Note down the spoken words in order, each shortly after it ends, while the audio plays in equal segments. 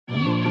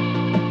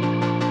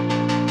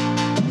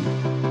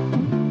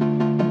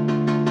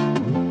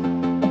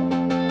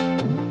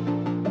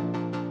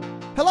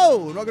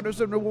Hello, and welcome to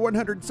episode number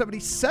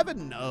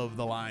 177 of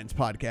the Lines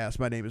Podcast.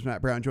 My name is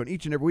Matt Brown, joined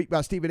each and every week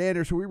by Steven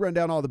Anderson, where we run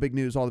down all the big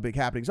news, all the big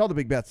happenings, all the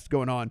big bets that's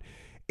going on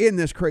in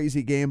this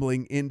crazy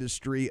gambling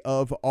industry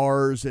of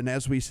ours. And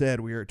as we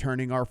said, we are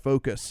turning our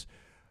focus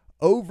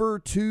over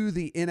to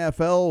the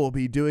NFL. We'll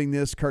be doing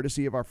this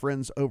courtesy of our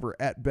friends over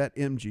at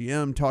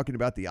BetMGM, talking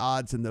about the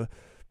odds and the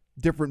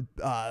different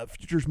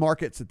futures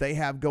markets that they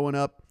have going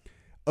up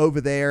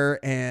over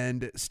there.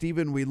 And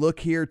Steven, we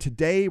look here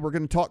today, we're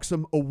going to talk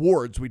some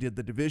awards. We did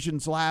the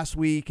divisions last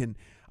week, and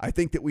I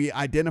think that we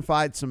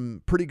identified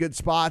some pretty good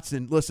spots.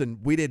 And listen,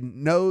 we didn't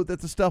know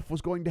that the stuff was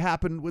going to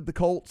happen with the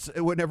Colts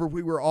whenever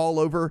we were all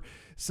over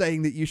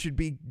saying that you should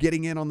be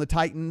getting in on the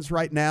Titans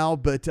right now.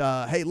 But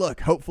hey,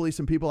 look, hopefully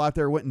some people out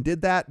there went and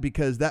did that,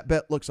 because that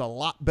bet looks a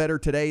lot better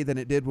today than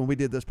it did when we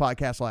did this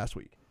podcast last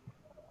week.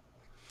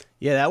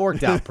 Yeah, that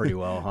worked out pretty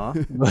well, huh?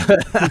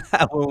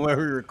 When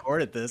we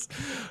recorded this.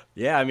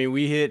 Yeah, I mean,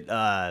 we hit,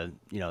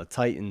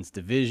 Titans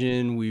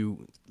division. We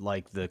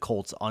like the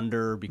Colts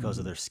under because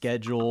of their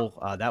schedule.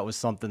 That was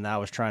something that I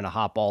was trying to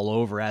hop all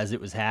over as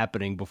it was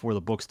happening before the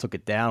books took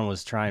it down,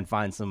 was try and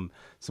find some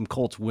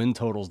Colts win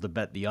totals to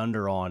bet the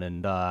under on.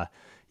 And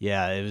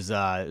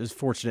it was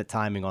fortunate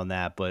timing on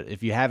that. But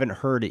if you haven't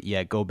heard it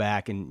yet, go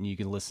back and you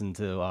can listen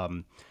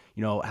to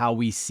how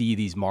we see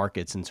these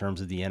markets in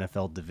terms of the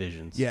NFL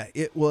divisions. Yeah,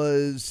 it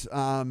was,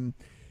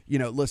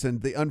 listen,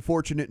 the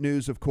unfortunate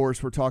news, of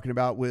course, we're talking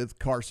about with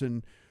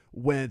Carson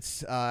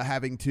Wentz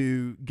having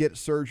to get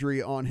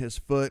surgery on his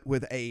foot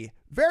with a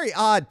very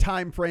odd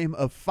time frame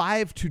of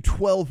 5 to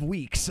 12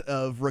 weeks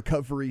of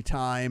recovery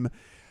time.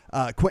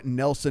 Quentin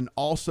Nelson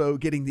also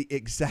getting the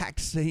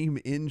exact same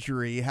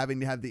injury,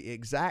 having to have the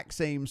exact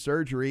same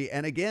surgery.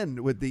 And again,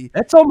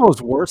 that's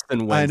almost worse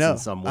than Wentz in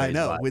some ways. I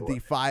know, with the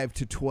 5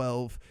 to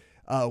 12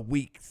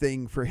 week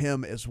thing for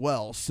him as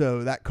well.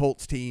 So that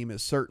Colts team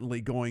is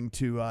certainly going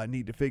to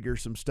need to figure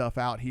some stuff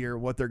out here,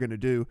 what they're going to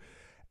do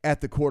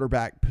at the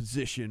quarterback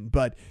position.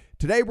 But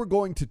today we're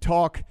going to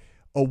talk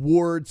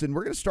awards, and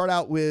we're going to start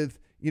out with,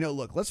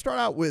 let's start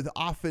out with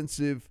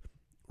Offensive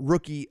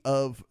Rookie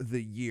of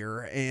the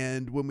Year.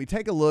 And when we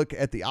take a look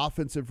at the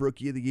Offensive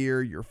Rookie of the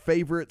Year, your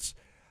favorites,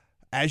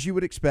 as you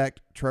would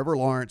expect, Trevor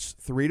Lawrence,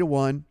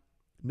 3-1.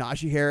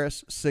 Najee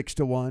Harris,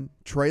 6-1.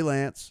 Trey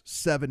Lance,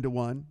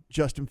 7-1.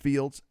 Justin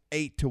Fields,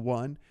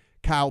 8-1.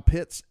 Kyle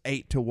Pitts,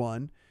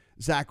 8-1.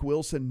 Zach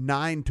Wilson,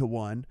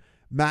 9-1.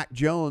 Mac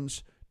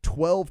Jones,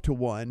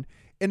 12-1.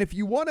 And if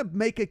you want to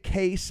make a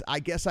case,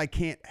 I guess I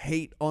can't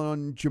hate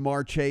on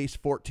Jamar Chase,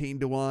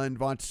 14-1.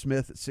 Devonta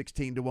Smith at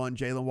 16-1.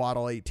 Jalen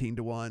Waddle,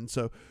 18-1.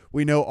 So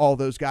we know all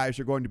those guys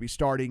are going to be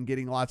starting,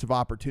 getting lots of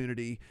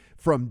opportunity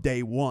from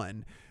day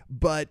one.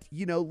 But,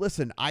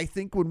 listen, I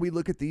think when we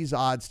look at these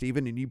odds,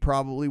 Steven, and you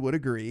probably would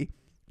agree,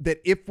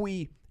 that if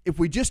we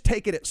just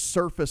take it at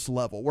surface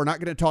level, we're not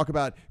going to talk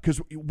about,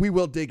 because we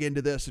will dig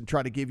into this and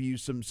try to give you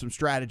some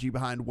strategy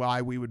behind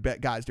why we would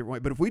bet guys different way.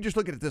 But if we just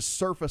look at this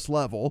surface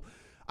level,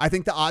 I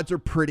think the odds are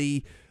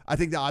pretty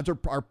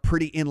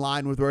in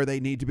line with where they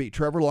need to be.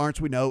 Trevor Lawrence,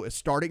 we know, is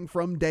starting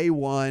from day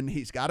one.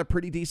 He's got a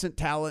pretty decent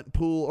talent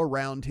pool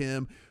around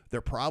him. They're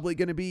probably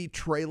going to be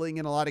trailing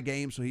in a lot of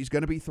games, so he's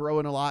going to be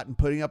throwing a lot and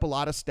putting up a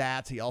lot of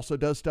stats. He also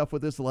does stuff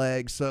with his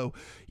legs. So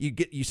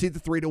you see the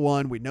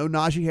 3-1. We know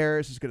Najee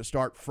Harris is going to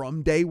start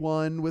from day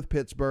one with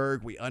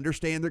Pittsburgh. We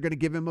understand they're going to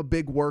give him a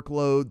big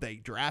workload. They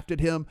drafted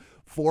him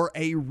for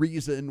a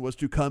reason, was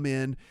to come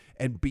in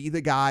and be the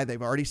guy. They've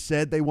already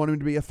said they want him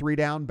to be a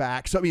 3-down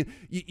back. So, I mean,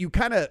 you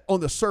kind of, on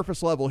the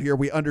surface level here,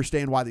 we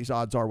understand why these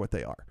odds are what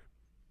they are.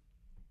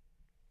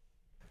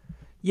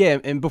 Yeah,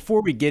 and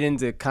before we get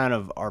into kind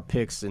of our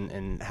picks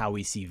and how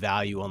we see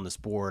value on this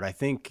board, I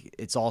think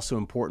it's also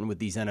important with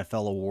these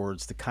NFL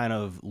awards to kind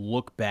of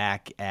look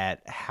back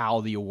at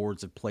how the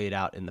awards have played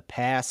out in the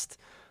past,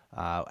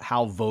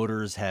 how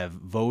voters have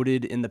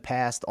voted in the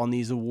past on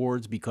these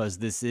awards, because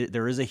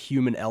there is a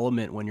human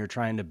element when you're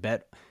trying to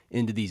bet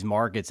into these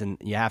markets, and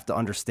you have to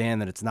understand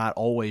that it's not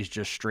always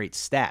just straight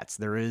stats.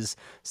 There is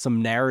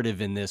some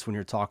narrative in this when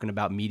you're talking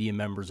about media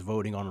members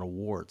voting on an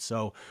award.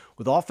 So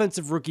with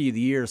Offensive Rookie of the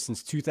Year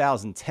since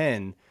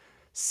 2010,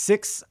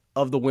 6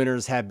 of the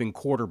winners have been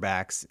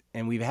quarterbacks,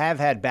 and we have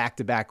had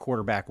back-to-back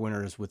quarterback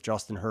winners with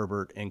Justin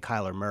Herbert and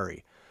Kyler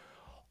Murray.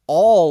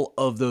 All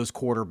of those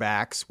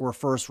quarterbacks were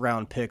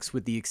first-round picks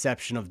with the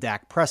exception of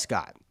Dak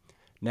Prescott.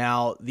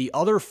 Now, the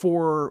other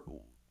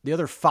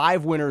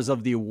 5 winners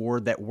of the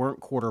award that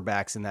weren't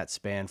quarterbacks in that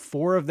span,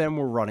 4 of them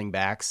were running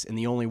backs, and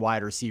the only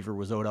wide receiver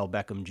was Odell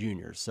Beckham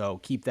Jr. So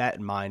keep that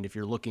in mind if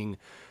you're looking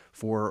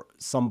for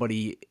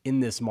somebody in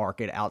this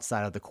market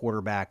outside of the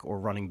quarterback or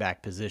running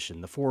back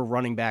position. The 4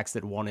 running backs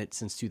that won it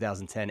since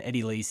 2010,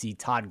 Eddie Lacy,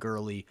 Todd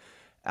Gurley,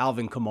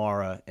 Alvin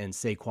Kamara, and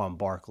Saquon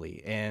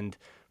Barkley. And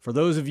for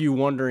those of you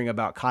wondering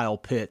about Kyle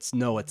Pitts,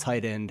 no, a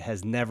tight end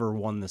has never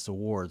won this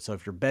award. So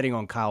if you're betting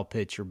on Kyle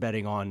Pitts, you're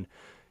betting on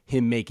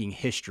him making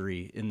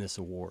history in this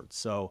award.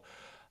 So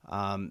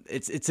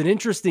It's an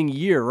interesting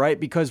year, right?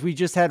 Because we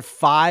just had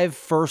 5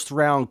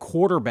 first-round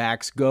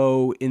quarterbacks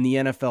go in the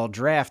NFL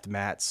draft,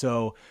 Matt.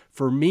 So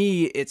for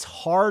me, it's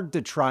hard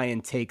to try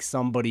and take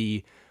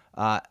somebody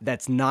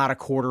that's not a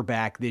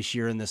quarterback this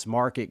year in this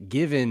market,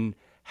 given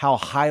how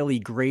highly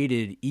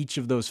graded each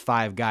of those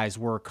 5 guys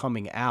were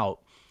coming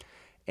out.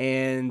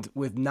 And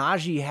with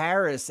Najee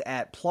Harris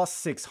at plus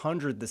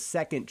 600, the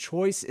second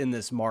choice in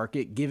this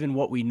market, given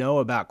what we know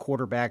about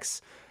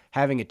quarterbacks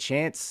having a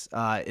chance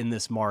in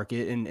this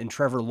market, and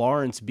Trevor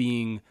Lawrence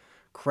being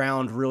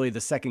crowned really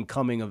the second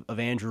coming of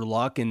Andrew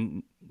Luck,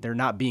 and there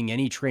not being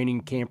any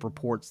training camp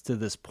reports to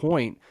this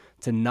point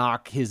to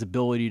knock his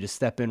ability to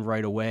step in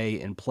right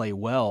away and play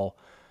well.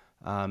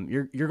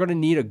 You're going to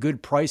need a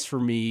good price for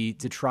me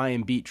to try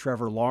and beat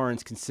Trevor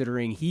Lawrence,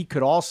 considering he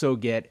could also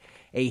get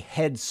a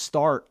head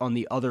start on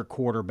the other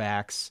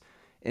quarterbacks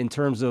in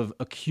terms of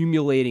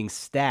accumulating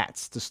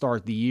stats to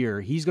start the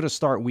year. He's going to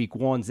start week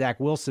 1. Zach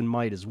Wilson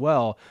might as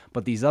well,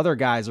 but these other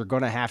guys are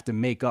going to have to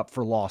make up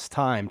for lost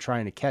time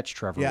trying to catch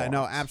Trevor Lawrence.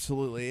 No,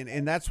 absolutely.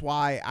 And that's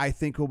why I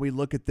think when we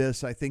look at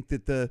this, I think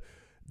that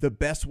the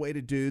best way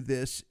to do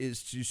this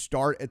is to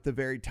start at the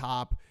very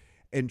top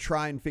and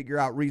try and figure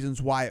out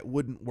reasons why it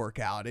wouldn't work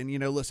out. And,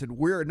 listen,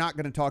 we're not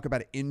going to talk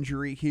about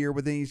injury here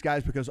with these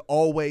guys, because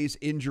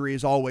injury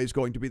is always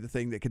going to be the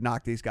thing that could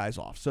knock these guys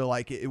off. So,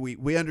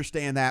 we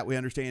understand that. We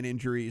understand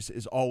injuries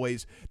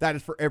that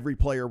is for every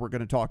player we're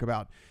going to talk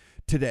about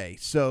today.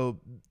 So,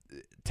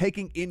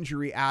 taking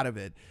injury out of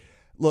it,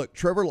 look,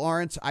 Trevor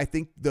Lawrence, I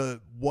think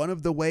one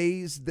of the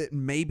ways that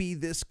maybe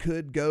this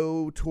could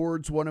go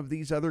towards one of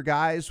these other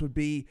guys would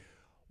be,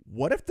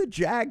 what if the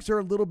Jags are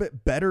a little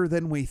bit better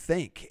than we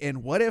think?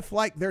 And what if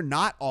they're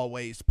not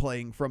always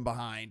playing from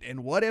behind?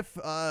 And what if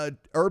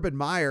Urban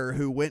Meyer,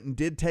 who went and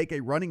did take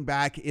a running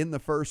back in the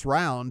first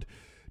round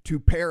to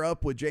pair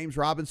up with James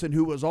Robinson,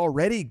 who was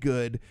already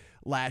good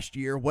last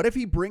year, what if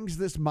he brings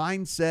this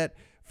mindset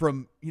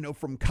from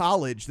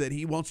college that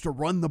he wants to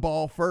run the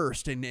ball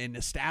first and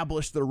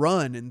establish the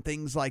run and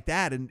things like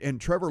that?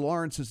 And Trevor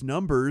Lawrence's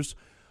numbers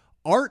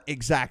aren't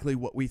exactly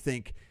what we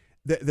think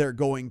that they're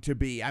going to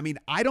be. I mean,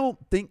 I don't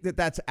think that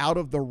that's out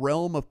of the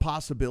realm of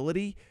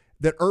possibility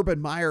that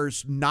Urban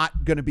Meyer's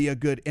not going to be a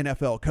good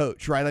NFL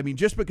coach, right? I mean,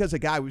 just because a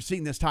guy, we've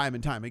seen this time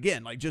and time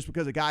again, just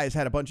because a guy has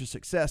had a bunch of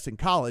success in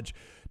college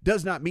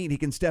does not mean he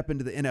can step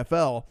into the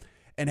NFL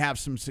and have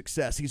some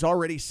success. He's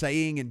already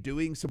saying and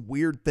doing some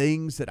weird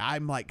things that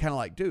I'm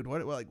dude,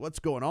 what's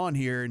going on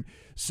here? And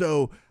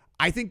so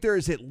I think there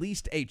is at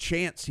least a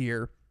chance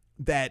here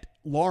that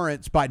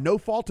Lawrence, by no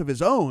fault of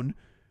his own,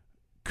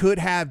 could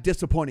have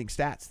disappointing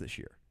stats this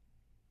year.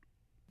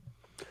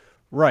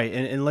 Right.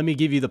 And let me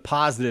give you the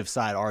positive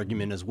side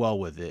argument as well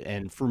with it.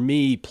 And for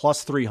me,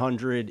 plus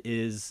 300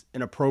 is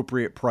an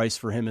appropriate price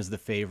for him as the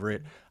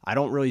favorite. I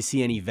don't really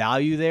see any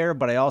value there,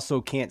 but I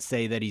also can't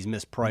say that he's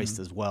mispriced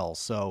as well.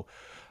 So,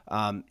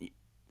 and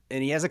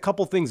he has a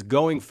couple things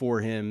going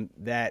for him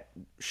that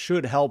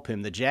should help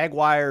him. The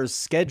Jaguars'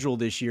 schedule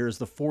this year is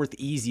the 4th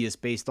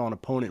easiest based on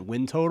opponent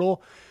win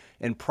total.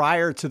 And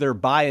prior to their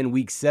bye in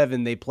week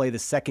 7, they play the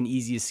 2nd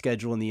easiest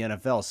schedule in the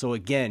NFL. So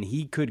again,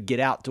 he could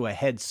get out to a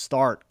head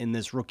start in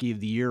this Rookie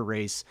of the Year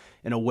race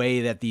in a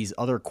way that these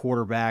other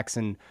quarterbacks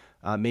and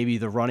maybe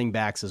the running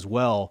backs as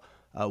well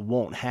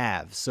won't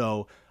have.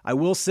 So I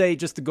will say,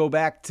 just to go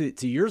back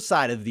to your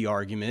side of the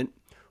argument,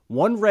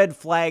 one red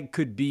flag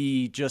could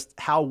be just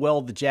how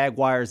well the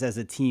Jaguars as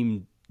a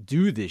team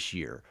do this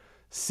year.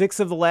 6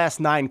 of the last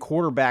 9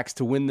 quarterbacks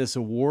to win this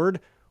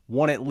award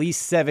won at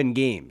least 7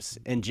 games.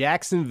 And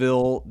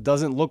Jacksonville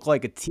doesn't look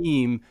like a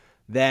team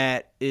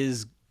that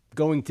is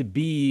going to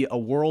be a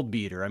world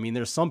beater. I mean,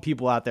 there's some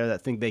people out there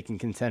that think they can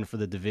contend for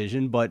the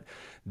division, but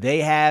they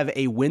have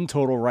a win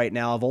total right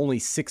now of only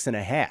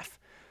 6.5.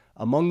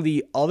 Among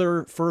the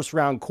other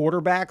first-round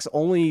quarterbacks,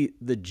 only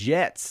the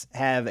Jets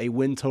have a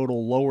win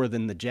total lower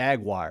than the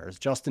Jaguars.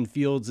 Justin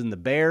Fields and the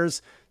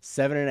Bears,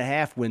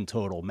 7.5 win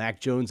total.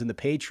 Mac Jones and the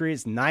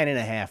Patriots,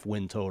 9.5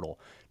 win total.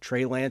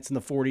 Trey Lance and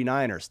the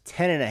 49ers,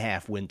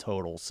 10.5 win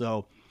total.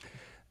 So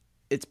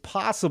it's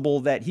possible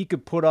that he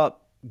could put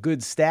up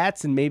good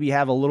stats and maybe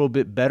have a little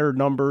bit better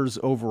numbers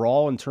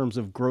overall in terms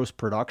of gross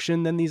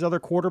production than these other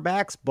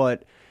quarterbacks,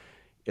 but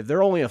if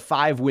they're only a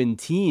 5-win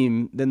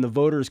team, then the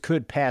voters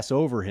could pass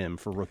over him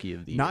for Rookie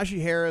of the Year.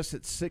 Najee Harris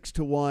at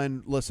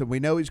 6-1. Listen, we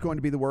know he's going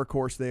to be the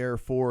workhorse there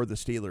for the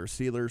Steelers.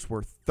 Steelers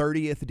were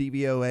 30th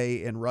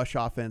DVOA in rush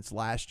offense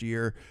last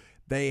year.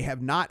 They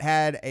have not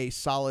had a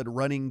solid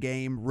running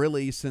game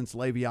really since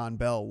Le'Veon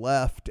Bell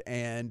left,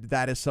 and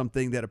that is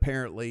something that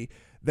apparently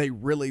they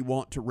really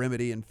want to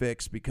remedy and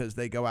fix because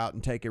they go out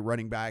and take a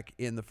running back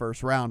in the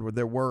first round where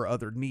there were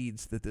other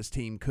needs that this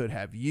team could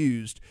have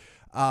used.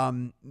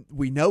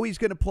 We know he's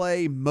going to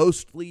play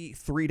mostly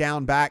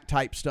 3-down back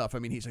type stuff. I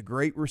mean, he's a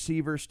great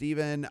receiver,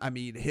 Steven. I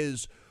mean,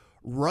 his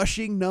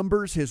rushing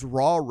numbers, his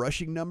raw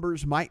rushing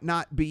numbers might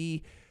not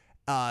be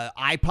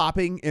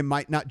eye-popping and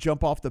might not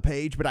jump off the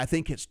page, but I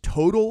think his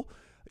total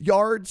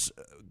yards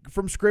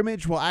from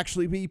scrimmage will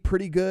actually be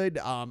pretty good.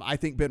 I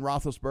think Ben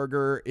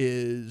Roethlisberger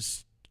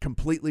is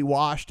completely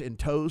washed and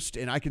toast,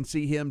 and I can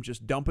see him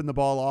just dumping the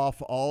ball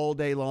off all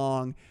day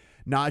long.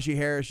 Najee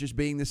Harris just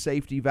being the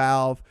safety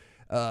valve,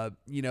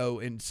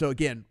 and so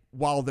again,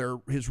 while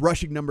his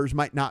rushing numbers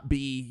might not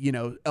be,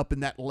 up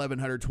in that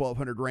 1,100,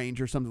 1,200 range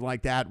or something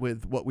like that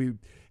with what we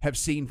have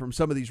seen from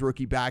some of these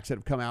rookie backs that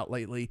have come out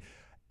lately,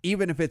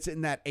 even if it's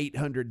in that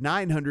 800,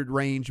 900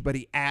 range, but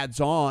he adds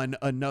on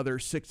another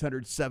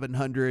 600,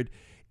 700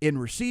 in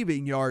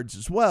receiving yards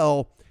as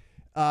well.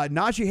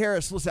 Najee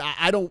Harris, listen,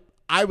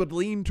 I would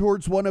lean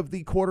towards one of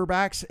the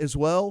quarterbacks as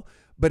well,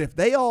 but if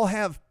they all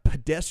have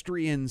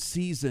pedestrian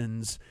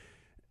seasons,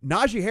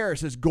 Najee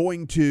Harris is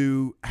going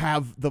to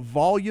have the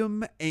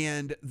volume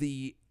and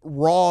the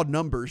raw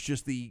numbers.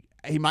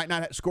 He might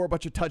not score a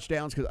bunch of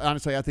touchdowns because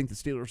honestly, I think the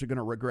Steelers are going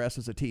to regress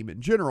as a team in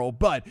general.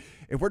 But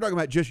if we're talking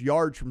about just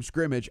yards from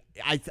scrimmage,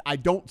 I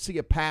don't see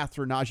a path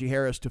for Najee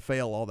Harris to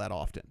fail all that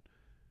often.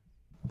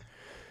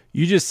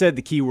 You just said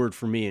the key word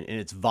for me, and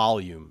it's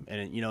volume.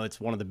 And,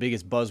 it's one of the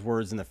biggest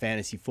buzzwords in the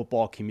fantasy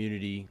football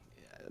community.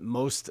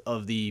 Most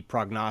of the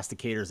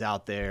prognosticators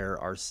out there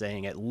are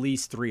saying at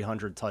least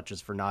 300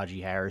 touches for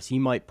Najee Harris. He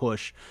might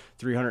push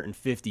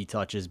 350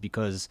 touches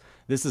because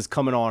this is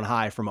coming on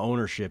high from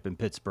ownership in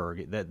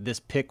Pittsburgh. That this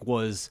pick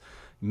was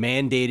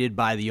mandated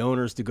by the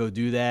owners to go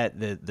do that.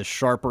 The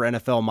sharper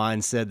NFL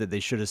mind said that they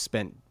should have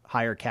spent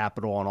higher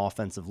capital on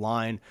offensive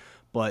line,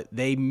 but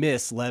they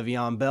miss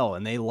Le'Veon Bell,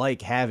 and they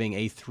like having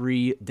a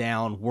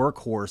 3-down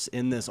workhorse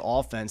in this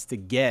offense to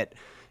get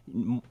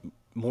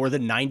more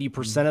than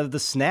 90% of the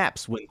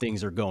snaps when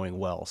things are going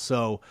well.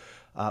 So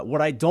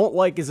what I don't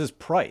like is his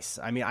price.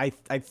 I mean, I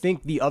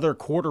think the other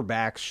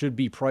quarterbacks should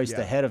be priced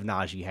ahead of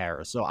Najee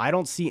Harris. So I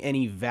don't see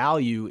any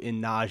value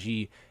in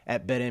Najee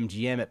at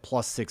BetMGM at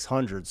plus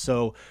 600.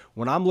 So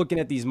when I'm looking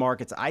at these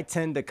markets, I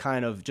tend to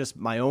kind of just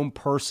my own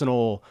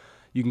personal,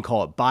 you can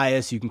call it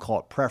bias, you can call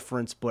it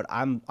preference, but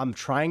I'm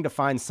trying to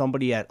find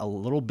somebody at a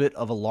little bit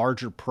of a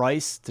larger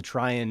price to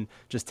try and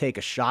just take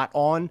a shot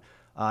on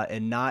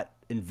and not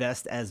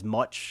invest as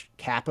much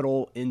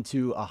capital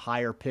into a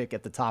higher pick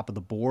at the top of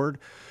the board.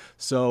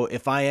 So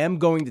if I am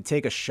going to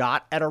take a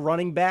shot at a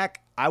running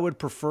back, I would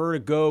prefer to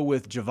go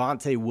with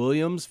Javonte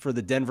Williams for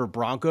the Denver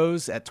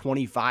Broncos at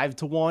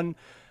 25-1.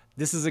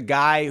 This is a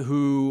guy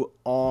who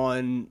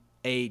on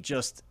a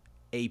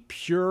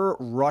pure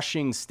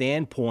rushing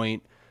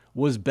standpoint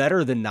was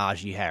better than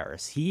Najee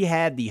Harris. He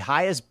had the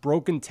highest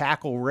broken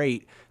tackle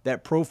rate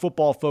that Pro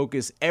Football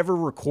Focus ever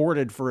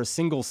recorded for a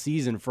single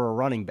season for a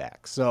running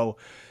back. So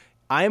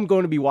I am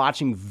going to be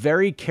watching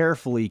very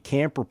carefully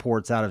camp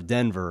reports out of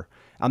Denver.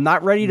 I'm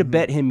not ready to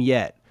bet him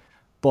yet,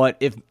 but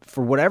if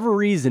for whatever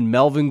reason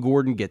Melvin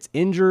Gordon gets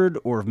injured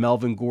or if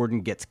Melvin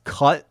Gordon gets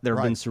cut, there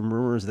have been some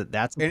rumors that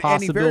that's a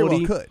possibility. And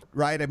he very well could,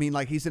 right? I mean,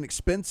 like he's an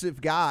expensive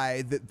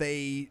guy that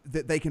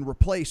they can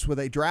replace with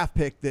a draft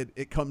pick that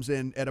it comes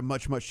in at a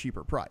much, much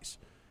cheaper price.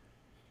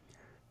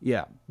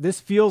 Yeah,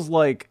 this feels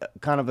like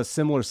kind of a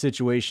similar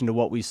situation to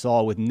what we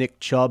saw with Nick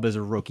Chubb as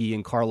a rookie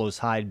and Carlos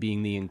Hyde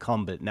being the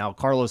incumbent. Now,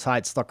 Carlos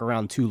Hyde stuck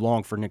around too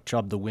long for Nick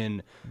Chubb to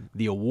win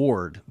the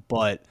award,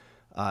 but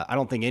I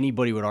don't think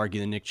anybody would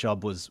argue that Nick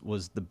Chubb was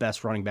the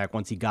best running back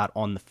once he got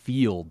on the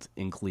field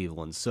in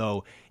Cleveland.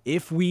 So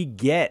if we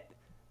get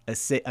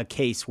a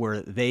case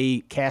where they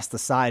cast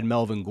aside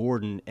Melvin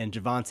Gordon and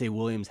Javonte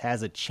Williams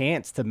has a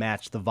chance to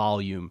match the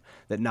volume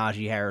that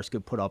Najee Harris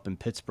could put up in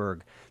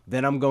Pittsburgh,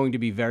 then I'm going to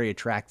be very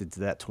attracted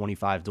to that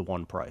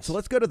 25-1 price. So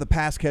let's go to the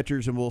pass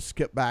catchers, and we'll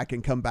skip back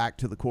and come back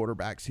to the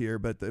quarterbacks here.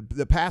 But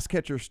the pass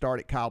catchers start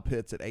at Kyle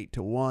Pitts at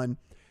 8-1.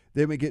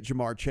 Then we get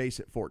Jamar Chase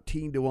at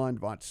 14-1,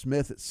 Devonta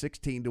Smith at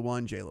 16-1,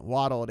 Jalen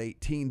Waddle at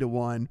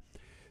 18-1.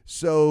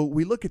 So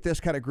we look at this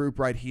kind of group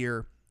right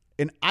here.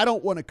 And I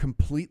don't want to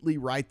completely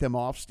write them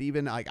off,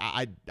 Steven.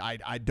 I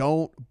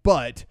don't.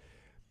 But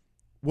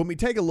when we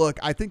take a look,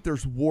 I think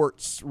there's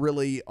warts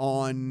really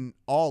on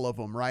all of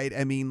them, right?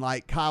 I mean,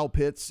 like Kyle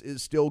Pitts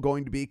is still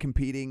going to be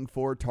competing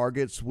for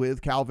targets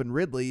with Calvin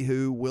Ridley,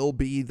 who will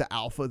be the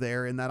alpha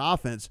there in that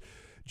offense.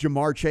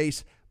 Jamar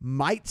Chase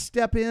might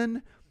step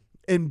in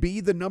and be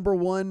the number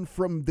one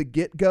from the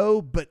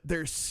get-go, but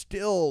there's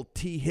still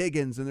T.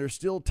 Higgins, and there's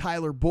still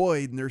Tyler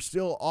Boyd, and there's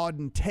still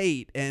Auden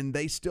Tate, and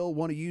they still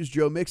want to use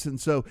Joe Mixon.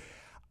 So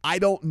I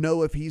don't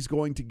know if he's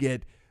going to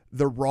get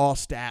the raw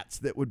stats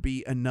that would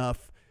be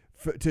enough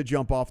to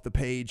jump off the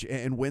page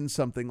and win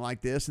something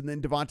like this. And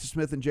then Devonta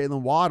Smith and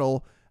Jalen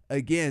Waddle,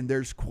 again,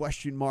 there's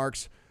question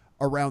marks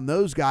around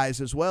those guys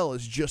as well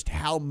as just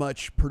how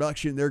much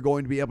production they're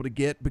going to be able to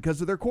get because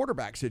of their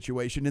quarterback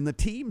situation and the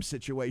team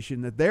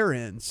situation that they're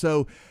in.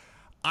 So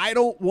I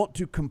don't want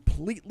to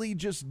completely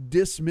just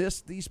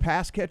dismiss these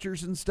pass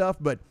catchers and stuff,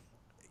 but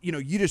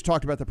you just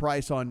talked about the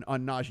price on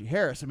Najee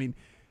Harris. I mean,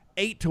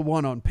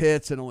 8-1 on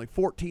Pitts and only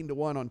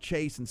 14-1 on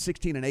Chase and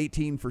 16 and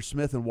 18 for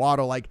Smith and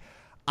Waddle. Like,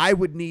 I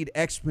would need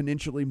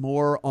exponentially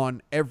more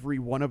on every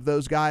one of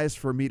those guys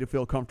for me to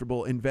feel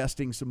comfortable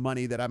investing some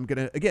money that I'm going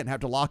to, again, have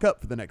to lock up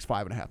for the next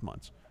 5.5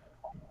 months.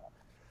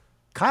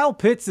 Kyle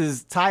Pitts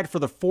is tied for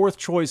the 4th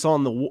choice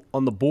on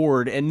the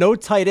board, and no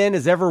tight end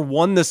has ever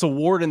won this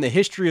award in the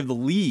history of the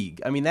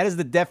league. I mean, that is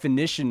the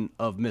definition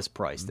of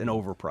mispriced and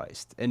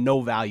overpriced and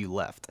no value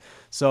left.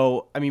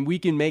 So, I mean, we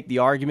can make the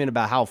argument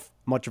about how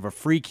much of a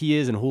freak he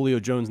is and Julio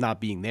Jones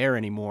not being there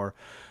anymore,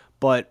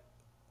 but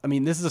I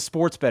mean, this is a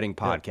sports betting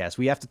podcast. Yeah.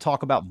 We have to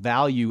talk about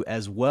value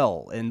as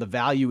well, and the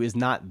value is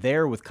not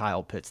there with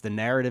Kyle Pitts. The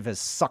narrative has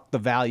sucked the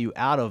value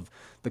out of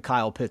the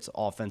Kyle Pitts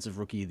Offensive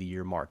Rookie of the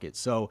Year market.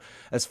 So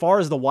as far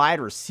as the wide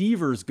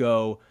receivers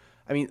go,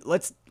 I mean,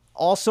 let's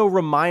also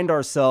remind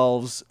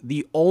ourselves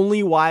the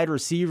only wide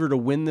receiver to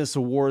win this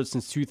award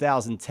since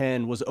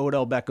 2010 was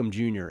Odell Beckham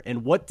Jr.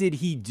 And what did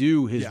he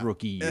do his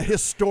rookie year? A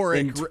historic.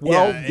 In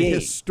 12 games.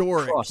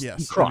 Historic,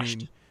 He crushed. I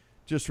mean,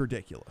 just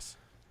ridiculous.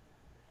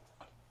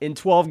 In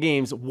 12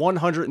 games,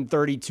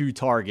 132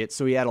 targets.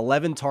 So he had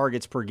 11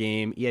 targets per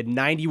game. He had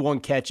 91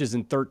 catches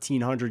and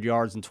 1,300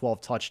 yards and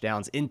 12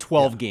 touchdowns in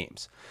 12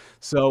 games.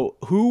 So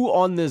who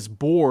on this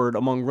board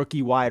among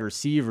rookie wide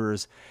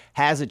receivers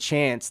has a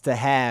chance to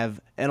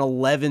have an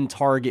 11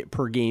 target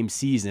per game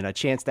season, a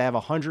chance to have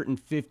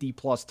 150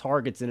 plus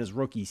targets in his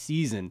rookie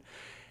season?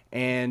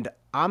 And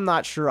I'm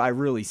not sure I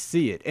really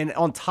see it. And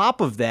on top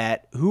of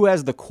that, who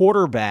has the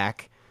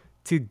quarterback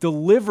to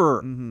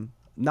deliver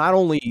not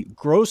only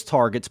gross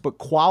targets, but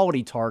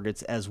quality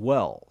targets as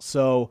well?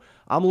 So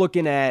I'm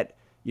looking at,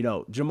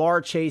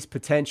 Jamar Chase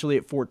potentially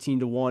at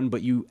 14-1,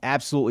 but you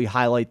absolutely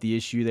highlight the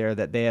issue there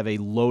that they have a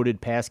loaded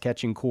pass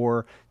catching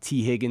core.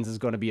 T. Higgins is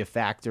going to be a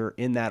factor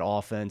in that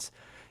offense.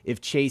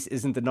 If Chase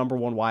isn't the number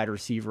 1 wide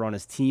receiver on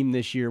his team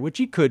this year, which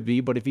he could be,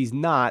 but if he's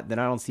not, then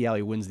I don't see how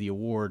he wins the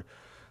award.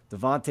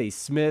 Devontae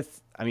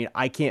Smith, I mean,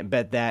 I can't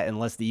bet that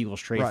unless the Eagles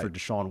trade for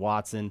Deshaun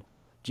Watson.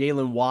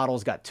 Jalen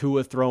Waddle's got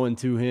Tua throwing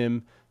to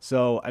him.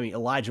 So, I mean,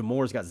 Elijah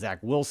Moore's got Zach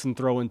Wilson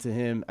throwing to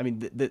him. I mean,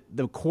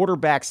 the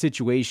quarterback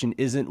situation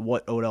isn't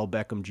what Odell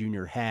Beckham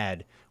Jr.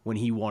 had when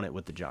he won it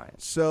with the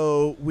Giants.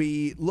 So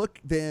we look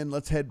then,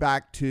 let's head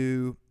back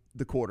to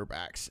the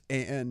quarterbacks.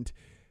 And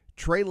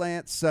Trey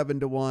Lance,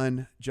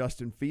 7-1,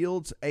 Justin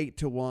Fields,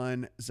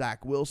 8-1,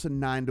 Zach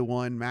Wilson,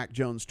 9-1, Mac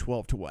Jones,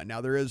 12-1.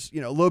 Now there is,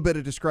 a little bit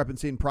of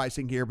discrepancy in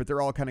pricing here, but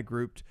they're all kind of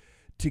grouped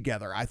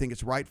together. I think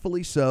it's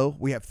rightfully so.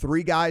 We have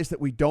 3 guys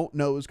that we don't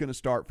know is going to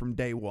start from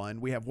day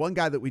one. We have 1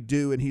 guy that we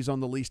do, and he's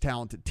on the least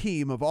talented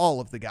team of all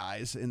of the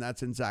guys, and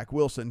that's in Zach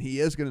Wilson. He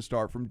is going to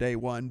start from day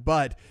one,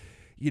 but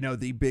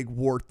the big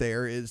wart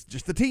there is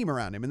just the team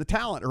around him and the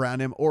talent around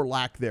him, or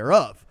lack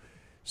thereof.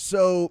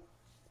 So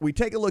we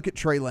take a look at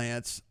Trey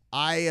Lance.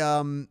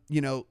 Listen,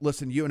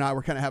 you and I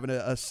were kind of having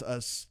a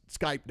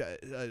Skype,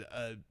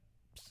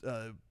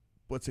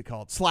 what's it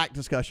called? Slack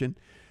discussion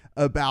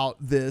about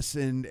this,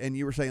 and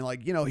you were saying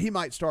he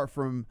might start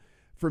from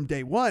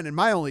day one, and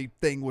my only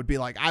thing would be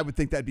I would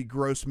think that'd be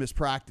gross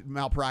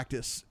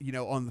malpractice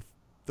on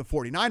the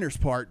 49ers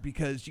part,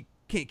 because you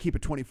can't keep a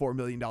 $24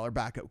 million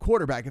backup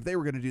quarterback. If they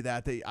were going to do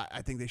that,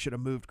 I think they should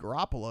have moved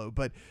Garoppolo.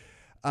 But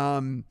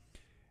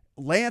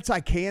Lance, I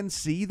can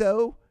see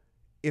though,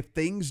 if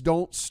things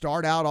don't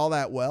start out all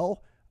that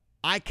well,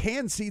 I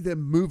can see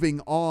them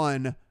moving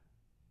on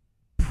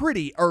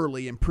pretty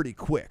early and pretty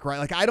quick,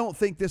 right? I don't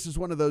think this is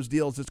one of those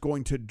deals that's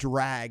going to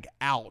drag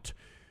out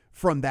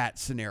from that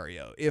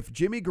scenario. If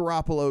Jimmy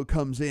Garoppolo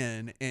comes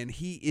in and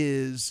he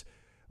is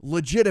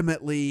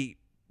legitimately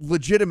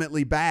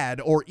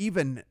bad or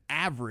even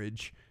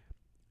average,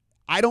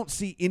 I don't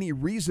see any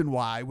reason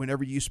why,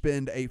 whenever you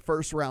spend a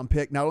first-round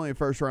pick, not only a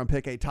first-round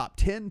pick, a top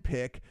 10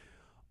 pick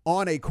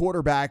on a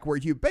quarterback where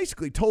you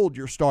basically told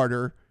your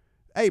starter,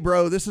 hey,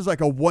 bro, this is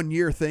like a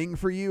 1-year thing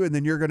for you, and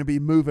then you're going to be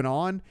moving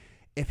on.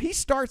 If he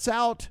starts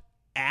out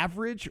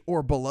average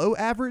or below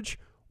average,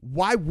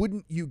 why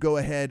wouldn't you go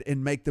ahead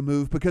and make the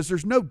move? Because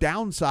there's no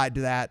downside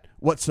to that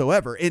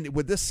whatsoever. And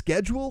with this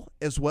schedule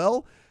as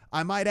well,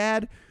 I might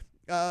add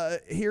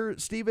here,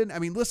 Steven, I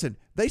mean, listen,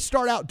 they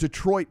start out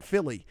Detroit,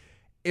 Philly.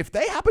 If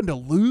they happen to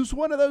lose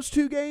one of those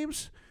 2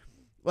 games,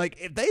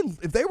 if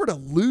they were to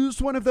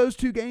lose one of those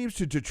 2 games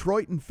to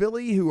Detroit and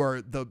Philly, who are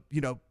the,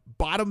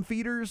 bottom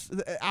feeders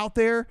out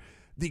there,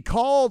 the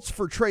calls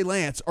for Trey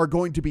Lance are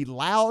going to be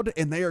loud,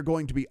 and they are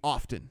going to be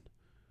often.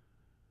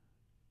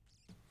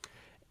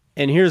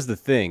 And here's the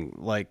thing,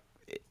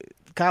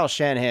 Kyle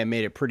Shanahan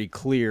made it pretty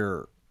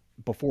clear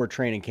before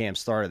training camp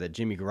started that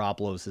Jimmy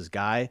Garoppolo is his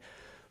guy.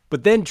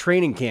 But then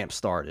training camp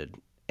started,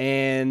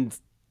 and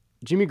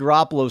Jimmy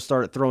Garoppolo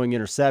started throwing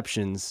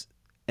interceptions,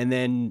 and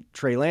then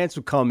Trey Lance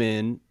would come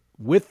in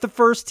with the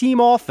first team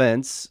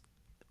offense,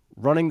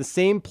 running the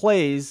same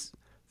plays,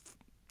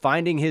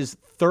 finding his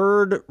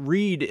 3rd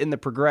read in the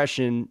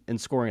progression and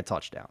scoring a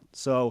touchdown.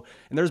 So,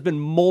 and there's been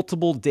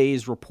multiple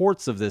days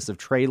reports of this, of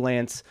Trey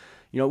Lance.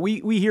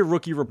 We hear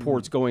rookie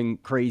reports going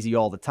crazy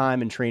all the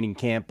time in training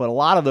camp, but a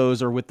lot of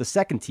those are with the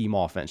second team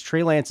offense.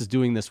 Trey Lance is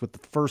doing this with the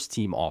first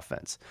team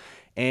offense.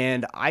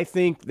 And I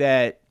think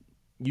that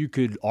you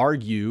could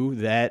argue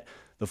that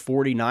the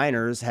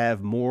 49ers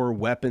have more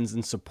weapons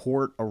and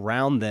support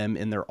around them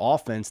in their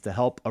offense to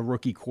help a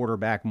rookie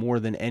quarterback more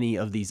than any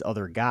of these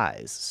other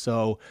guys.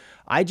 So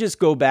I just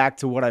go back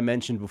to what I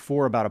mentioned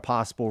before about a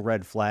possible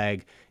red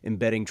flag in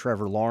betting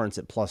Trevor Lawrence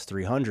at plus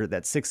 300,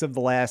 that 6 of the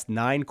last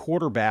 9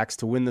 quarterbacks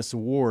to win this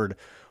award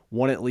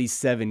won at least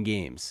 7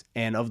 games.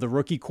 And of the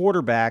rookie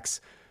quarterbacks,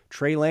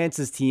 Trey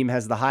Lance's team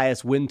has the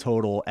highest win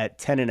total at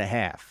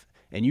 10.5.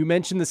 And you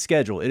mentioned the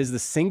schedule. It is the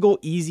single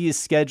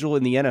easiest schedule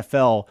in the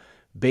NFL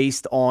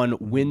based on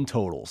win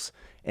totals.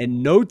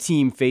 And no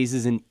team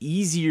faces an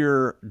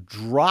easier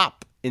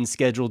drop in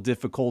schedule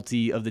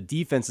difficulty of the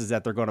defenses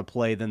that they're going to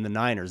play than the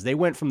Niners. They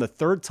went from the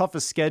 3rd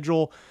toughest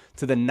schedule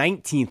to the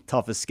 19th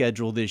toughest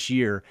schedule this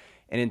year.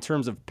 And in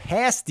terms of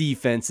pass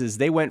defenses,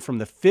 they went from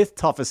the 5th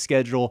toughest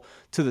schedule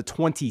to the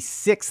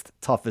 26th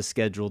toughest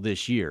schedule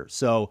this year.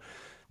 So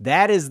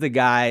that is the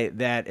guy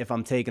that if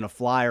I'm taking a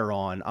flyer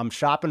on, I'm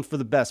shopping for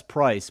the best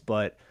price,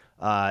 but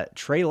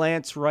Trey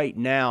Lance right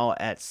now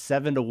at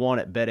 7-1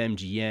 at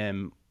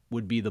BetMGM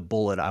would be the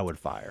bullet I would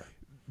fire.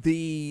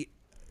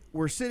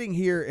 We're sitting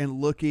here and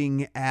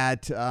looking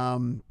at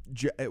Justin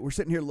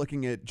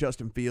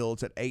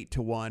Fields at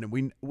 8-1,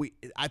 and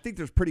I think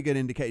there's pretty good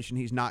indication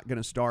he's not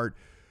going to start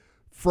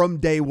from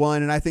day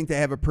one, and I think they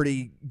have a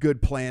pretty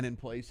good plan in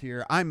place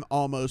here. I'm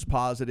almost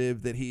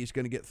positive that he's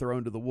going to get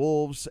thrown to the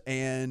Wolves,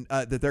 and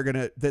that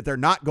they're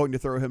not going to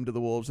throw him to the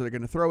Wolves. They're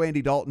going to throw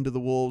Andy Dalton to the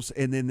Wolves,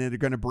 and then they're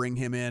going to bring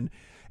him in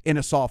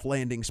a soft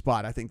landing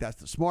spot. I think that's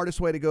the smartest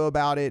way to go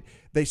about it.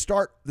 They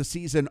start the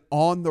season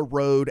on the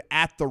road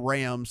at the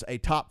Rams, a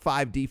top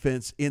 5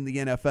 defense in the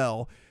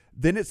NFL.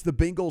 Then it's the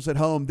Bengals at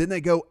home. Then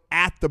they go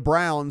at the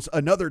Browns,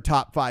 another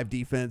top 5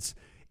 defense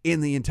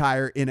in the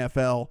entire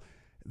NFL.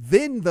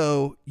 Then,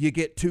 though, you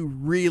get 2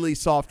 really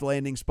soft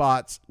landing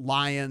spots,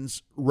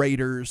 Lions,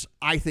 Raiders.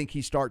 I think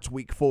he starts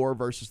week 4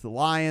 versus the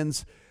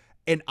Lions.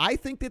 And I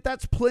think that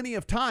that's plenty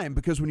of time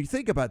because when you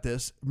think about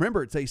this,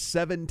 remember, it's a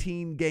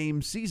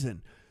 17-game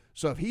season.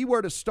 So if he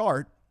were to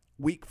start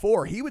week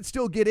 4, he would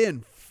still get in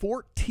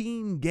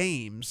 14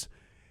 games.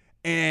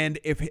 And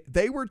if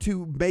they were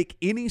to make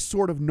any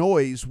sort of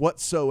noise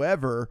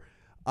whatsoever,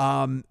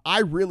 I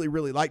really,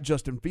 really like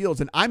Justin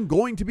Fields, and I'm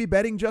going to be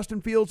betting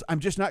Justin Fields.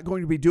 I'm just not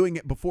going to be doing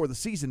it before the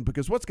season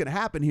because what's going to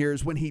happen here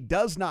is when he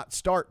does not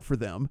start for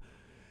them,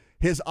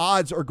 his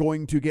odds are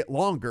going to get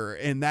longer,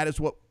 and that's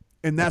what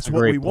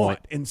we want.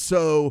 And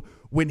so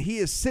when he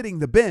is sitting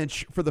the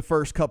bench for the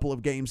first couple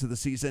of games of the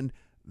season,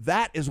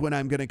 that is when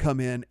I'm going to come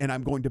in and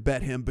I'm going to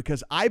bet him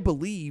because I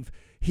believe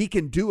he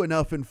can do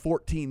enough in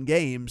 14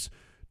 games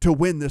to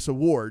win this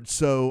award.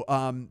 So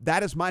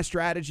that is my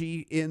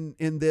strategy in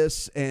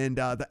this. And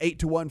the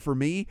 8-1 for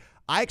me,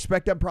 I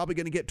expect I'm probably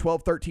going to get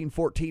 12, 13,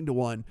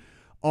 14-1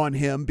 on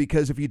him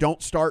because if you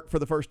don't start for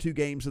the first 2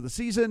 games of the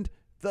season,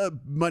 the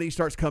money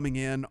starts coming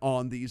in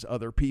on these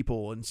other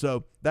people. And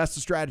so that's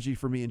the strategy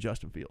for me and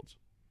Justin Fields.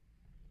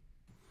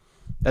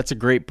 That's a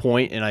great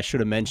point, and I should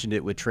have mentioned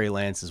it with Trey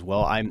Lance as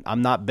well.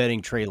 I'm not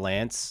betting Trey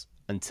Lance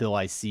until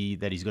I see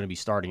that he's going to be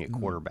starting at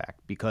quarterback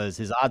because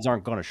his odds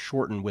aren't going to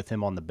shorten with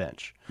him on the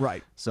bench.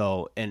 Right.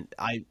 So,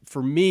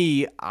 for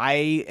me,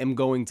 I am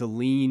going to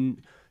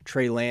lean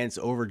Trey Lance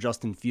over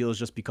Justin Fields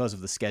just because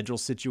of the schedule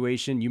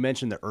situation. You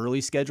mentioned the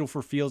early schedule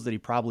for Fields that he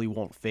probably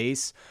won't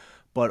face,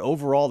 but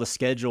overall the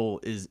schedule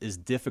is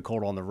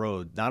difficult on the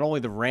road. Not only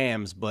the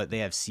Rams, but they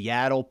have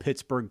Seattle,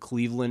 Pittsburgh,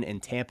 Cleveland,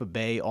 and Tampa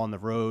Bay on the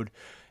road.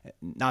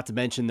 Not to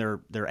mention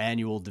their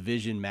annual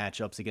division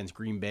matchups against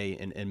Green Bay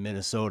and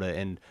Minnesota.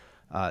 And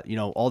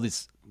all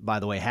this,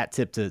 by the way, hat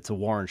tip to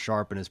Warren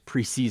Sharp and his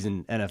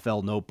preseason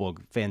NFL notebook.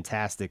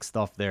 Fantastic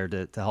stuff there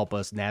to help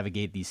us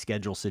navigate these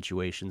schedule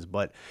situations.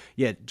 But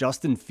yeah,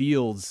 Justin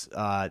Fields,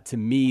 to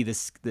me,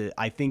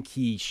 I think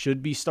he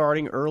should be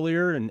starting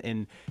earlier,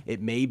 and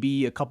it may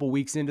be a couple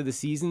weeks into the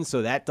season.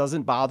 So that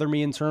doesn't bother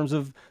me in terms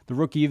of the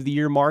Rookie of the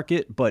Year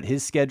market. But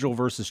his schedule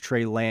versus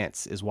Trey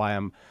Lance is why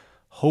I'm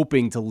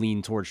hoping to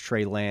lean towards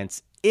Trey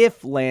Lance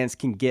if Lance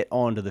can get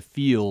onto the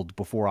field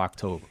before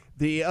October.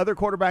 The other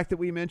quarterback that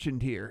we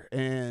mentioned here,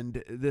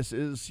 and this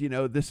is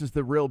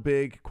the real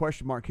big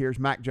question mark here, is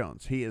Mac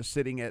Jones. He is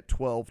sitting at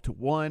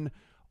 12-1.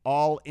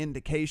 All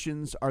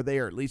indications are they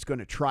are at least going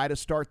to try to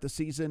start the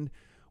season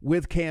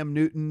with Cam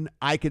Newton.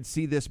 I could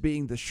see this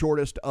being the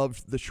shortest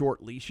of the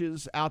short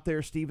leashes out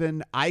there,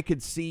 Stephen. I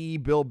could see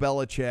Bill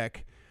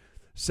Belichick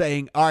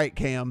saying, all right,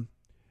 Cam,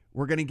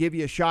 we're going to give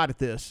you a shot at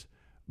this,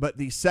 but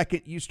the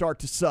second you start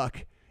to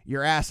suck,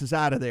 your ass is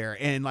out of there.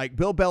 And like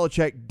Bill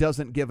Belichick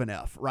doesn't give an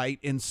F, right?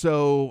 And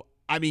so,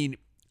 I mean,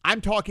 I'm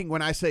talking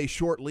when I say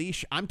short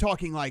leash, I'm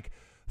talking like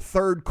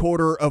third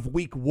quarter of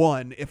week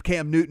 1. If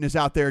Cam Newton is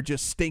out there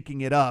just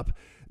stinking it up,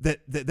 that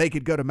they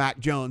could go to Mac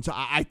Jones.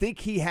 I think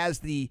he has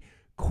the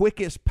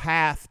quickest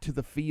path to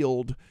the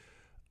field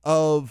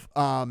of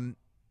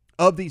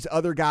these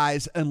other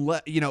guys,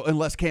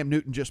 unless Cam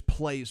Newton just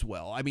plays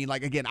well. I mean,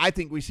 like, again, I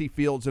think we see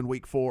Fields in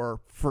week 4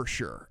 for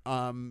sure.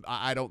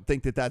 I don't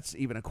think that that's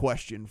even a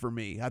question for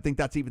me. I think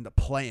that's even the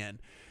plan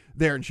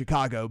there in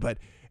Chicago. But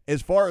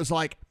as far as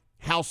like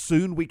how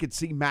soon we could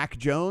see Mac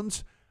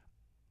Jones,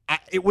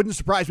 it wouldn't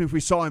surprise me if we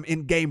saw him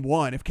in game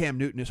one if Cam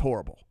Newton is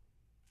horrible.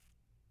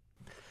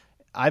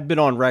 I've been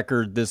on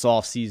record this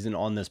offseason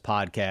on this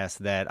podcast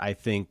that I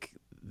think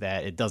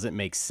that it doesn't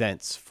make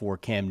sense for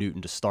Cam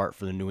Newton to start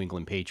for the New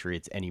England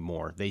Patriots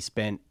anymore. They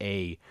spent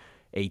a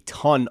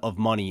ton of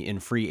money in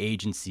free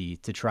agency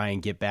to try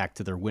and get back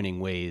to their winning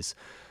ways.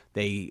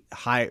 They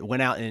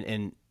went out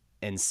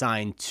and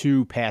signed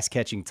 2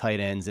 pass-catching tight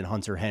ends in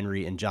Hunter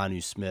Henry and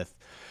Jonnu Smith.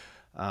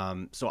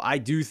 So I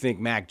do think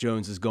Mac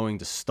Jones is going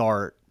to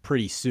start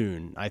pretty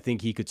soon. I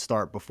think he could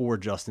start before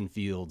Justin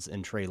Fields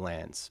and Trey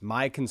Lance.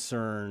 My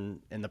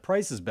concern, and the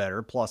price is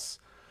better, plus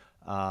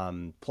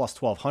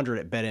 1,200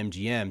 at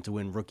BetMGM to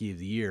win Rookie of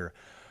the Year.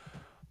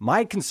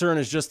 My concern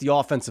is just the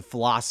offensive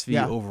philosophy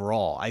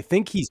overall. I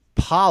think he's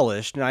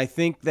polished, and I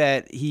think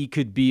that he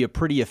could be a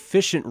pretty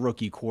efficient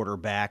rookie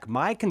quarterback.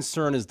 My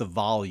concern is the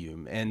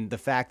volume and the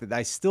fact that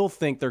I still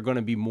think they're going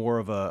to be more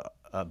of a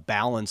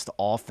balanced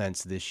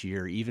offense this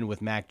year, even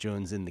with Mac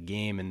Jones in the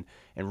game and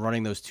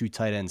running those 2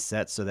 tight end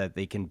sets so that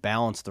they can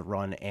balance the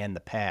run and the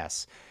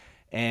pass.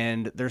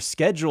 And their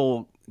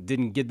schedule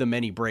didn't give them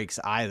any breaks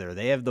either.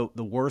 They have the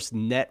worst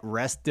net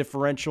rest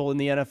differential in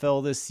the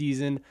NFL this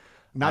season.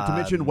 Not to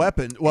mention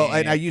weapons. Well,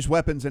 and I use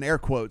weapons in air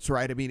quotes,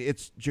 right? I mean,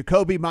 it's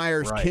Jacoby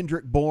Myers, right,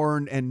 Kendrick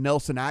Bourne, and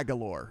Nelson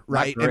Aguilar,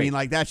 right? I mean,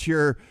 like that's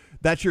your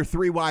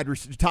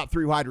top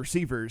 3 wide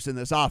receivers in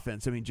this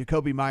offense. I mean,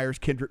 Jacoby Myers,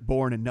 Kendrick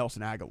Bourne, and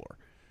Nelson Aguilar.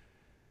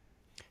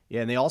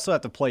 Yeah, and they also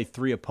have to play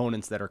 3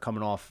 opponents that are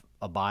coming off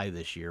a bye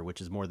this year, which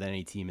is more than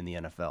any team in the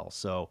NFL.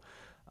 So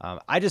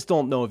I just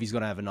don't know if he's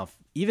going to have enough.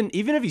 Even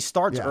if he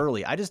starts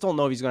early, I just don't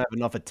know if he's going to have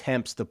enough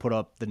attempts to put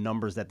up the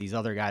numbers that these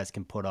other guys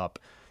can put up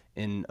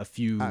in a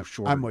few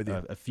short. I'm with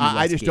you. A few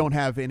I just games. don't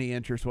have any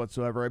interest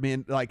whatsoever. I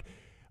mean, like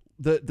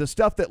the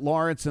stuff that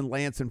Lawrence and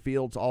Lance and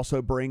Fields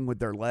also bring with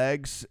their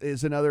legs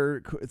is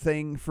another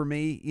thing for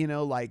me. You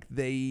know, like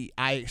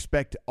I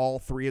expect all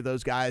 3 of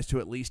those guys to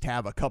at least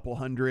have a couple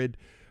hundred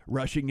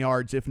rushing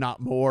yards, if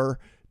not more,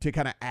 to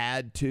kind of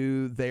add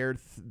to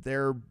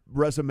their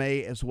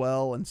resume as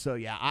well. And so,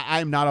 yeah,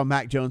 I'm not on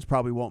Mac Jones,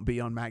 probably won't be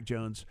on Mac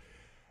Jones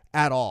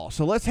at all.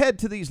 So let's head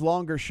to these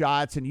longer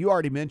shots. And you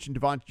already mentioned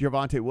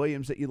Javonte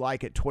Williams that you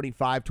like at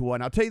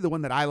 25-1. I'll tell you the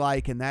one that I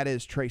like, and that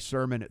is Trey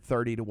Sermon at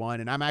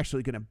 30-1. And I'm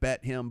actually going to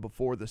bet him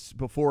before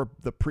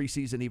the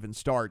preseason even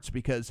starts,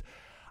 because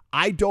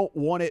I don't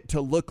want it to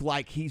look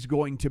like he's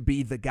going to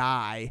be the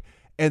guy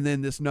and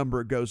then this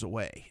number goes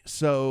away.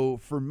 So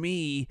for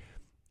me,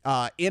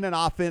 in an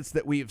offense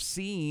that we have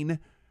seen,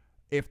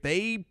 if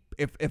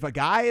a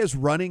guy is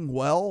running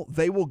well,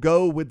 they will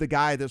go with the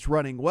guy that's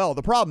running well.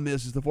 The problem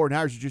is the 49ers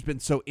have just been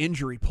so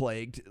injury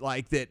plagued,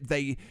 like that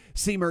they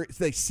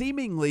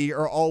seemingly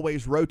are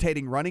always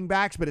rotating running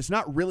backs, but it's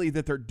not really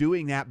that they're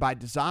doing that by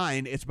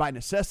design. It's by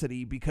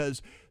necessity,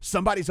 because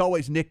somebody's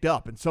always nicked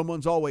up and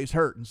someone's always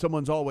hurt and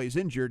someone's always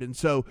injured. And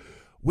so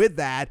with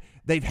that,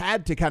 they've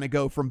had to kind of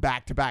go from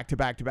back to back to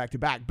back to back to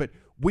back. But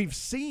we've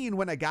seen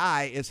when a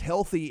guy is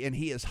healthy and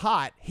he is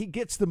hot, he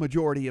gets the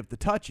majority of the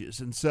touches.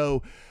 And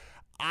so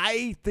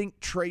I think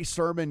Trey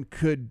Sermon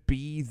could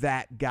be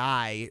that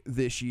guy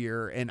this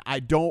year, and I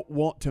don't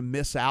want to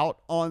miss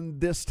out on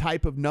this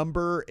type of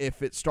number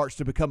if it starts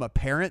to become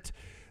apparent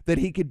that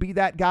he could be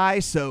that guy.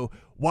 So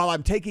while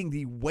I'm taking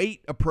the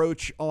weight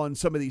approach on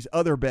some of these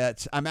other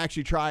bets, I'm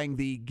actually trying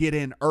the get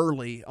in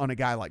early on a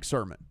guy like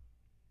Sermon.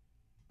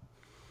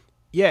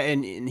 Yeah,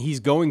 and he's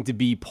going to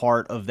be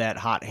part of that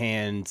hot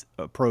hand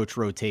approach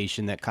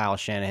rotation that Kyle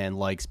Shanahan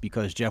likes,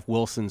 because Jeff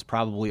Wilson's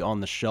probably on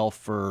the shelf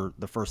for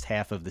the first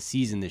half of the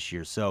season this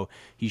year. So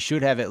he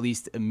should have at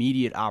least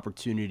immediate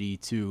opportunity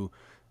to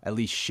at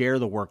least share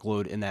the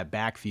workload in that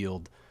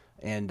backfield.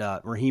 And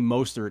Raheem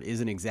Mostert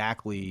isn't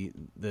exactly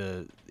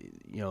the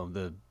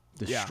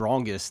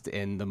strongest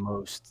and the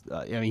most.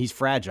 He's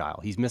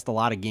fragile. He's missed a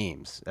lot of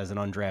games as an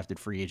undrafted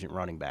free agent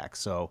running back.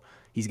 So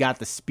he's got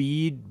the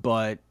speed,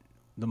 but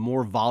the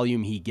more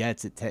volume he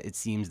gets, it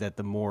seems that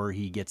the more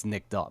he gets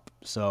nicked up.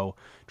 So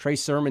Trey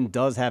Sermon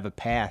does have a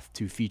path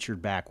to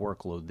featured back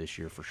workload this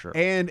year for sure.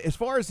 And as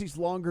far as these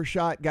longer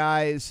shot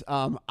guys,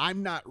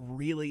 I'm not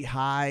really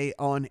high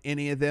on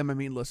any of them. I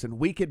mean, listen,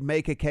 we could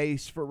make a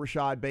case for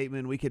Rashad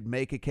Bateman. We could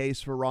make a case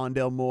for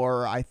Rondale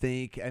Moore, I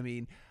think. I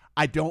mean,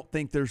 I don't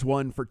think there's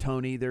one for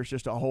Tony. There's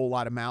just a whole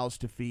lot of mouths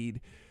to feed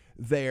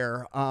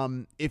there.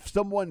 If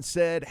someone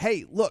said,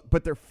 hey, look,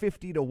 but they're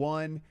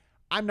 50-1,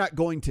 I'm not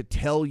going to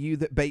tell you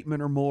that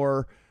Bateman or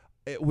Moore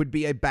it would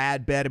be a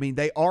bad bet. I mean,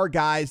 they are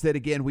guys that,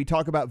 again, we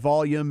talk about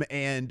volume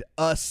and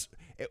us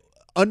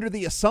under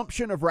the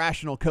assumption of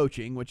rational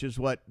coaching, which is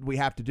what we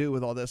have to do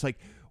with all this. Like,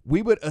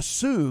 we would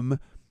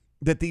assume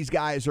that these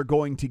guys are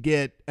going to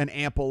get an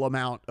ample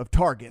amount of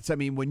targets. I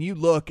mean, when you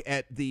look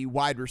at the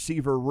wide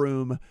receiver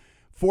room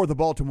for the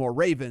Baltimore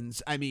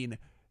Ravens, I mean,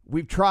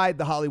 we've tried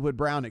the Hollywood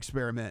Brown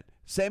experiment.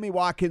 Sammy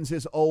Watkins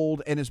is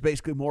old and is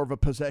basically more of a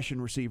possession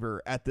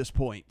receiver at this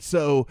point.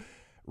 So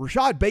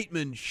Rashad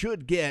Bateman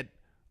should get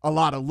a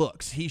lot of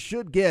looks. He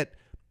should get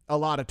a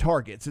lot of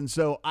targets. And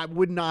so I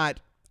would not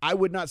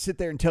sit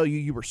there and tell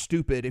you were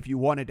stupid if you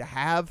wanted to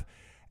have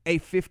a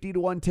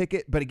 50-1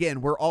 ticket. But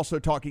again, we're also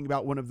talking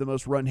about one of the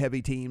most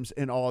run-heavy teams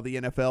in all of the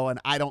NFL, and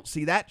I don't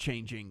see that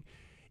changing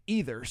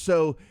either.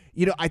 So,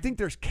 I think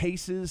there's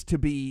cases to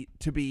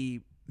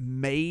be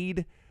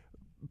made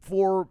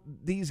for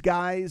these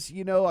guys.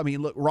 I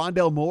mean, look,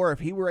 Rondale Moore, if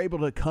he were able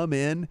to come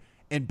in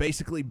and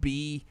basically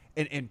be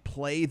and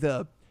play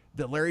the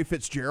Larry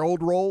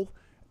Fitzgerald role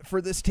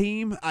for this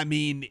team, I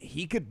mean,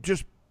 he could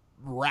just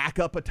rack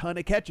up a ton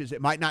of catches.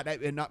 It might not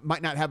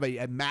have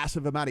a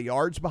massive amount of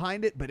yards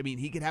behind it, but I mean,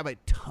 he could have a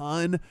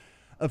ton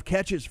of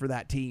catches for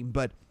that team.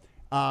 But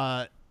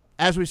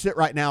as we sit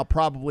right now,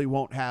 probably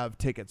won't have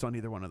tickets on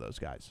either one of those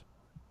guys.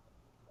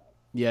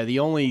 Yeah, the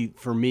only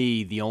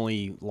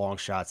long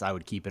shots I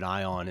would keep an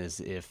eye on is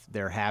if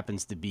there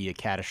happens to be a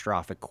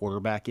catastrophic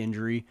quarterback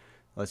injury.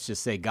 Let's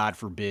just say, God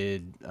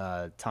forbid,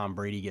 Tom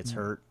Brady gets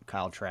hurt.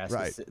 Kyle Trask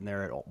is sitting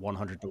there at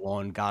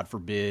 100-1. God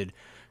forbid,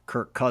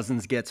 Kirk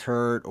Cousins gets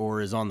hurt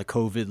or is on the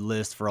COVID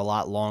list for a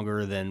lot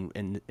longer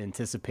than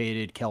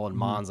anticipated. Kellen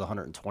Mond's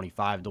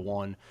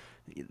 125-1.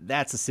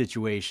 That's a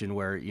situation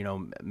where,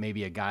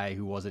 maybe a guy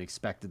who wasn't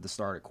expected to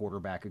start at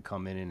quarterback could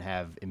come in and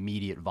have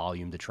immediate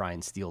volume to try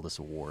and steal this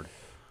award.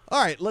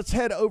 All right, let's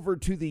head over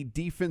to the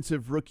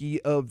Defensive Rookie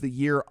of the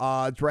Year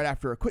odds right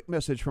after a quick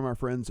message from our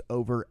friends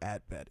over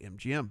at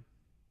BetMGM.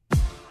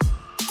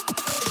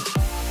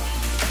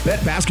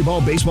 Bet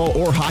basketball, baseball,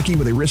 or hockey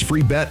with a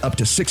risk-free bet up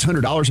to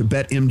 $600 at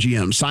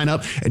BetMGM. Sign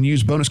up and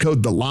use bonus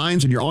code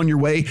THELINES, and you're on your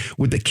way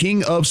with the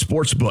king of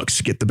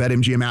sportsbooks. Get the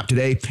BetMGM app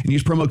today and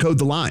use promo code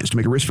THELINES to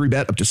make a risk-free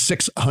bet up to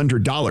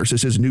 $600.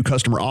 This is a new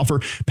customer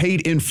offer.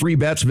 Paid in free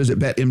bets. Visit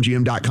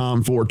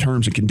BetMGM.com for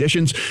terms and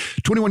conditions.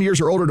 21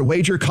 years or older to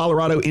wager.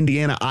 Colorado,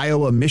 Indiana,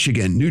 Iowa,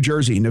 Michigan, New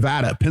Jersey,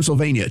 Nevada,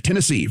 Pennsylvania,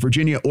 Tennessee,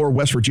 Virginia, or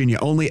West Virginia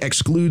only.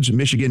 Excludes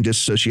Michigan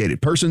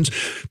disassociated persons.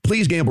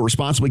 Please gamble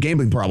responsibly.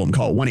 Gambling problem?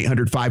 Call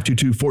 1-800-522-4700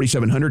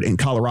 in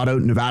Colorado,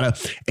 Nevada,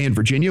 and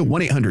Virginia.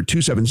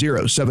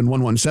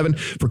 1-800-270-7117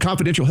 for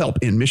confidential help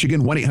in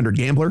Michigan.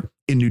 1-800-GAMBLER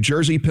in New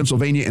Jersey,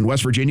 Pennsylvania, and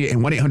West Virginia, and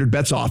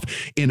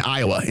 1-800-BETS-OFF in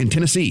Iowa. In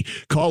Tennessee,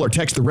 call or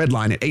text the red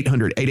line at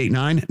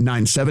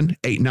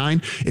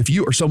 800-889-9789. If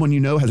you or someone you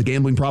know has a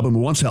gambling problem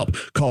and wants help,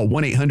 call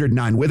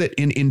 1-800-9-WITH-IT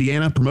in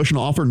Indiana.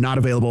 Promotional offer not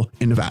available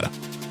in Nevada.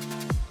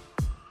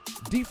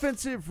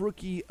 Defensive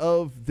Rookie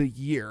of the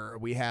Year.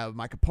 We have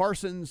Micah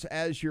Parsons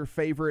as your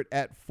favorite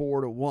at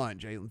 4-1.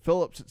 Jalen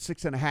Phillips at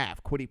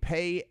 6.5. Kwity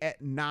Paye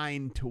at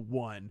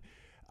 9-1.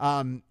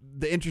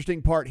 The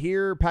interesting part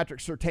here, Patrick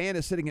Surtain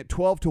is sitting at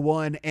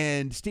 12-1.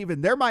 And Steven,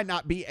 there might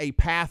not be a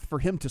path for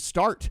him to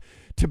start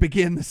to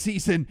begin the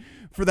season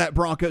for that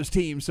Broncos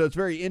team. So it's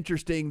very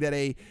interesting that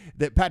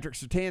Patrick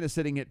Surtain is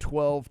sitting at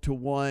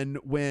 12-1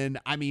 when,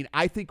 I mean,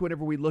 I think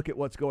whenever we look at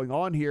what's going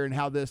on here and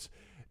how this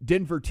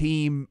Denver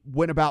team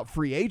went about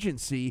free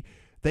agency,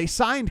 they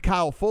signed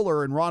Kyle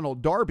Fuller and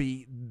Ronald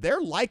Darby. They're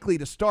likely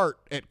to start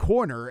at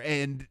corner,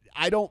 and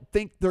I don't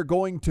think they're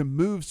going to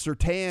move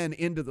Surtain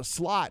into the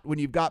slot when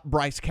you've got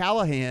Bryce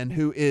Callahan,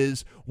 who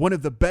is one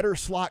of the better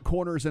slot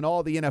corners in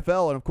all the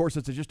NFL. And of course,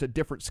 it's just a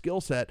different skill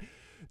set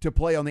to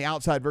play on the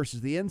outside versus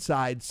the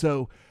inside.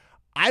 So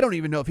I don't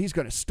even know if he's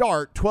going to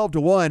start.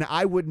 12-1,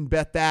 I wouldn't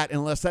bet that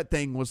unless that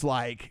thing was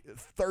like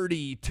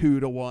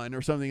 32-1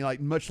 or something, like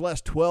much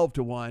less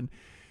 12-1.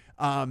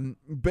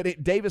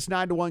 But Davis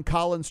 9-1,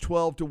 Collins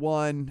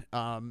 12-1,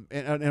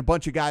 and a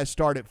bunch of guys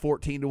start at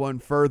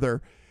 14-1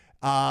 further.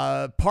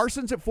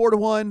 Parsons at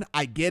 4-1,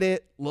 I get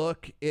it.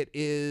 Look, it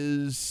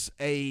is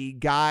a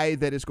guy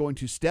that is going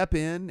to step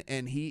in,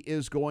 and he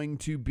is going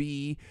to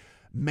be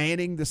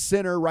manning the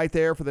center right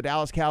there for the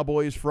Dallas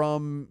Cowboys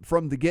from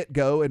the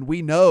get-go, and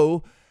we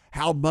know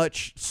how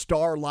much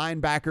star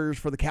linebackers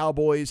for the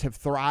Cowboys have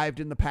thrived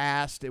in the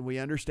past, and we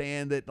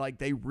understand that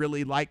they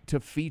really like to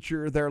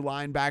feature their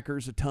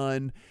linebackers a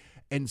ton.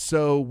 And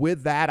so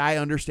with that, I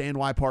understand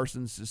why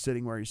Parsons is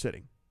sitting where he's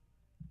sitting.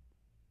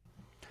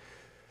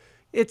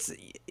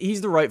 He's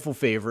the rightful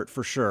favorite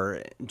for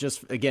sure.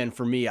 Just again,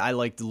 for me, I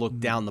like to look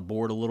down the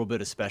board a little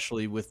bit,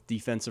 especially with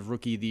Defensive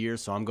Rookie of the Year.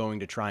 So I'm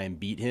going to try and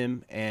beat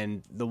him.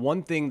 And the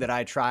one thing that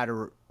I try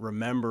to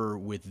remember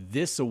with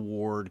this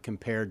award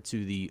compared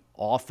to the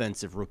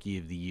Offensive Rookie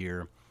of the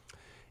Year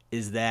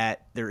is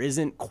that there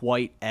isn't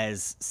quite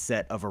as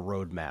set of a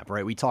roadmap,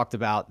 right? We talked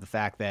about the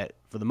fact that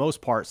for the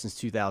most part since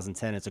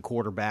 2010, it's a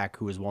quarterback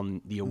who has won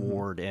the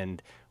award.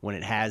 And when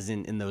it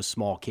hasn't in those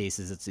small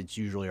cases, it's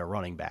usually a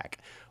running back.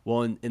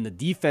 Well, in the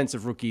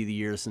Defensive Rookie of the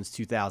Year since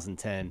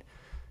 2010,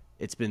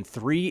 it's been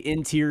 3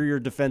 interior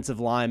defensive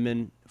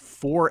linemen,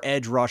 4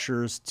 edge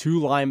rushers,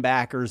 2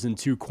 linebackers, and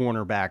 2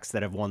 cornerbacks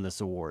that have won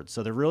this award.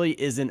 So there really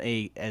isn't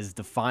as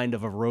defined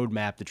of a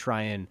roadmap to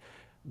try and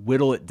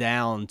whittle it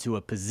down to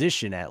a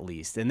position at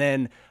least. And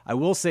then I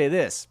will say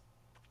this,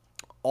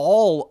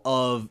 all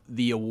of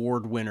the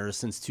award winners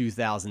since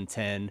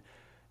 2010,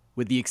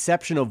 with the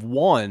exception of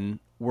one,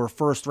 were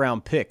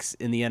first-round picks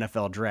in the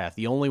NFL draft.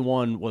 The only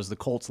one was the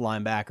Colts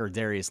linebacker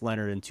Darius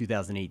Leonard in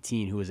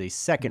 2018, who was a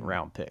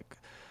second-round pick.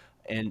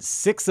 And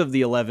 6 of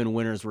the 11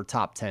 winners were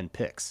top 10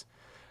 picks.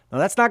 Now,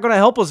 that's not going to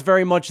help us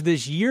very much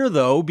this year,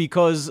 though,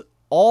 because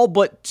all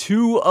but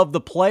 2 of the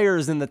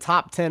players in the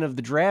top 10 of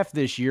the draft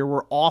this year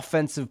were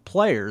offensive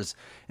players,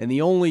 and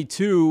the only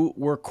 2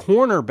 were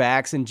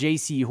cornerbacks in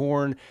J.C.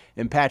 Horn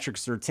and Patrick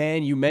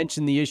Surtain. You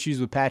mentioned the issues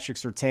with Patrick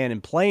Surtain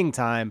in playing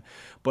time,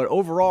 but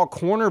overall,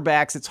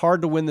 cornerbacks, it's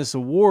hard to win this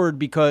award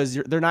because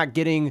they're not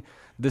getting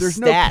There's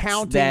stats no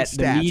counting that stats.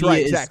 the media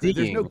Right, is exactly.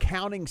 seeking. There's no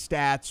counting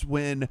stats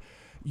when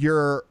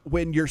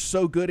you're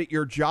so good at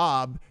your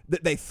job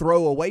that they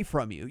throw away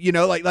from you. You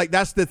know, like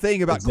that's the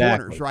thing about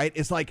corners, right?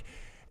 It's like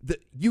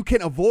you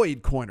can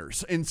avoid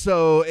corners, and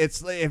so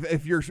it's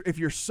if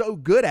you're so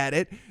good at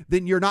it,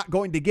 then you're not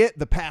going to get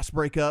the pass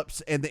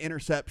breakups and the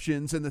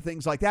interceptions and the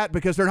things like that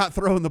because they're not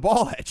throwing the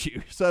ball at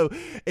you. So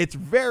it's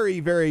very,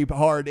 very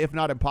hard, if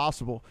not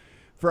impossible,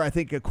 for I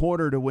think a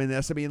corner to win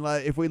this. I mean,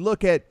 if we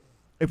look at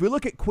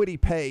Kwity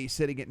Paye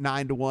sitting at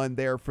 9-1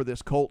 there for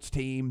this Colts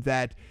team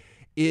that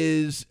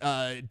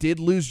did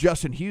lose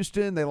Justin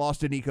Houston. They lost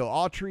to Nico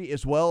Autry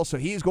as well, so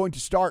he's going to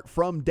start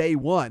from day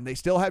one. They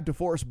still have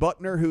DeForest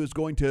Buckner, who is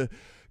going to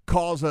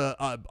cause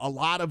a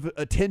lot of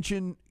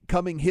attention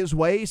coming his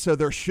way, so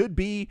there should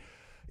be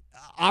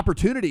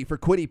opportunity for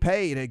Kwity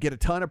Paye to get a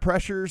ton of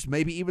pressures,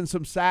 maybe even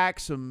some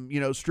sacks, some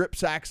strip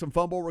sacks, some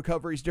fumble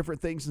recoveries,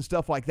 different things and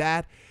stuff like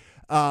that.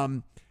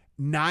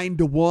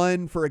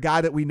 9-1 for a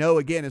guy that we know,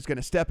 again, is going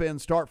to step in,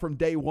 start from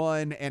day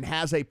one, and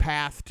has a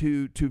path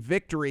to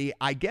victory.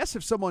 I guess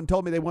if someone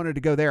told me they wanted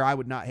to go there, I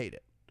would not hate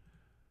it.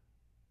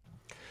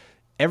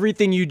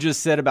 Everything you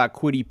just said about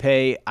Kwity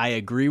Paye, I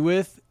agree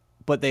with,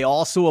 but they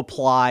also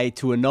apply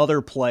to another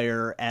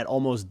player at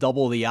almost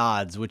double the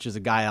odds, which is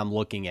a guy I'm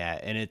looking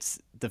at, and it's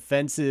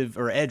defensive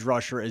or edge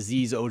rusher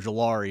Azeez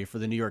Ojulari for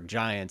the New York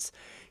Giants.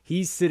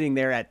 He's sitting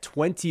there at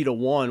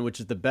 20-1, which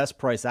is the best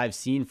price I've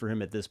seen for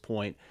him at this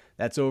point.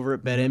 That's over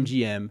at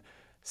BetMGM.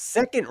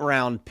 Second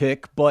round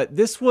pick, but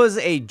this was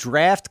a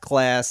draft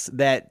class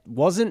that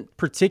wasn't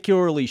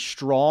particularly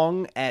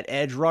strong at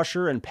edge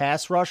rusher and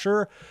pass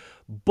rusher,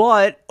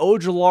 but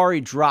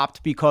Ojulari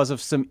dropped because of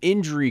some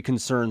injury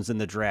concerns in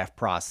the draft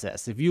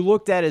process. If you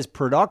looked at his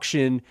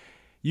production,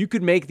 you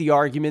could make the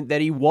argument that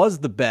he was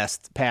the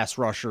best pass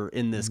rusher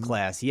in this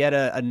class. He had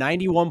a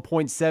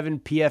 91.7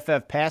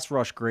 PFF pass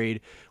rush grade,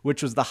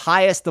 which was the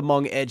highest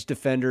among edge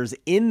defenders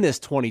in this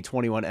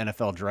 2021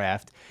 NFL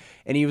draft.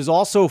 And he was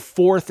also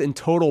 4th in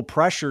total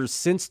pressures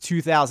since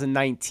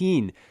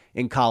 2019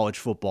 in college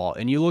football.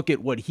 And you look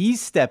at what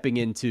he's stepping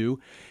into,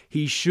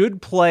 he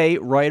should play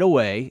right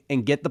away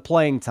and get the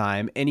playing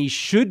time, and he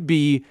should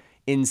be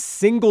in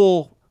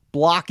single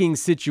blocking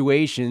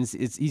situations.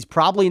 He's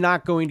probably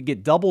not going to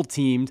get double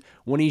teamed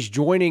when he's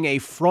joining a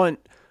front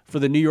for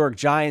the New York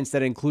Giants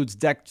that includes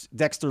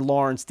Dexter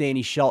Lawrence,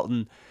 Danny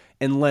Shelton,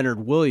 and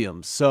Leonard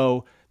Williams.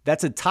 So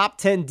that's a top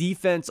 10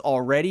 defense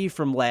already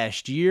from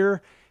last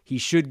year. He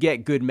should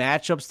get good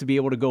matchups to be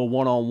able to go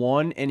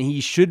one-on-one, and he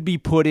should be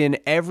put in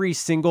every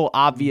single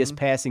obvious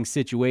passing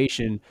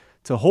situation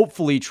to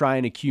hopefully try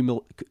and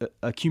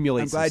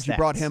accumulate I'm glad you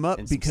brought him up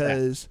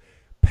because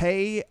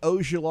Paye,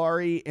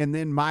 Ojulari, and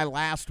then my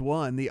last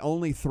one, the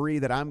only 3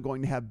 that I'm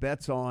going to have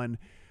bets on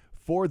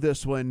for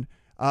this one,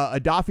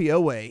 Odafe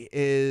Oweh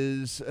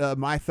is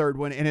my third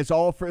one, and it's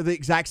all for the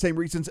exact same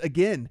reasons,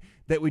 again,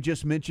 that we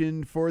just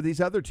mentioned for these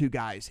other 2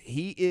 guys.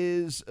 He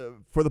is,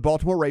 for the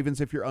Baltimore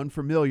Ravens, if you're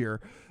unfamiliar,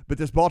 but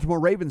this Baltimore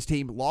Ravens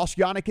team lost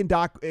Yannick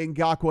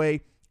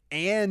Ngakoue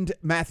and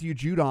Matthew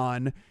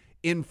Judon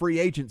in free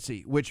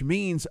agency, which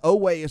means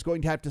Oweh is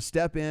going to have to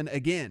step in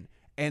again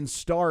and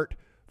start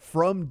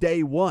from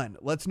day one.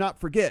 Let's not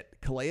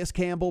forget, Calais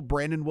Campbell,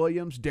 Brandon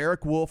Williams,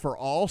 Derek Wolfe are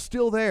all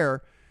still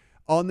there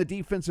on the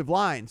defensive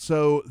line.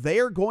 So they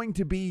are going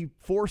to be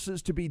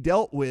forces to be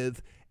dealt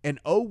with.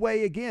 And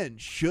Oweh, again,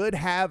 should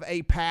have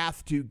a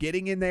path to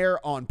getting in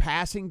there on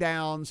passing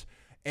downs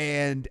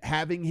and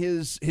having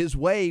his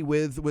way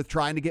with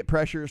trying to get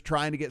pressures,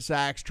 trying to get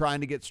sacks,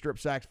 trying to get strip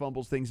sacks,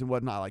 fumbles, things and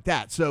whatnot like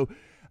that. So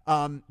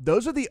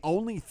those are the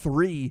only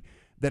 3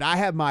 that I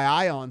have my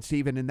eye on,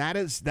 Steven, and that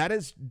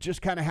is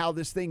just kind of how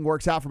this thing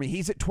works out for me.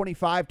 He's at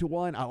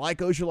 25-1. I like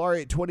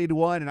Ojulari at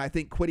 20-1, and I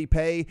think Kwity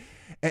Paye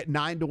at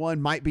 9-1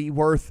 might be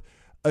worth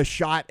a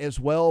shot as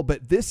well.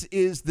 But this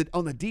is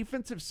on the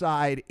defensive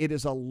side, it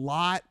is a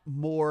lot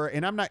more,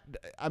 and I'm not,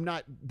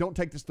 don't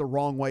take this the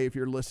wrong way if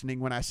you're listening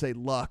when I say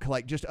luck.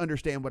 Like, just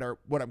understand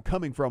what I'm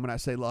coming from when I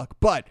say luck.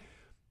 But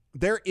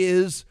there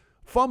is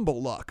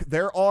fumble luck.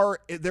 There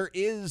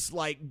is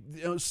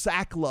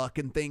sack luck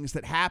and things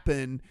that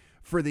happen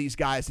for these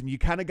guys, and you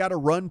kind of got to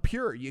run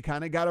pure. You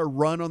kind of got to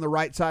run on the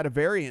right side of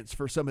variance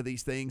for some of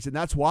these things, and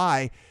that's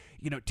why,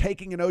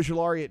 taking an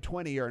Ojulari at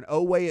 20 or an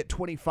Oweh at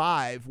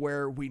 25,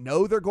 where we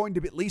know they're going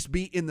to at least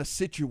be in the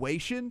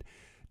situation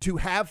to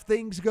have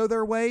things go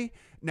their way.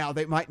 Now,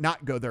 they might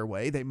not go their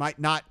way. They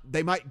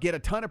might get a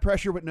ton of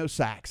pressure with no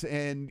sacks,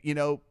 and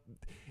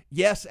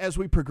yes, as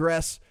we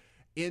progress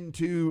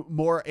into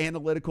more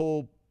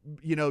analytical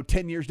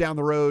 10 years down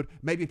the road,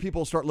 maybe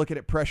people start looking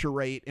at pressure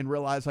rate and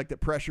realize that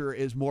pressure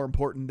is more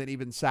important than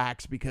even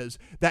sacks, because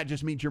that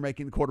just means you're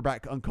making the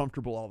quarterback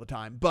uncomfortable all the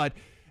time. But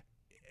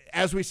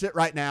as we sit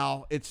right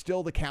now, it's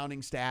still the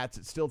counting stats.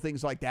 It's still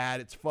things like that.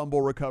 It's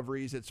fumble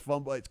recoveries. It's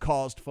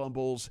caused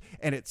fumbles,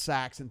 and it's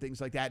sacks and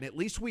things like that. And at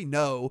least we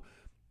know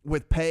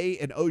with Paye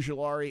and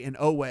Ojulari and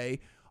Owe,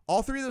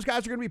 all three of those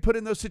guys are going to be put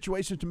in those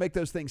situations to make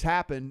those things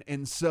happen.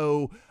 And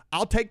so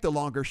I'll take the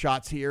longer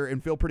shots here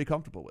and feel pretty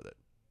comfortable with it.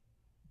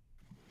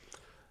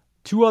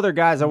 Two other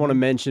guys I want to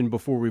mention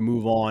before we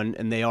move on,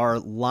 and they are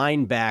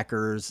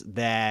linebackers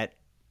that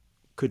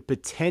could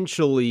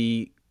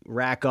potentially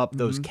rack up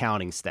those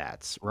counting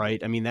stats,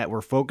 right? I mean, that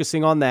we're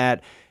focusing on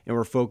that, and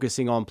we're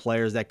focusing on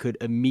players that could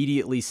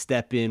immediately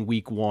step in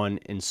week one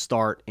and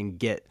start and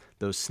get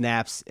those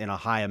snaps in a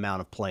high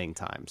amount of playing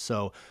time.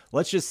 So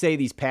let's just say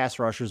these pass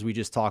rushers we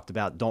just talked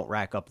about don't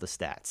rack up the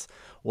stats.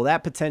 Well,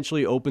 that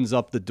potentially opens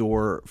up the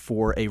door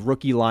for a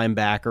rookie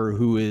linebacker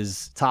who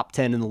is top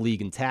 10 in the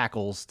league in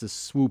tackles to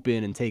swoop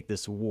in and take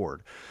this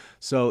award.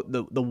 So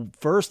the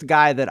first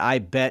guy that I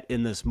bet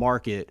in this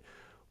market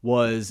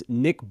was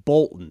Nick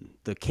Bolton,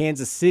 the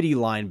Kansas City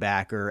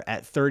linebacker,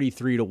 at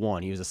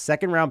 33-1. He was a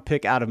second-round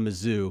pick out of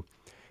Mizzou.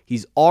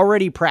 He's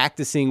already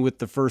practicing with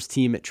the first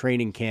team at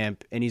training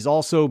camp, and he's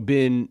also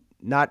been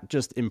not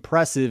just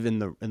impressive in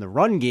the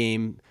run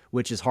game,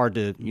 which is hard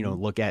to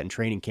look at in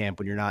training camp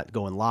when you're not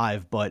going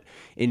live, but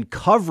in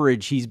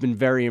coverage, he's been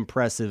very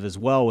impressive as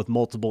well with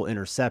multiple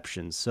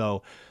interceptions.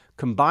 So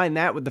combine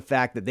that with the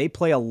fact that they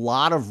play a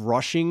lot of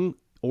rushing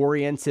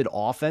oriented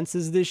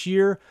offenses this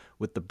year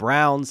with the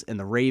Browns and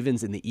the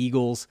Ravens and the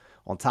Eagles.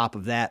 On top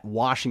of that,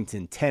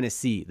 Washington,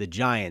 Tennessee, the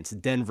Giants,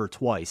 Denver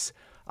twice.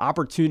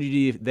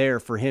 Opportunity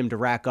there for him to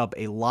rack up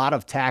a lot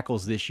of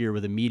tackles this year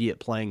with immediate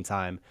playing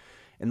time.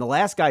 And the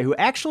last guy who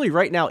actually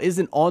right now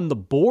isn't on the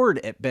board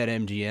at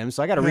BetMGM,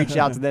 so I got to reach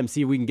out to them,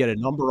 see if we can get a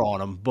number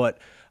on him. But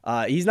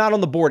he's not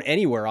on the board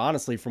anywhere,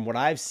 honestly, from what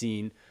I've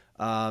seen.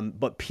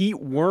 But Pete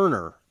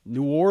Werner,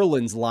 New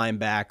Orleans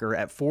linebacker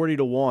at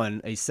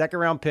 40-1, a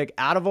second-round pick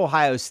out of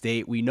Ohio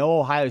State. We know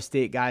Ohio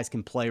State guys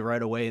can play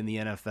right away in the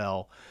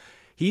NFL.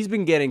 He's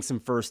been getting some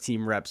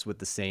first-team reps with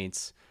the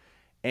Saints.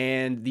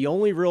 And the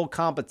only real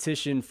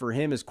competition for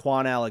him is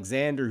Quan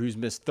Alexander, who's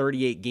missed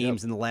 38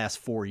 games in the last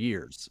 4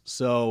 years.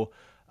 So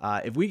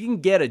if we can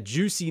get a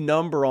juicy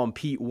number on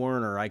Pete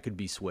Werner, I could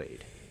be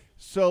swayed.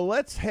 So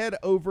let's head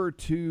over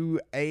to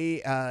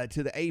the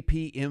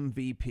AP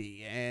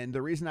MVP. And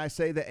the reason I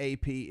say the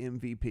AP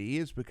MVP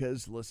is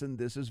because, listen,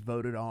 this is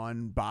voted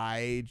on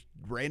by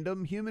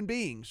random human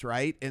beings,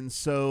 right? And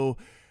so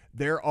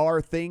there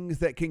are things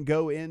that can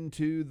go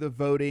into the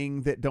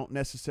voting that don't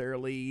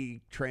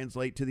necessarily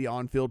translate to the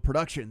on-field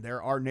production.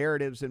 There are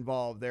narratives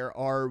involved. There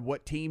are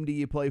what team do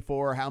you play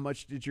for? How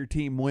much did your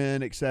team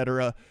win? Et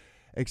cetera,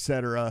 et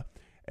cetera,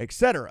 et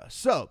cetera.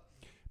 So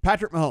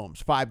Patrick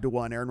Mahomes,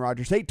 5-1. Aaron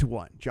Rodgers,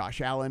 8-1.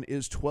 Josh Allen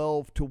is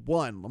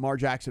 12-1. Lamar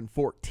Jackson,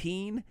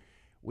 14.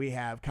 We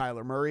have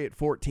Kyler Murray at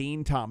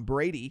 14. Tom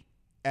Brady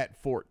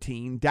at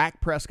 14.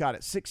 Dak Prescott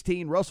at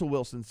 16. Russell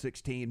Wilson,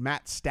 16.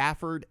 Matt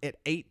Stafford at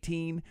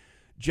 18.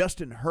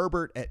 Justin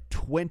Herbert at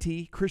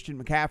 20.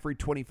 Christian McCaffrey,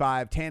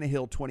 25.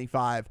 Tannehill,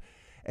 25.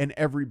 And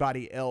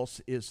everybody else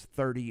is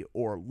 30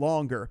 or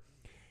longer.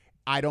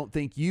 I don't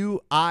think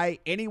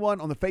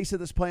anyone on the face of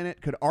this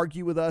planet could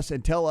argue with us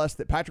and tell us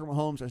that Patrick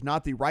Mahomes is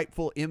not the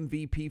rightful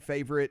MVP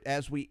favorite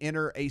as we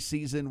enter a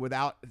season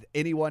without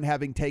anyone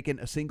having taken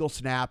a single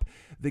snap.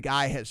 The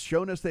guy has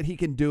shown us that he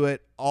can do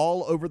it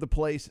all over the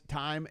place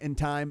time and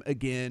time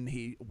again.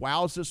 He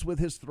wows us with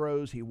his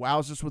throws. He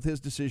wows us with his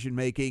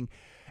decision-making.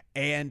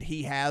 And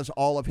he has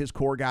all of his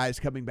core guys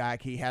coming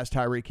back. He has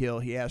Tyreek Hill.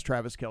 He has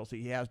Travis Kelce.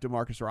 He has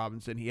Demarcus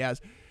Robinson. He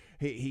has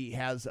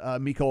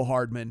Mecole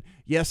Hardman.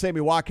 Yes, Sammy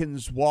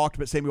Watkins walked,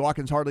 but Sammy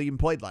Watkins hardly even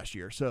played last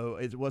year. So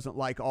it wasn't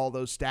like all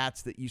those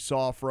stats that you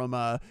saw from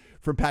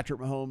Patrick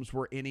Mahomes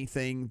were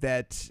anything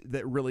that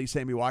really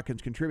Sammy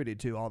Watkins contributed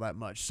to all that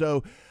much.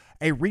 So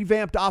a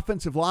revamped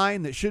offensive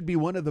line that should be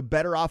one of the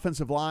better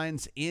offensive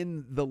lines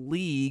in the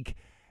league.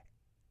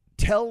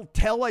 Tell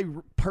a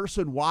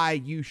person why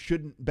you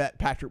shouldn't bet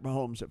Patrick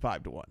Mahomes at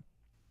 5-1.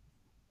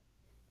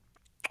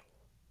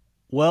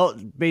 Well,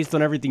 based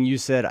on everything you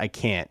said, I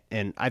can't.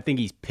 And I think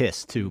he's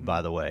pissed, too,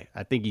 by the way.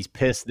 I think he's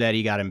pissed that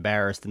he got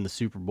embarrassed in the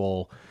Super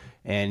Bowl.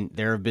 And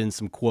there have been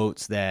some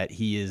quotes that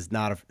he is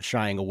not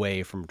shying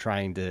away from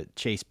trying to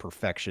chase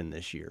perfection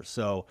this year.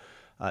 So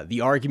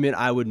the argument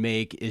I would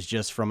make is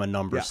just from a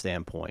numbers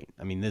standpoint.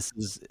 I mean, this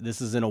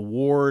is an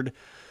award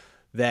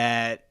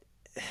that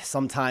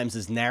sometimes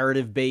is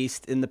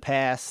narrative-based in the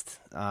past.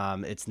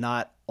 It's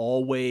not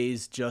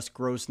always just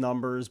gross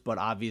numbers, but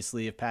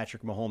obviously if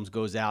Patrick Mahomes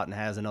goes out and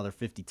has another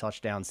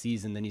 50-touchdown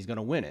season, then he's going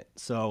to win it.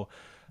 So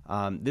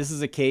this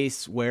is a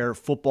case where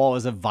football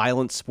is a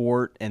violent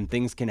sport and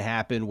things can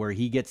happen where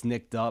he gets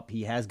nicked up.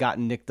 He has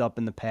gotten nicked up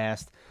in the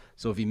past.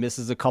 So if he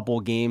misses a couple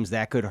of games,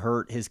 that could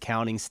hurt his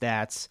counting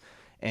stats.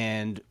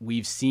 And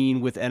we've seen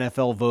with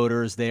NFL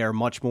voters, they are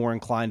much more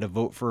inclined to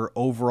vote for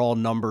overall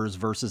numbers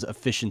versus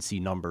efficiency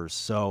numbers.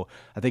 So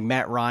I think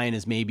Matt Ryan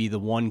is maybe the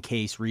one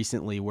case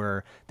recently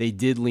where they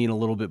did lean a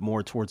little bit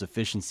more towards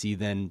efficiency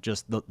than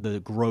just the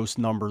gross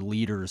number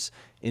leaders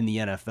in the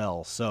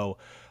NFL. So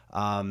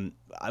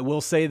I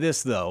will say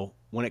this, though.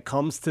 When it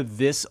comes to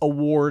this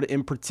award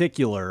in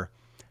particular,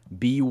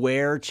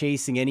 beware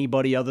chasing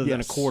anybody other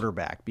than a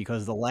quarterback,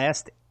 because the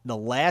last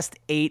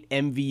 8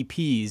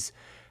 MVPs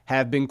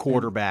have been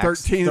quarterbacks.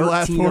 13 of the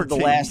last 14. Of the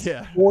last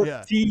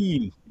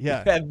 14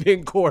 have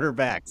been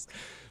quarterbacks.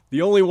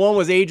 The only one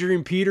was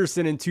Adrian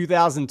Peterson in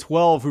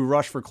 2012, who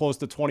rushed for close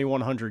to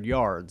 2,100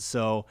 yards.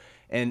 So,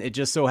 and it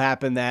just so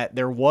happened that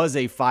there was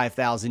a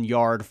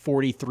 5,000-yard,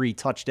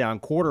 43-touchdown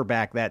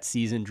quarterback that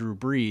season, Drew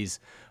Brees,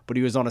 but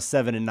he was on a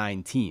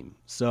 7-9 team.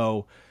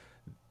 So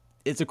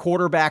it's a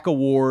quarterback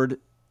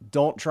award.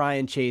 Don't try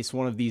and chase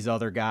one of these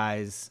other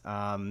guys.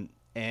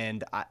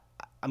 And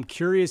I'm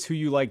curious who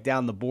you like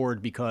down the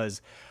board,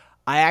 because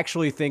I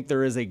actually think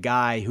there is a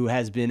guy who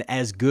has been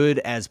as good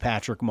as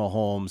Patrick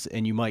Mahomes,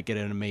 and you might get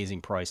an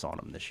amazing price on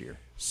him this year.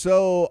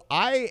 So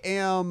I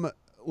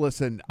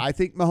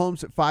think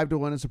Mahomes at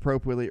 5-1 is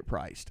appropriately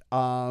priced.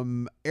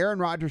 Aaron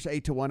Rodgers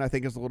 8-1 I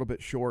think is a little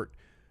bit short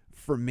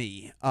for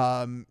me.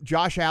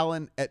 Josh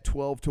Allen at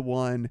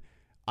 12-1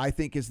 I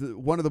think is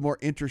one of the more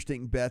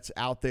interesting bets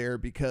out there,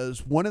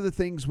 because one of the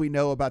things we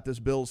know about this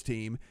Bills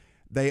team,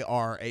 they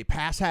are a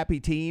pass-happy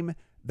team.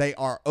 They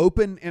are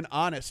open and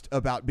honest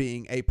about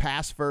being a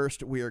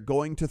pass-first, we are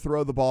going to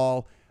throw the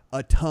ball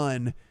a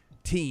ton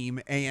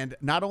team. And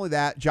not only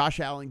that,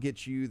 Josh Allen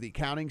gets you the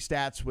counting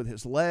stats with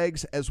his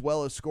legs as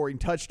well as scoring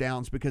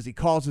touchdowns, because he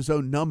calls his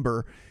own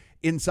number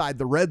inside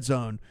the red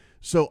zone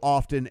so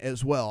often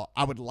as well.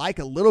 I would like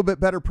a little bit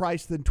better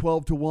price than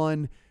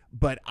 12-1,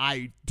 but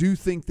I do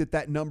think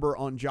that number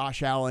on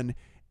Josh Allen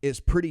is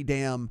pretty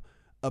damn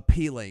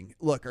appealing.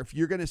 Look, if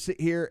you're going to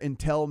sit here and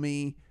tell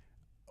me,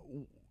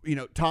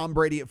 Tom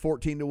Brady at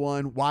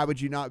 14-1, why would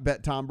you not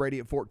bet Tom Brady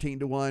at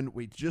 14-1?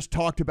 We just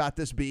talked about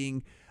this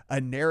being a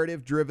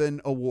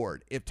narrative-driven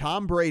award. If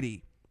Tom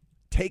Brady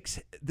takes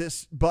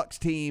this Bucs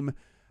team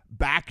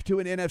back to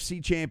an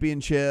NFC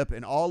championship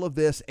and all of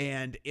this,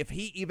 and if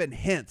he even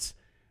hints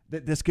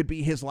that this could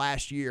be his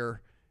last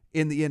year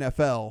in the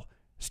NFL,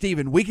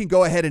 Steven, we can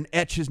go ahead and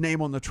etch his name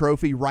on the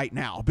trophy right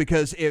now,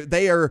 because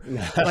they are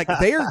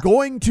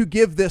going to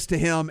give this to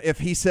him if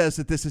he says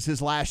that this is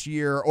his last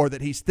year, or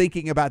that he's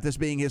thinking about this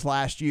being his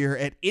last year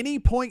at any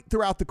point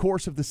throughout the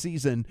course of the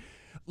season.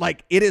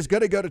 It is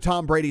going to go to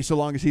Tom Brady so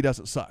long as he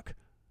doesn't suck.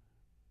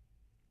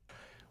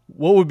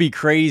 What would be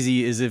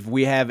crazy is if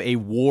we have a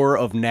war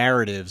of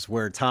narratives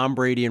where Tom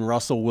Brady and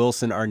Russell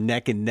Wilson are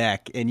neck and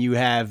neck, and you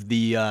have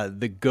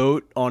the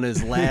GOAT on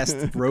his last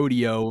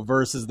rodeo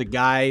versus the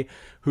guy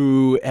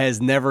who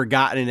has never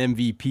gotten an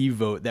MVP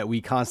vote that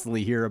we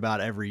constantly hear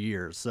about every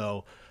year.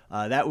 So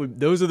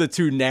those are the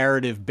two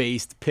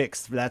narrative-based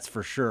picks, that's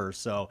for sure.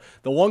 So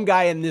the one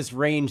guy in this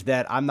range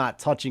that I'm not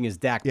touching is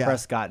Dak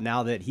Prescott,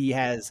 now that he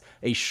has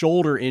a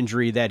shoulder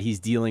injury that he's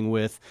dealing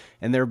with,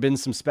 and there have been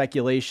some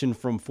speculation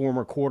from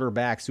former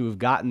quarterbacks who have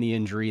gotten the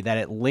injury that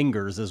it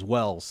lingers as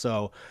well.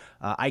 So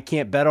I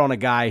can't bet on a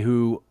guy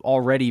who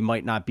already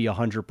might not be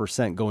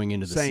 100% going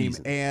into the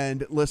season.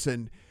 And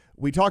listen,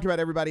 we talked about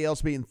everybody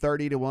else being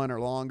 30-1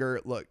 or longer.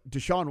 Look,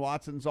 Deshaun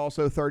Watson's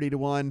also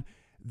 30-1.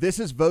 This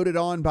is voted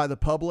on by the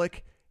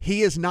public.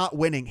 He is not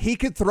winning. He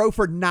could throw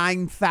for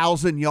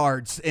 9,000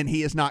 yards and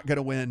he is not going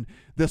to win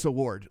this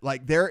award.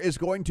 There is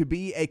going to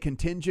be a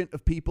contingent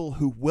of people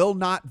who will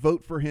not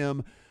vote for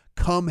him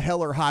come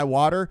hell or high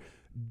water.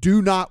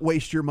 Do not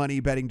waste your money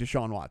betting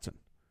Deshaun Watson.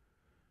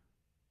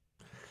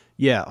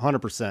 Yeah,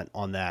 100%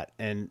 on that.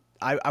 And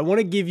I want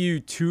to give you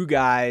two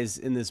guys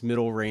in this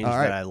middle range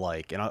that I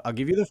like. And I'll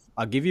give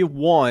you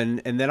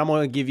one, and then I'm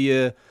going to give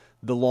you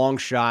the long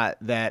shot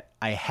that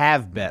I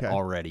have bet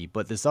already,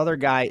 but this other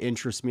guy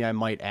interests me. I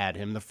might add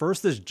him. The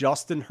first is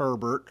Justin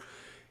Herbert.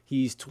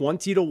 He's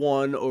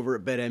 20-1 over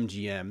at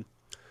BetMGM.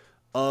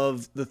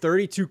 Of the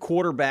 32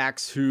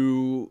 quarterbacks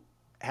who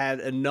had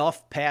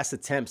enough pass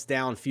attempts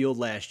downfield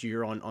last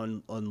year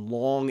on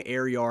long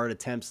air yard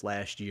attempts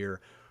last year,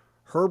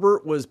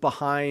 Herbert was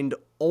behind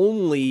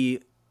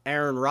only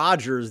Aaron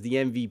Rodgers, the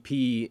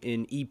MVP,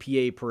 in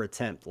EPA per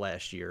attempt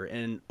last year.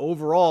 And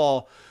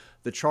overall,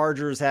 the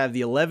Chargers have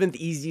the 11th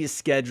easiest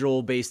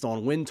schedule based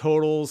on win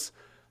totals.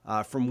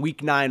 From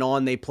week 9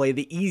 on, they play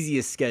the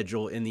easiest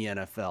schedule in the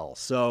NFL.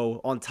 So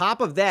on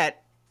top of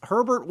that,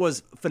 Herbert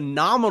was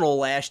phenomenal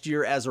last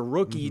year as a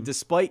rookie,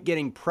 despite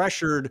getting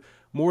pressured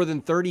more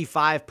than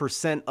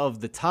 35% of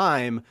the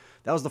time.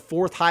 That was the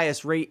 4th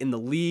highest rate in the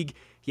league.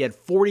 He had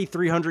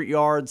 4,300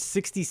 yards,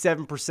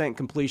 67%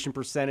 completion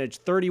percentage,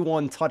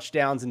 31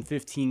 touchdowns in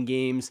 15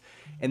 games,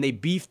 and they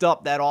beefed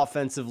up that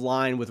offensive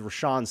line with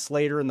Rashawn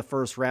Slater in the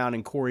first round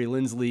and Corey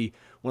Linsley,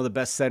 one of the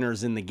best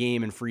centers in the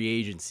game in free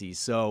agency.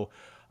 So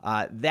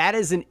that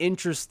is an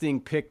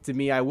interesting pick to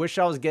me. I wish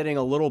I was getting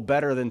a little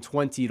better than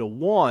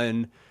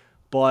 20-1,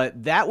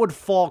 but that would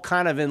fall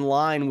kind of in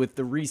line with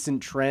the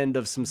recent trend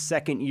of some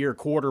second-year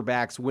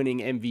quarterbacks winning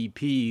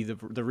MVP,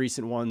 the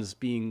recent ones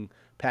being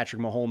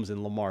Patrick Mahomes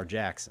and Lamar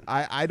Jackson.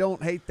 I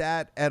don't hate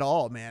that at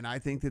all, man. I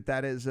think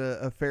that is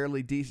a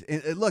fairly decent.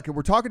 And look,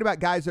 we're talking about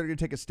guys that are going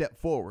to take a step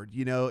forward,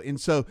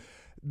 and so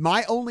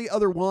my only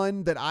other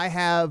one that I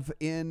have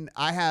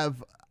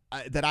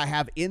that I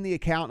have in the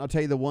account. I'll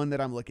tell you the one that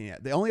I'm looking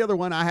at. The only other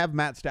one I have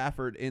Matt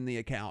Stafford in the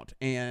account.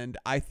 And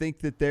I think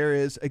that there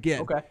is,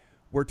 again,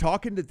 we're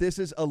talking that this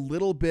is a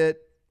little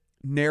bit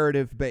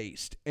narrative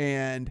based.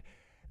 And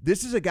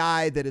this is a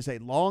guy that is a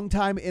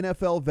longtime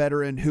NFL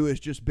veteran who has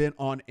just been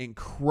on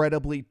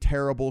incredibly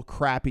terrible,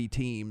 crappy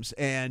teams.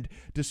 And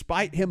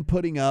despite him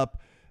putting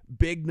up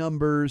big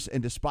numbers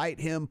and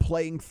despite him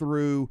playing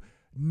through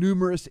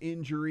numerous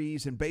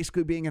injuries and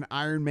basically being an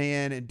Iron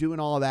Man and doing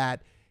all of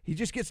that, he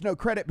just gets no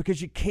credit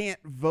because you can't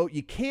vote.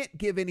 You can't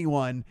give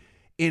anyone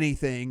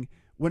anything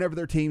whenever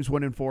their team's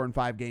winning 4 and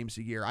 5 games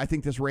a year. I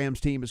think this Rams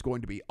team is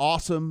going to be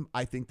awesome.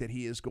 I think that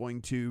he is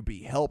going to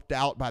be helped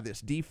out by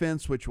this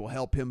defense, which will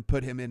help him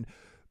put him in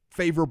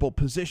favorable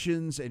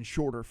positions and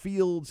shorter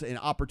fields and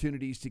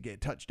opportunities to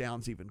get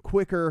touchdowns even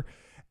quicker.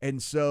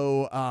 And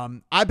so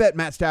I bet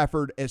Matt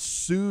Stafford as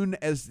soon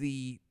as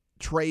the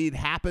trade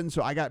happens.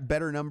 So I got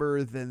better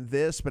number than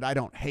this, but I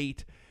don't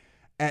hate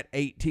at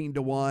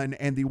 18-1.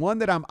 And the one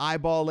that I'm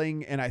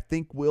eyeballing and I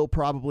think will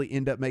probably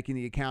end up making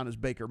the account is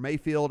Baker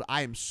Mayfield.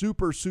 I am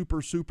super,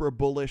 super, super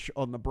bullish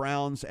on the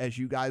Browns, as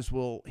you guys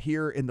will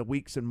hear in the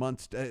weeks and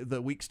months,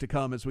 the weeks to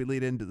come as we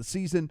lead into the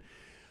season.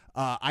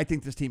 I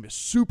think this team is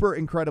super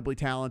incredibly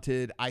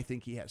talented. I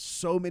think he has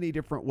so many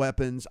different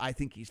weapons. I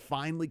think he's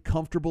finally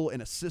comfortable in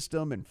a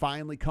system and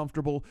finally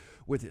comfortable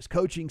with his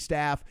coaching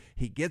staff.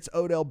 He gets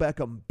Odell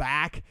Beckham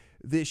back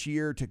this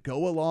year to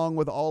go along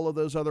with all of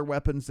those other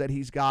weapons that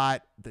he's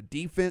got. The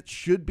defense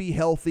should be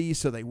healthy,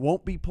 so they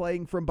won't be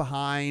playing from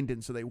behind,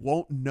 and so they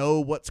won't know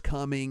what's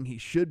coming. He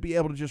should be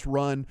able to just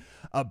run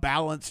a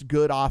balanced,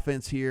 good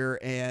offense here.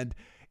 And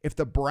if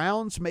the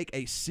Browns make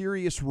a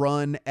serious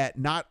run at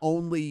not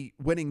only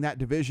winning that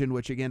division,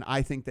 which again,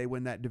 I think they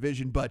win that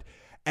division, but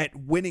at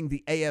winning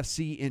the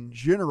AFC in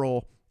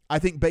general, I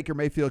think Baker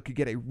Mayfield could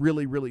get a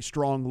really, really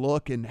strong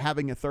look, and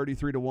having a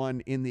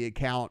 33-1 in the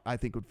account, I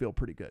think would feel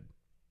pretty good.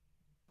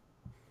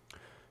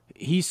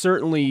 He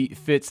certainly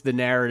fits the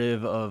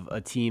narrative of a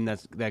team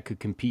that could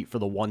compete for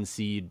the 1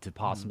 seed to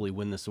possibly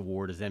win this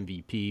award as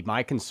MVP.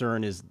 My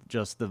concern is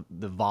just the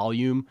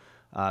volume.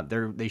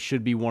 They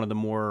should be one of the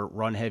more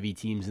run-heavy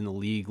teams in the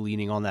league,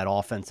 leaning on that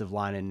offensive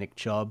line and Nick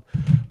Chubb.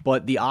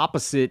 But the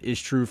opposite is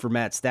true for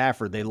Matt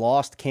Stafford. They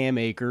lost Cam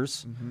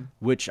Akers,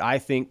 which I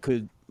think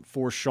could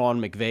force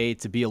Sean McVay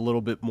to be a little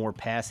bit more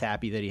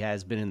pass-happy than he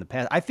has been in the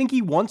past. I think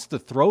he wants to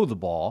throw the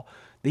ball.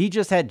 He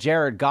just had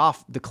Jared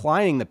Goff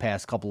declining the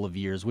past couple of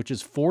years, which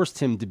has forced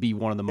him to be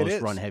one of the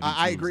most run-heavy teams.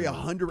 I agree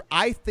 100.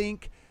 I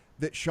think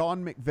that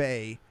Sean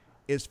McVay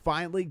is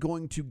finally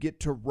going to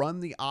get to run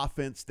the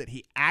offense that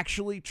he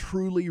actually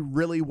truly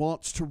really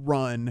wants to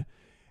run.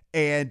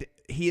 And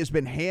he has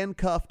been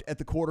handcuffed at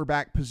the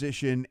quarterback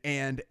position,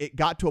 and it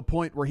got to a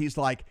point where he's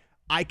like,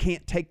 I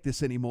can't take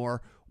this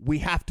anymore. We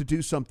have to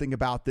do something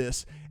about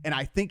this. And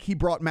I think he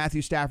brought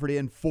Matthew Stafford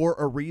in for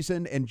a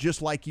reason. And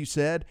just like you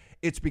said,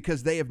 it's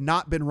because they have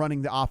not been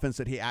running the offense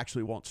that he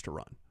actually wants to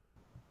run.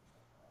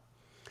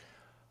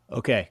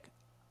 Okay.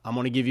 I'm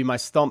going to give you my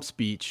stump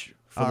speech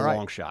for the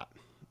long shot.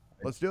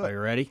 Let's do it. Are you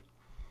ready?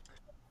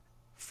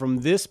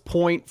 From this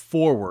point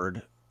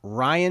forward,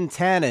 Ryan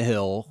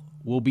Tannehill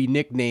will be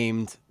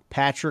nicknamed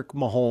Patrick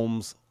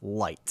Mahomes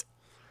Light.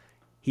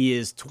 He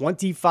is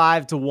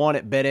 25-1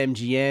 at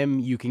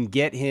BetMGM. You can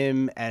get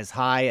him as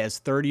high as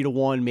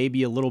 30-1,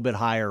 maybe a little bit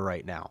higher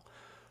right now.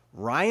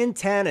 Ryan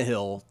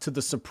Tannehill, to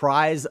the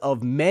surprise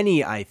of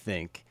many, I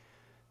think,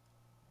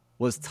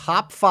 was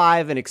top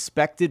 5 in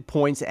expected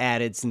points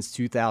added since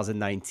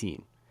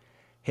 2019.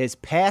 His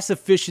pass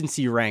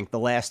efficiency ranked the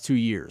last 2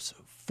 years,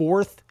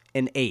 4th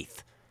and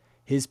 8th.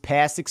 His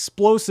pass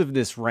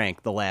explosiveness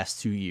ranked the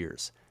last 2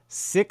 years,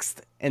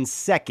 6th and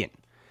 2nd.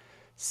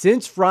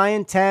 Since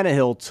Ryan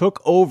Tannehill took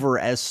over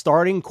as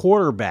starting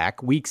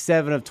quarterback week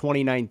 7 of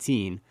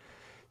 2019,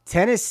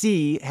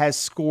 Tennessee has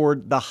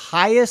scored the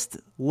highest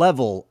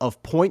level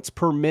of points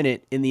per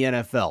minute in the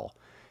NFL,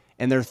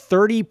 and they're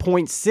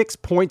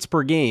 30.6 points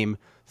per game,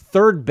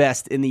 3rd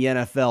best in the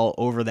NFL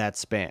over that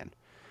span.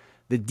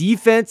 The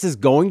defense is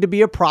going to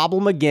be a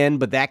problem again,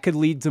 but that could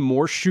lead to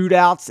more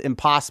shootouts and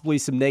possibly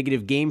some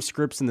negative game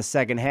scripts in the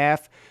second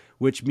half,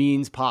 which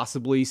means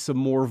possibly some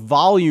more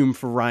volume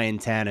for Ryan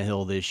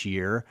Tannehill this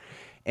year.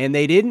 And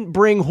they didn't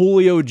bring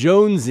Julio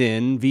Jones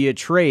in via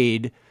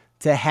trade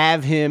to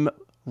have him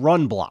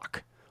run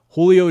block.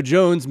 Julio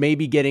Jones may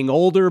be getting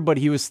older, but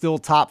he was still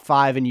top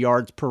 5 in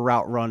yards per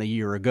route run a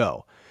year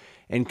ago.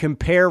 And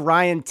compare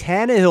Ryan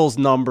Tannehill's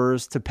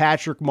numbers to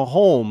Patrick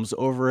Mahomes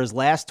over his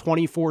last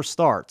 24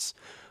 starts.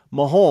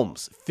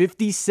 Mahomes,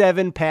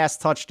 57 pass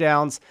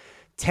touchdowns.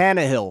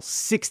 Tannehill,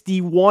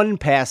 61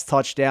 pass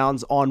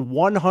touchdowns on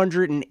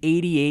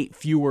 188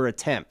 fewer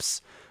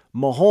attempts.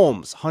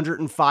 Mahomes,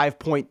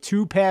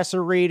 105.2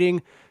 passer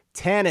rating.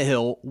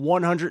 Tannehill,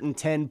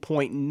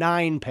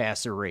 110.9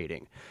 passer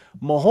rating.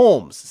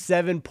 Mahomes,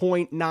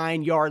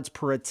 7.9 yards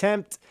per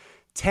attempt.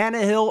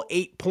 Tannehill,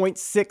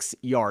 8.6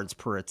 yards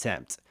per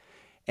attempt.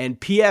 And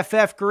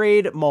PFF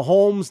grade,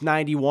 Mahomes,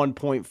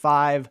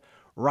 91.5.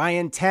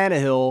 Ryan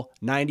Tannehill,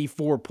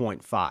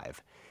 94.5.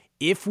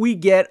 if we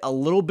get a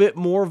little bit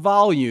more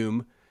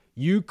volume,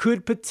 you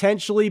could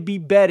potentially be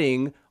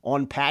betting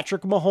on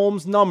Patrick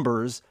Mahomes'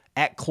 numbers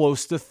at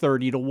close to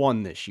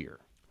 30-1 this year.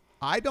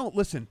 I don't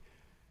listen.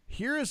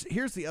 Here's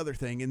the other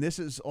thing, and this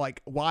is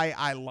like why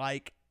I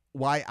like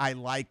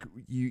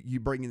you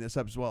bringing this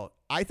up as well.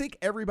 I think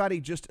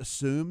everybody just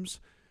assumes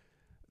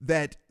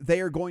that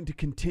they are going to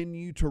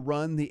continue to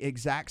run the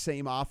exact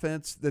same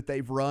offense that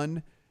they've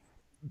run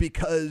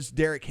because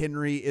Derrick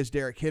Henry is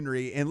Derrick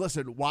Henry. And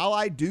listen, while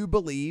I do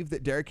believe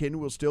that Derrick Henry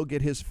will still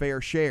get his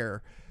fair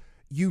share,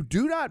 you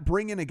do not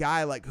bring in a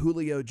guy like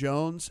Julio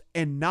Jones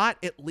and not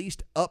at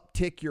least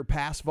uptick your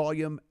pass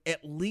volume,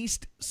 at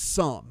least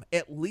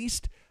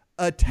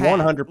a tad.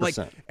 100%. Like,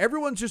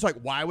 everyone's just like,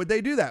 why would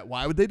they do that?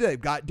 Why would they do that?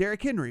 They've got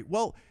Derrick Henry.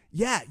 Well,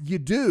 yeah, you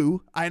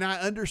do, and I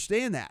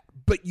understand that.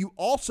 But you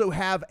also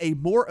have a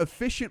more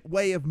efficient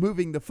way of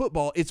moving the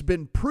football. It's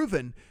been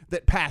proven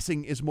that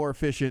passing is more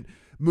efficient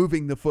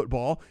moving the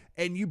football,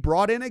 and you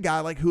brought in a guy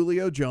like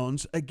Julio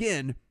Jones,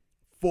 again,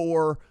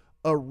 for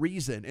a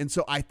reason. And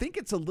so I think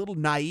it's a little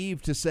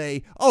naive to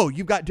say, oh,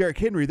 you've got Derrick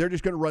Henry, they're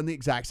just going to run the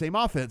exact same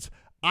offense.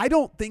 I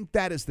don't think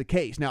that is the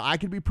case. Now, I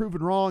could be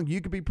proven wrong,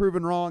 you could be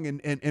proven wrong,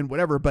 and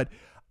whatever, but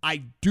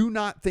I do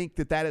not think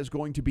that that is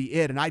going to be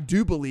it. And I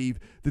do believe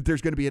that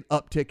there's going to be an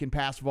uptick in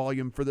pass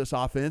volume for this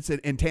offense.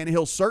 And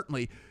Tannehill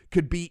certainly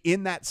could be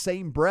in that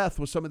same breath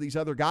with some of these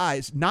other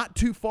guys, not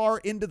too far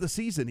into the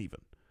season even.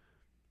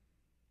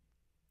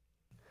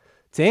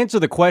 To answer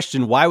the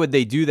question, why would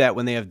they do that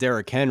when they have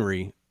Derrick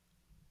Henry?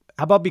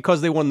 How about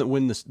because they want to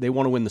win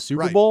the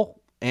Super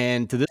Bowl?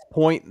 And to this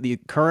point, the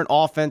current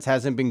offense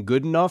hasn't been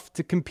good enough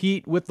to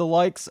compete with the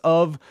likes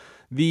of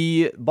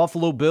the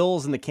Buffalo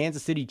Bills and the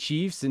Kansas City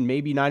Chiefs and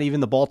maybe not even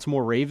the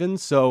Baltimore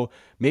Ravens. So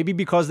maybe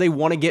because they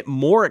want to get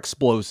more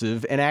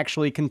explosive and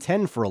actually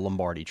contend for a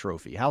Lombardi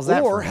trophy. How's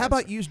that? Or how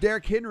about use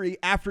Derrick Henry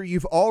after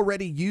you've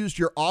already used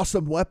your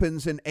awesome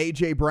weapons in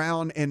A.J.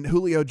 Brown and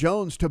Julio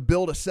Jones to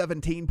build a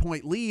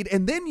 17-point lead,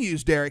 and then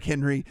use Derrick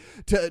Henry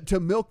to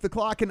milk the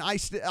clock and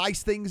ice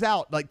things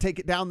out, like take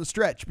it down the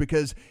stretch,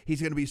 because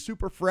he's going to be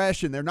super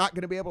fresh and they're not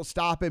going to be able to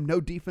stop him.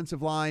 No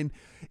defensive line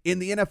in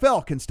the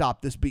NFL can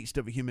stop this beast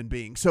of a human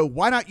being. So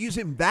why not use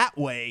him that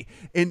way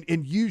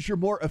and use your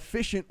more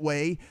efficient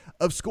way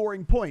of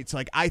scoring points?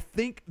 Like, I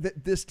think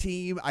that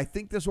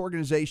this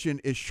organization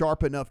is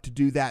sharp enough to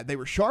do that. They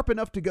were sharp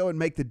enough to go and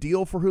make the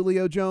deal for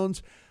Julio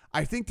Jones.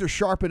 I think they're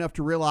sharp enough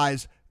to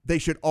realize they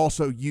should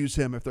also use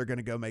him if they're going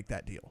to go make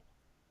that deal.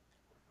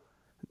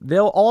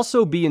 They'll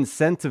also be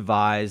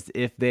incentivized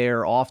if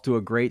they're off to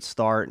a great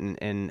start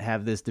and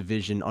have this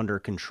division under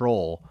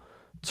control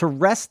to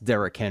rest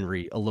Derrick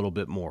Henry a little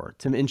bit more,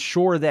 to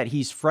ensure that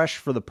he's fresh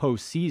for the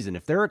postseason.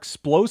 If they're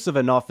explosive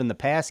enough in the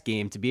pass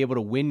game to be able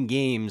to win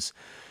games,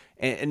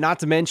 and not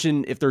to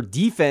mention if their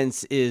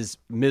defense is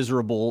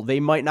miserable,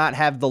 they might not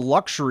have the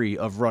luxury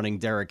of running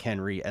Derrick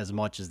Henry as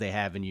much as they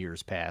have in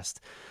years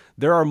past.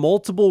 There are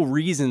multiple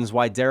reasons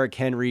why Derrick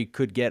Henry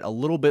could get a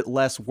little bit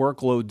less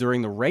workload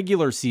during the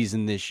regular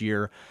season this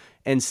year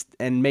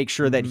and make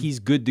sure that he's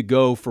good to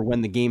go for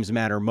when the games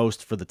matter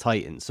most for the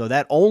Titans. So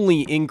that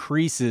only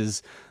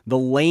increases the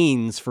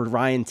lanes for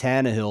Ryan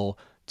Tannehill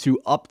to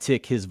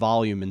uptick his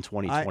volume in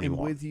 2021. I am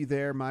with you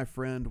there, my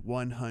friend,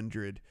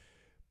 100%.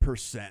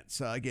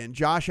 So again,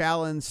 Josh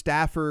Allen,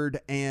 Stafford,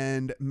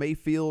 and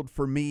Mayfield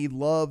for me.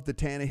 Love the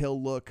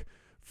Tannehill look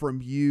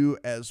from you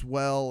as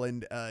well.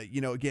 And,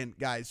 again,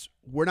 guys,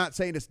 we're not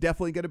saying it's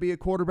definitely going to be a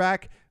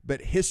quarterback, but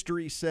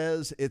history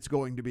says it's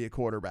going to be a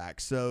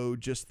quarterback. So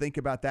just think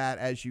about that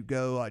as you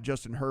go.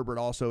 Justin Herbert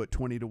also at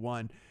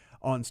 20-1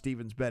 on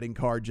Steven's betting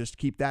card. Just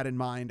keep that in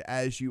mind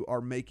as you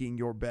are making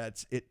your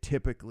bets. It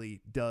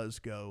typically does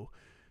go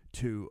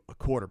to a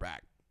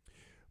quarterback.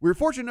 We were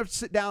fortunate enough to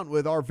sit down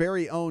with our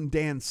very own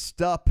Dan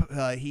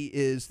Stupp. He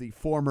is the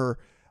former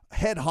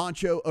head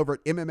honcho over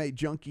at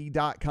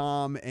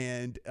MMAJunkie.com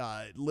and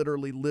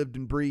literally lived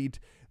and breathed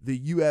the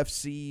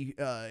UFC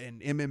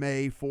and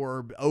MMA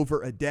for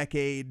over a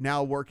decade,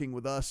 now working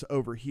with us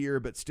over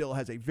here, but still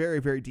has a very,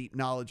 very deep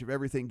knowledge of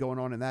everything going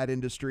on in that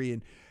industry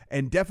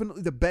and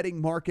definitely the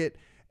betting market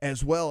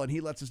as well. And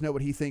he lets us know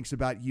what he thinks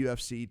about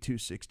UFC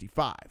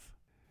 265.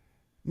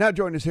 Now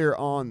join us here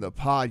on the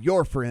pod,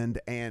 your friend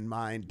and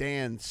mine,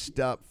 Dan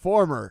Stupp,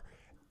 former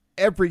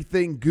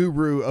everything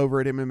guru over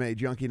at MMA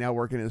Junkie, now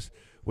working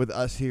with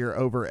us here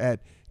over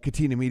at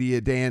Katina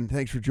Media. Dan,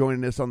 thanks for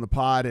joining us on the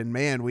pod. And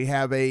man, we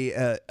have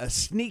a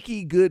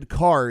sneaky good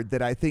card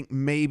that I think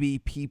maybe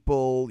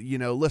people,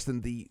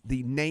 listen, the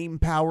name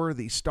power,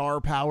 the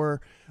star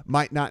power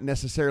might not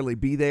necessarily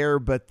be there,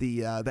 but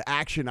the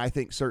action I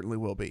think certainly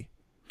will be.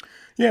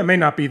 Yeah, it may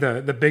not be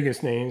the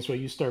biggest names, but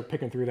you start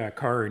picking through that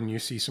card and you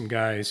see some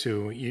guys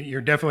who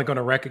you're definitely going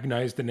to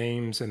recognize the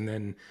names. And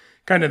then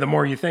kind of the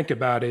more you think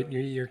about it,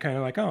 you're kind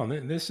of like, oh,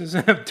 this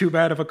isn't too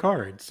bad of a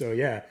card. So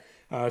yeah,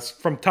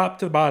 from top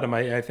to bottom,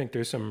 I think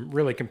there's some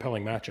really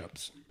compelling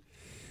matchups.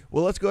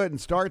 Well, let's go ahead and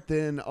start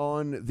then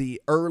on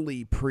the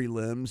early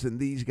prelims. And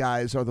these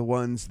guys are the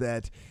ones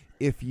that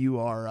if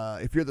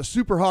you're the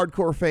super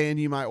hardcore fan,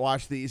 you might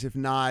watch these. If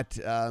not,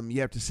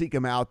 you have to seek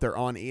them out. They're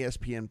on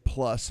ESPN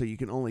Plus, so you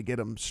can only get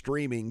them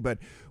streaming. But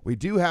we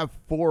do have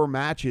 4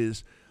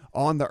 matches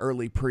on the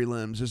early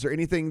prelims. Is there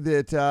anything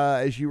that,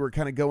 as you were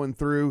kind of going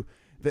through,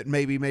 that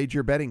maybe made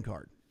your betting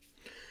card?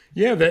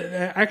 Yeah,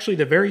 actually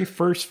the very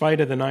first fight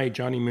of the night,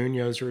 Johnny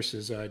Munoz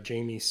versus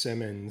Jamie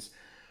Simmons.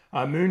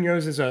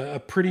 Munoz is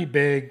a pretty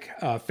big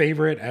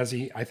favorite, as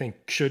he, I think,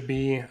 should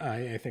be.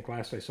 I think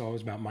last I saw it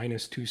was about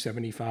minus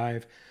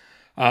 275.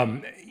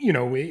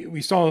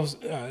 We saw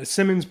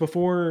Simmons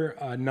before,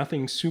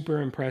 nothing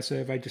super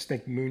impressive. I just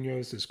think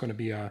Munoz is going to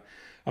be a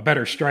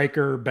better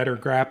striker, better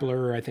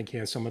grappler. I think he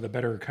has some of the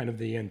better kind of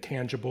the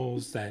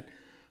intangibles that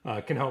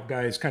can help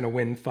guys kind of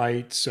win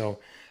fights. So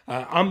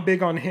I'm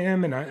big on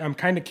him, and I'm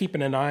kind of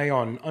keeping an eye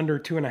on under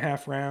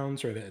 2.5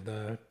 rounds, or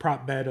the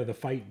prop bet of the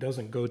fight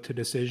doesn't go to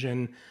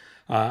decision.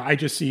 I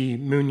just see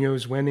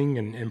Munoz winning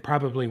and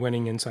probably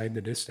winning inside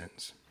the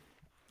distance.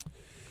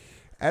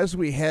 As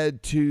we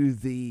head to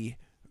the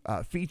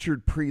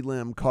featured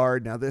prelim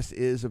card, now this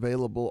is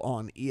available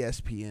on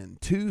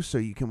ESPN2, so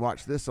you can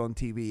watch this on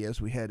TV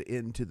as we head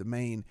into the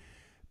main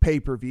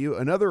pay-per-view.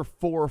 Another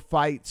 4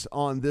 fights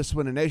on this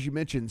one, and as you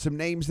mentioned, some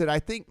names that I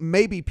think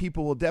maybe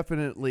people will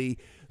definitely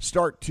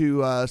start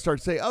to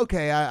say,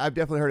 okay, I've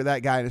definitely heard of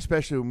that guy, and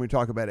especially when we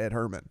talk about Ed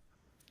Herman.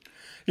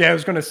 Yeah, I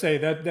was going to say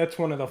that's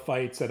one of the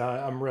fights that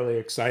I'm really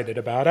excited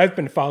about. I've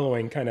been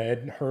following kind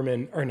of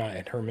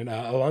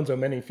Alonzo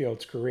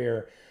Menifield's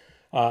career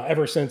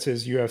ever since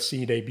his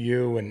UFC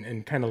debut,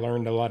 and kind of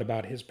learned a lot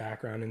about his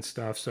background and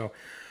stuff. So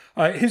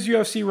his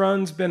UFC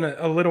run's been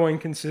a little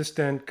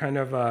inconsistent, kind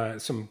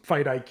of some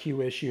fight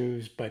IQ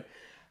issues, but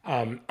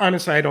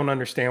honestly, I don't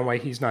understand why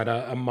he's not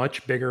a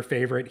much bigger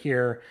favorite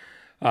here.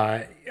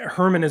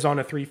 Herman is on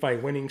a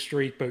 3-fight winning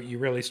streak, but you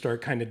really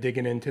start kind of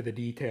digging into the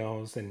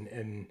details,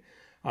 and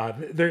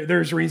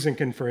there's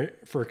reason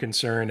for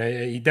concern.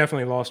 He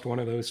definitely lost one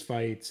of those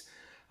fights.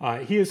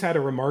 He has had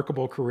a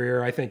remarkable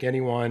career. I think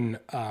anyone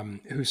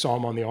who saw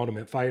him on The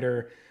Ultimate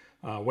Fighter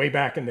way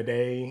back in the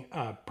day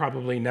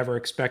probably never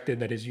expected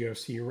that his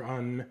UFC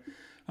run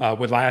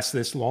would last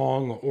this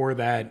long, or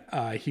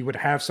that he would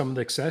have some of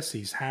the success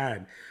he's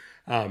had.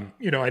 I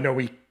know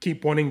we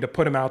keep wanting to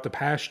put him out to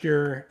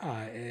pasture,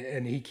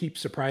 and he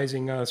keeps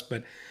surprising us,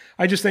 but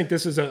I just think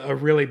this is a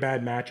really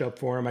bad matchup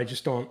for him. I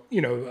just don't,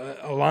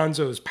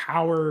 Alonzo's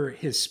power,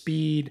 his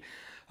speed,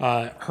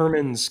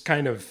 Herman's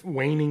kind of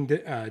waning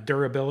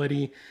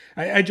durability.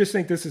 I just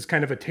think this is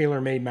kind of a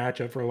tailor-made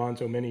matchup for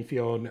Alonzo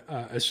Menifield,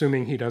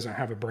 assuming he doesn't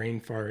have a brain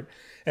fart.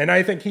 And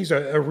I think he's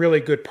a really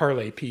good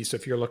parlay piece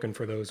if you're looking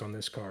for those on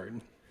this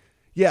card.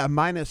 Yeah,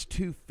 minus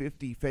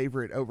 250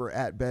 favorite over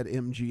at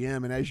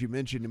BetMGM. And as you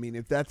mentioned, I mean,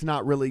 if that's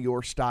not really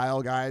your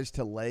style, guys,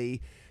 to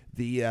lay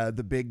the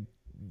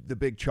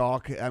big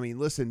chalk, I mean,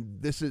 listen,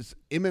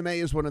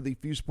 MMA is one of the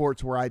few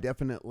sports where I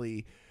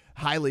definitely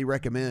highly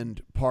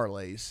recommend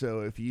parlays. So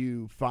if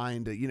you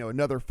find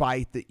another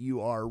fight that you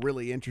are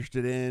really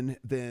interested in,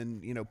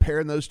 then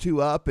pairing those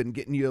two up and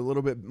getting you a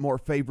little bit more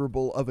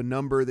favorable of a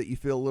number that you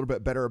feel a little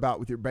bit better about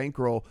with your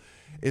bankroll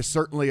is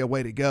certainly a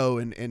way to go.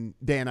 And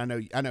Dan, I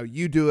know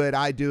you do it,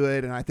 I do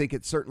it, and I think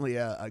it's certainly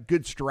a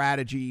good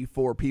strategy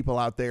for people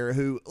out there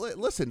who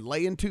listen.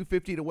 Laying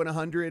 250 to win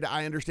 100,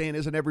 I understand,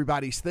 isn't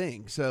everybody's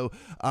thing. So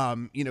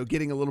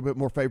getting a little bit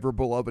more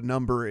favorable of a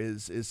number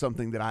is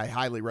something that I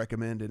highly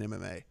recommend in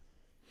MMA.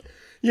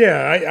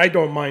 Yeah, I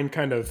don't mind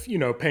kind of,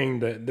 paying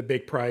the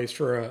big price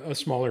for a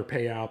smaller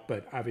payout,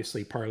 but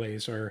obviously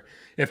parlays are,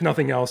 if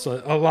nothing else,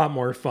 a lot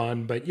more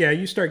fun. But yeah,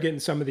 you start getting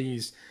some of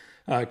these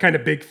kind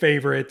of big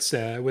favorites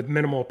with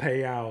minimal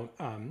payout.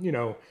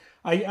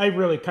 I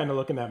really kind of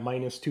look in that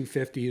minus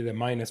 250 to the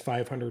minus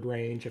 500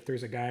 range. If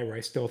there's a guy where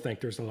I still think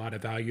there's a lot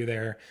of value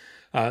there,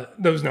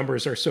 those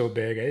numbers are so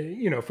big.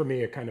 For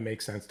me, it kind of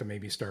makes sense to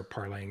maybe start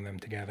parlaying them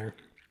together.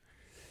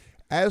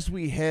 As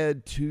we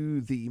head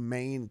to the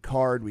main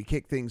card, we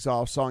kick things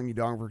off. Song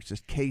Yadong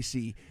versus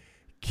Casey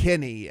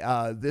Kenny.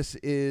 This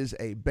is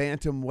a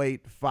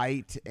bantamweight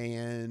fight,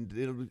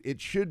 and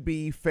it should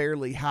be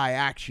fairly high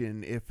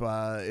action if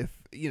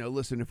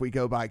we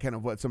go by kind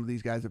of what some of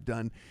these guys have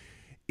done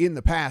in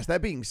the past.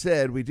 That being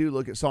said, we do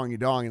look at Song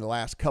Yadong, and the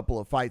last couple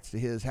of fights to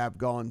his have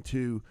gone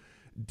to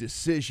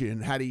decision.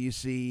 How do you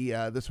see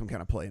this one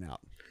kind of playing out?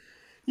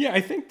 Yeah,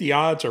 I think the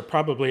odds are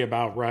probably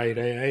about right.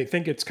 I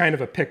think it's kind of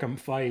a pick'em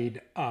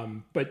fight,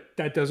 but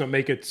that doesn't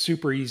make it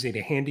super easy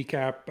to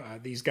handicap.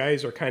 These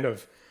guys are kind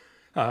of,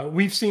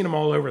 we've seen them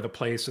all over the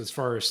place as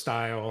far as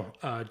style,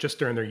 just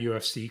during their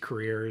UFC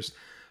careers.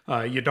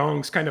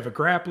 Yadong's kind of a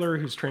grappler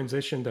who's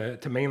transitioned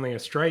to mainly a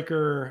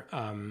striker.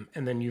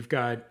 And then you've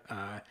got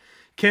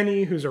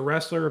Kenny, who's a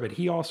wrestler, but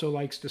he also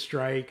likes to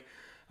strike.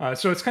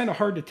 So it's kind of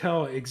hard to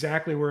tell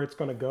exactly where it's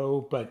going to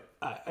go, but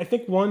I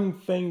think one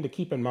thing to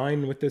keep in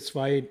mind with this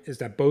fight is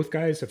that both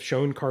guys have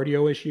shown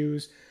cardio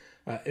issues,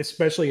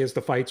 especially as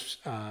the fight's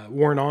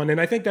worn on.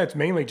 And I think that's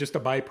mainly just a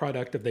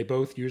byproduct of they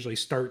both usually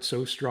start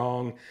so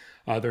strong.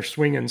 They're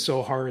swinging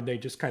so hard, they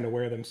just kind of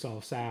wear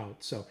themselves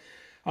out. So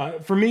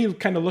For me,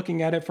 kind of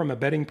looking at it from a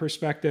betting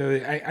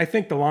perspective, I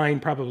think the line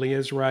probably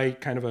is right,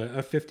 kind of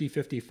a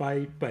 50-50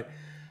 fight, but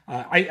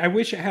I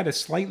wish it had a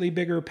slightly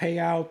bigger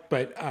payout,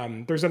 but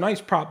there's a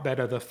nice prop bet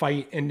of the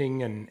fight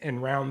ending in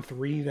round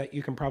 3 that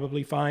you can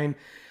probably find.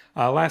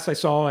 Last I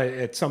saw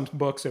at some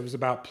books, it was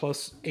about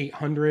plus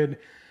 800.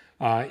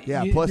 Plus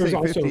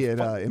 850 at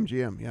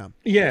MGM. Yeah.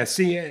 Yeah.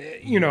 See,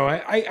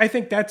 I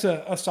think that's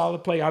a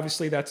solid play.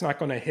 Obviously, that's not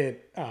going to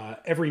hit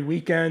every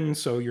weekend.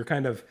 So you're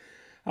kind of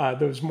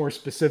those more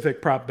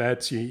specific prop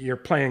bets. You're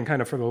playing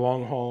kind of for the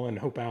long haul and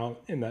hope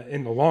out in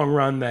the long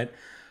run that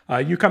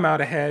you come out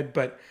ahead.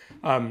 But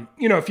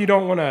if you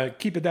don't want to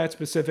keep it that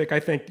specific, I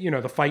think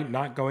the fight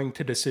not going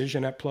to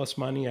decision at plus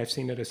money. I've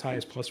seen it as high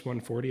as plus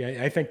 140.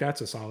 I think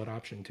that's a solid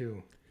option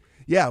too.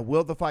 Yeah,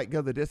 will the fight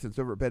go the distance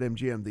over at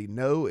BetMGM? The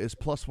no is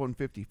plus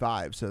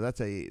 155, so that's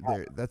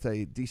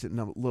a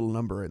decent little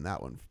number in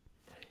that one.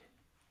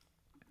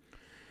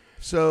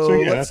 So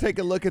let's take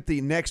a look at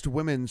the next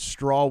women's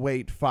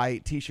strawweight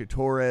fight: Tecia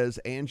Torres,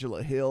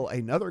 Angela Hill.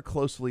 Another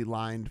closely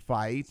lined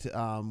fight.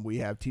 We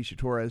have Tecia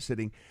Torres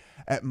sitting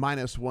at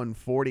minus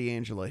 140,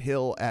 Angela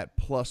Hill at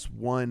plus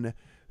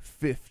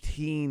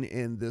 115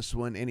 in this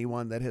one.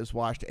 Anyone that has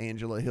watched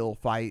Angela Hill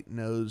fight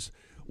knows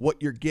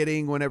what you're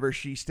getting whenever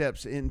she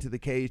steps into the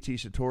cage.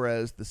 Tecia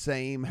Torres, the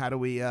same. How do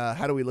we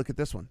look at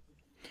this one?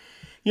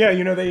 Yeah,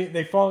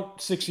 they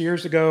fought 6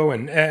 years ago,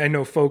 and I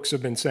know folks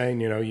have been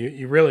saying,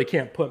 you really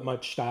can't put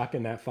much stock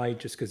in that fight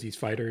just because these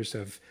fighters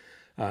have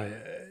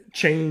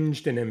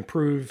changed and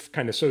improved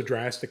kind of so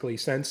drastically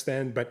since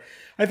then. But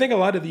I think a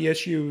lot of the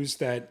issues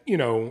that,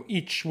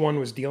 each one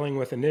was dealing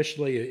with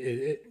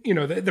initially,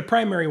 the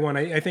primary one,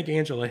 I think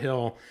Angela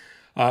Hill,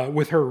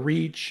 with her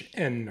reach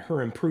and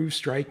her improved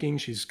striking,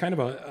 she's kind of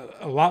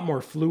a lot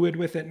more fluid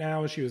with it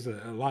now. She was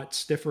a lot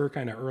stiffer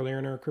kind of earlier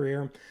in her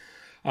career.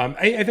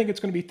 I think it's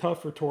going to be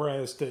tough for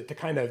Torres to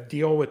kind of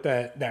deal with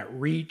that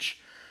reach.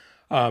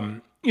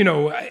 I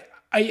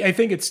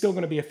think it's still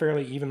going to be a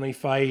fairly evenly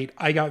fight.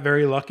 I got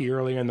very lucky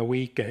earlier in the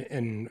week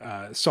and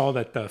saw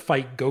that the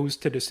fight goes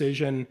to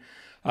decision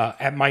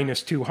at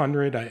minus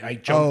 200. I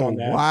jumped on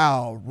that.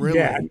 Wow, really?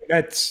 Yeah,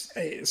 that's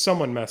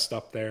someone messed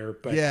up there.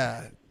 But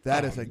yeah.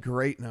 That is a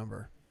great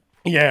number.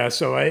 Yeah,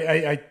 so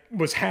I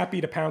was happy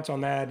to pounce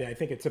on that. I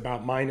think it's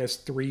about minus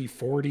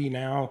 340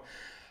 now.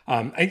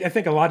 I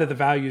think a lot of the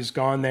value's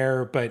gone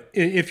there, but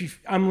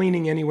I'm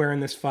leaning anywhere in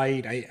this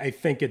fight, I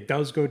think it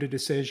does go to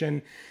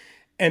decision.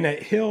 And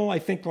at Hill, I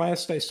think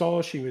last I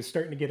saw, she was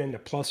starting to get into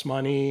plus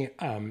money,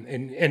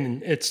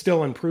 and it's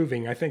still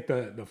improving. I think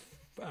the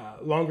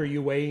longer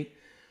you wait,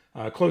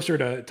 closer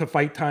to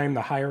fight time,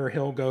 the higher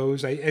Hill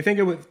goes. I think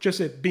it was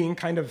just it being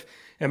kind of,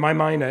 in my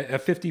mind, a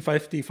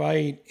 50-50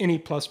 fight. Any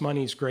plus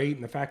money is great,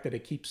 and the fact that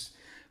it keeps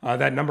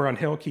that number on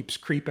Hill keeps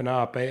creeping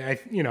up, I'm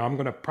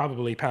going to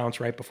probably pounce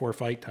right before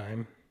fight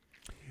time.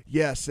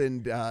 Yes,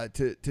 and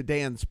to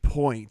Dan's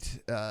point,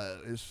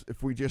 is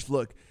if we just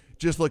look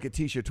at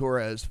Tecia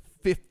Torres,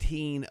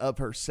 15 of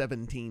her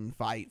 17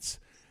 fights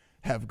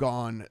have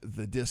gone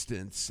the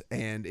distance.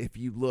 And if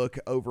you look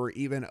over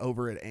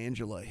at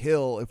Angela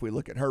Hill, if we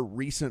look at her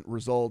recent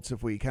results,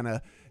 if we kind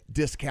of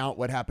discount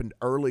what happened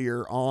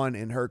earlier on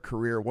in her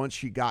career, once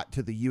she got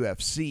to the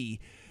UFC,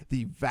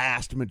 the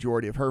vast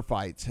majority of her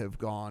fights have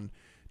gone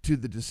to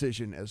the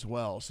decision as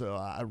well. So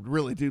I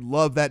really do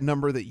love that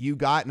number that you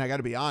got. And I got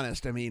to be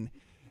honest, I mean,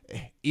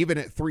 even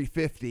at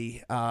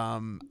 350,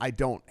 I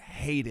don't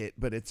hate it,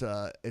 but it's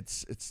a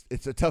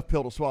tough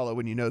pill to swallow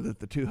when you know that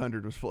the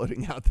 200 was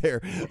floating out there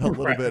a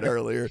little bit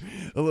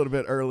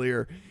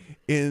earlier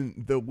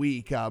in the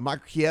week.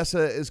 Mike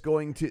Chiesa is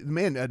going to,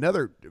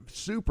 another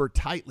super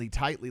tightly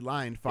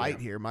lined fight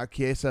here. Mike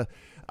Chiesa,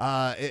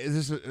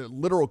 is this a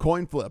literal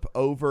coin flip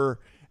over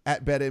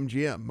at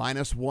BetMGM,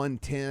 minus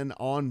 110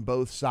 on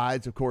both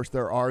sides. Of course,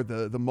 there are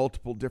the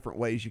multiple different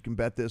ways you can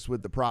bet this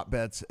with the prop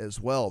bets as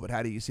well. But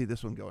how do you see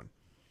this one going?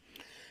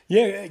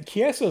 Yeah,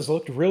 Chiesa's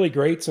looked really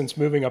great since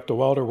moving up to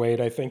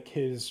welterweight. I think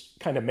his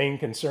kind of main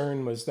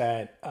concern was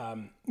that,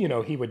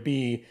 he would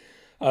be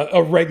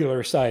a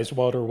regular size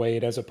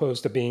welterweight as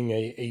opposed to being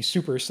a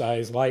super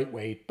size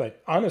lightweight.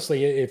 But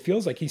honestly, it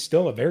feels like he's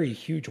still a very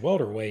huge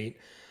welterweight.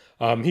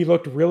 He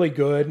looked really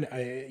good,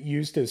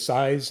 used his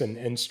size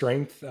and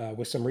strength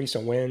with some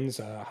recent wins.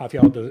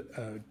 Rafael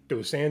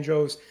dos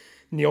Anjos,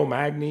 Neil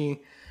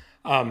Magny.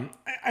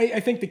 I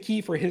think the key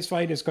for his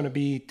fight is going to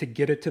be to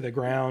get it to the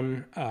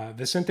ground.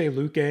 Vicente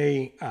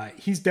Luque,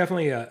 he's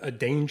definitely a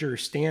danger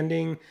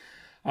standing.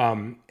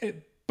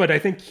 But I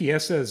think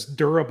Chiesa is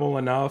durable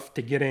enough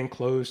to get in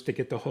close, to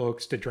get the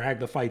hooks, to drag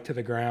the fight to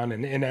the ground.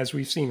 And as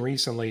we've seen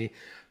recently,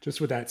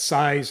 just with that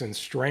size and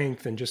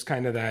strength and just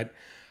kind of that,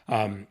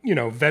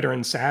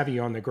 veteran savvy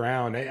on the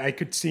ground, I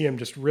could see him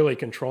just really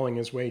controlling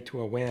his way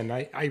to a win.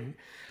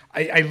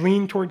 I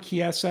lean toward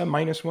Chiesa,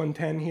 minus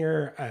 110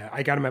 here.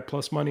 I got him at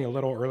plus money a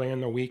little earlier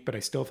in the week, but I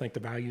still think the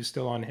value is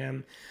still on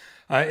him.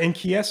 And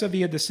Chiesa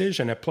via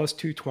decision at plus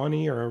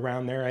 220 or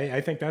around there,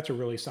 I think that's a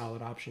really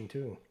solid option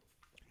too.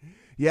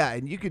 Yeah,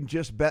 and you can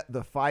just bet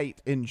the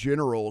fight in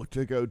general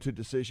to go to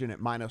decision at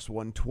minus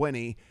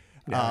 120.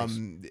 Nice.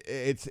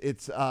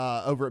 It's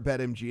over at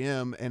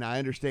BetMGM, and I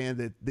understand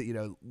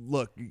that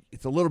look,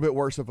 it's a little bit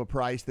worse of a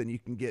price than you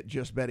can get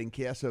just betting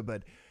Chiesa,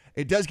 but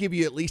it does give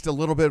you at least a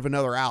little bit of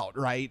another out,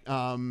 right?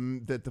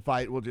 That the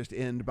fight will just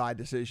end by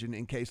decision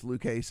in case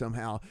Luque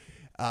somehow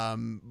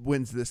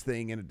wins this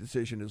thing in a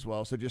decision as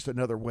well. So just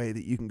another way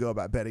that you can go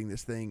about betting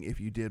this thing if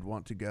you did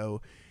want to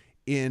go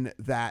in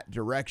that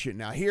direction.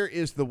 Now, here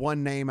is the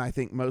one name I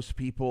think most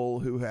people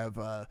who have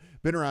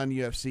been around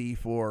UFC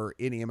for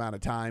any amount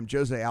of time,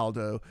 Jose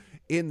Aldo,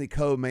 in the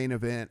co-main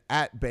event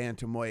at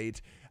bantamweight.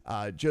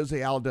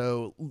 Jose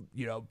Aldo,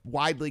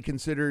 widely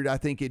considered, I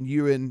think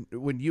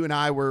when you and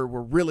I were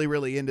really,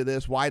 really into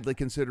this, widely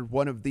considered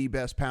one of the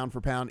best pound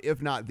for pound,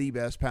 if not the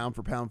best pound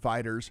for pound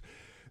fighters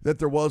that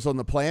there was on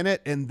the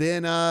planet. And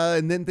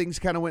then things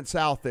kind of went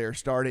south there,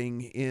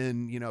 starting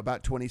in,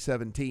 about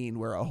 2017,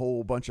 where a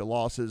whole bunch of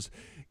losses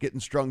getting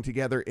strung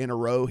together in a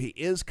row. He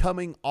is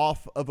coming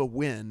off of a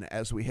win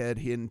as we head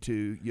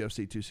into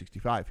UFC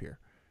 265 here.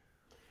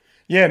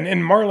 Yeah,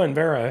 and Marlon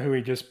Vera, who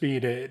he just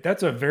beat,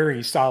 that's a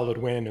very solid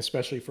win,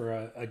 especially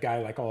for a guy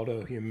like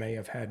Aldo, who may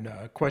have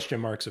had question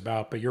marks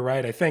about. But you're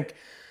right. I think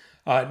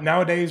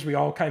nowadays we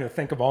all kind of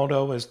think of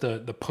Aldo as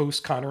the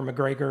post-Conor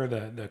McGregor,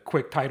 the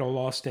quick title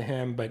loss to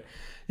him. But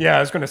yeah, I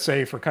was going to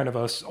say, for kind of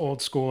us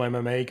old school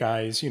MMA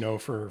guys,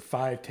 for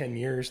 5-10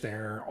 years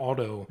there,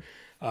 Aldo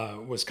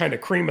was kind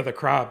of cream of the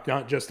crop,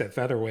 not just at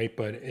featherweight,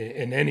 but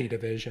in any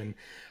division.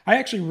 I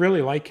actually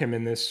really like him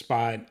in this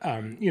spot.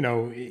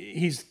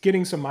 He's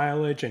getting some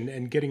mileage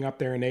and getting up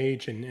there in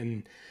age,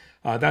 and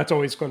that's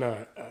always going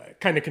to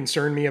kind of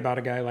concern me about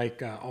a guy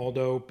like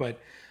Aldo. But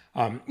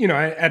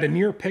at a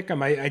near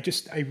pick'em,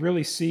 I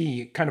really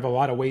see kind of a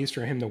lot of ways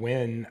for him to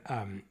win.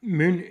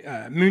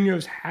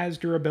 Munoz has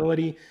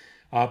durability,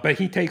 but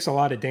he takes a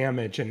lot of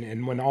damage,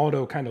 and when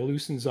Aldo kind of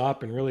loosens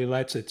up and really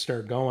lets it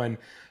start going,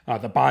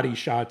 the body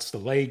shots, the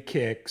leg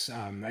kicks,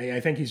 I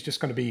think he's just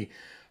going to be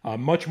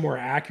much more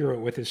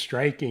accurate with his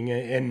striking.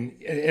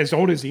 And as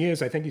old as he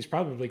is, I think he's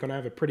probably going to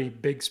have a pretty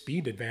big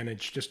speed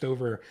advantage just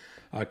over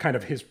kind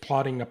of his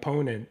plotting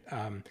opponent.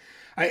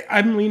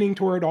 I'm leaning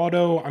toward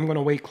Aldo. I'm going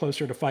to wait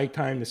closer to fight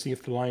time to see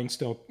if the line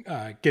still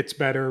gets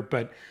better.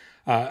 But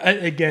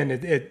again,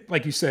 it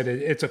like you said,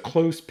 it's a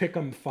close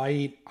pick'em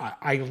fight.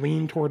 I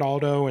lean toward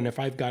Aldo, and if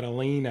I've got a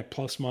lean at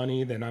plus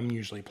money, then I'm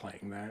usually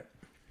playing that.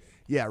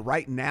 Yeah,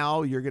 right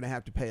now you're going to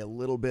have to pay a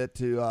little bit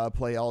to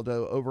play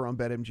Aldo over on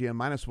BetMGM,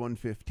 minus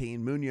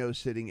 115. Munoz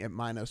sitting at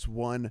minus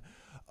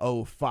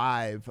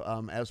 105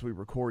 as we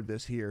record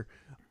this here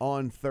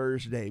on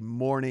Thursday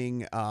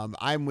morning.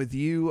 I'm with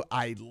you.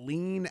 I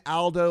lean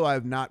Aldo.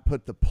 I've not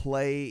put the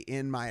play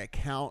in my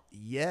account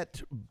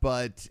yet,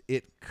 but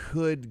it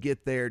could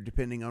get there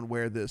depending on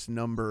where this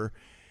number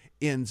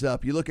ends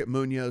up. You look at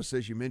Munoz,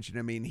 as you mentioned.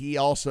 I mean, he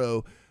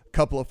also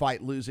couple of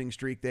fight losing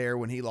streak there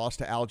when he lost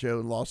to Aljo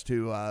and lost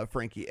to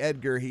Frankie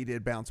Edgar. He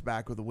did bounce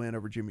back with a win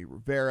over Jimmy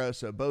Rivera.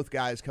 So both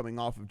guys coming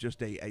off of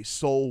just a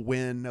sole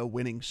win, no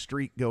winning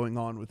streak going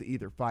on with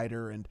either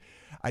fighter. And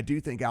I do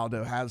think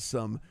Aldo has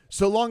some,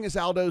 so long as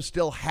Aldo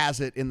still has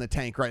it in the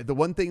tank, right? The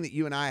one thing that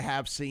you and I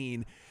have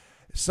seen,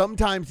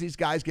 sometimes these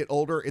guys get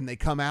older and they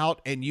come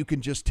out and you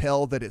can just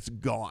tell that it's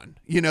gone,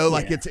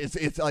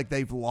 it's like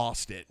they've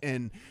lost it.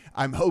 And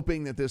I'm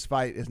hoping that this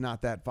fight is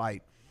not that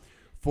fight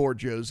for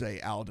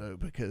Jose Aldo,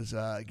 because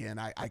again,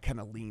 I kind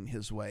of lean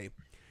his way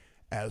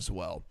as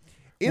well.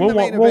 We'll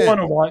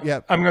want to watch. Yeah.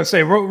 I'm going to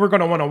say we're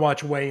going to want to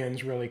watch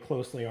weigh-ins really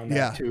closely on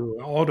that too.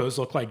 Aldo's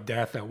look like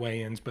death at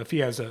weigh-ins, but if he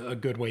has a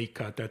good weight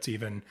cut, that's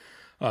even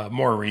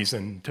more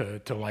reason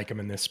to like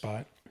him in this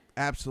spot.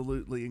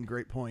 Absolutely, and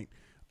great point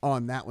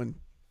on that one.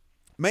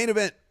 Main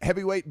event,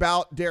 heavyweight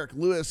bout, Derek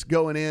Lewis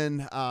going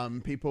in.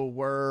 People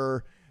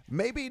were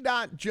maybe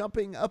not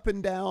jumping up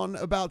and down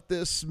about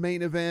this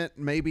main event.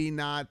 Maybe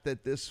not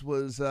that this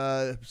was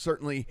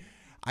certainly.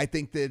 I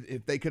think that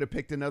if they could have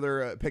picked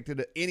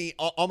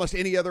almost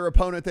any other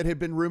opponent that had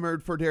been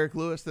rumored for Derek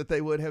Lewis, that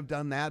they would have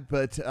done that.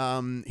 But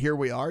here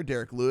we are.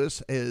 Derek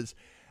Lewis is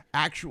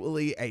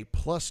actually a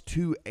plus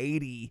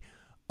 280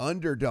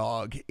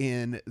 underdog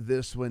in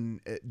this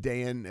one.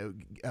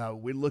 Dan,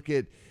 we look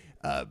at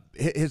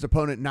his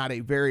opponent, not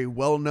a very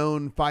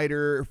well-known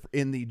fighter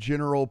in the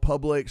general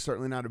public,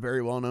 certainly not a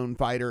very well-known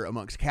fighter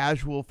amongst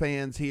casual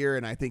fans here.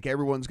 And I think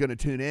everyone's going to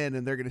tune in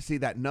and they're going to see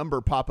that number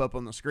pop up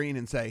on the screen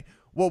and say,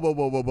 whoa,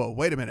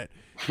 wait a minute.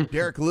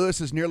 Derek Lewis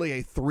is nearly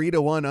a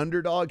 3-1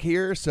 underdog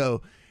here.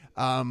 So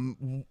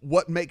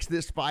what makes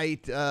this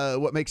fight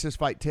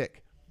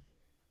tick?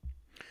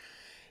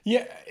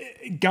 Yeah,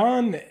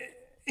 Gane,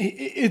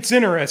 it's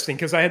interesting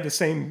because I had the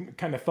same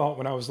kind of thought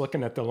when I was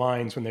looking at the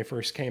lines when they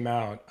first came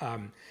out.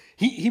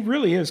 He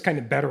really is kind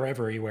of better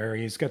everywhere.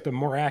 He's got the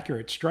more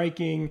accurate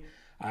striking.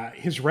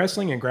 His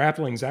wrestling and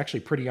grappling is actually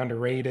pretty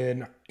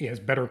underrated. He has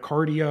better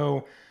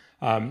cardio.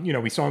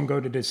 We saw him go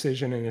to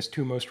decision in his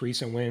two most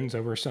recent wins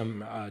over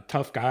some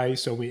tough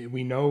guys. So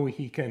we know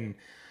he can,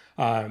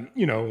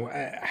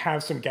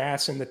 have some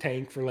gas in the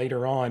tank for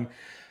later on.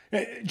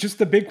 Just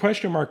the big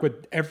question mark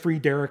with every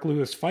Derek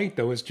Lewis fight,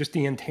 though, is just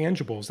the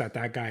intangibles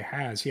that guy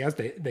has. He has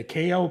the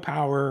KO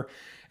power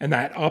and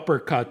that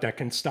uppercut that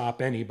can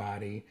stop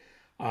anybody.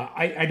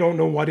 I don't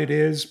know what it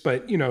is,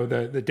 but,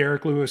 the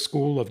Derek Lewis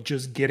school of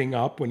just getting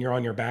up when you're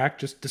on your back,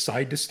 just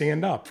decide to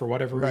stand up for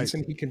whatever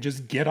reason. He can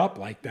just get up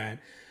like that.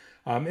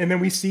 And then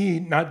we see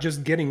not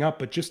just getting up,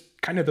 but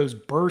just kind of those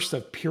bursts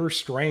of pure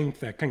strength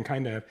that can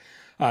kind of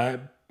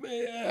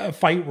a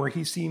fight where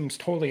he seems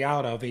totally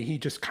out of it. He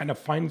just kind of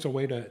finds a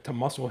way to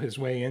muscle his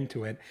way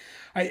into it.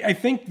 I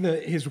think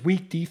his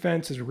weak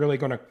defense is really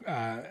going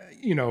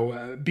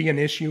to, be an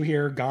issue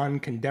here. Gane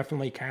can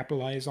definitely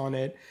capitalize on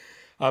it.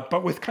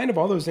 But with kind of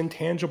all those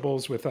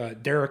intangibles with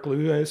Derek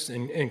Lewis,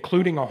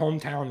 including a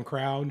hometown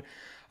crowd,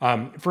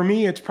 for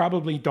me, it's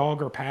probably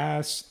dog or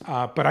pass.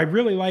 But I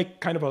really like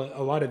kind of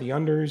a lot of the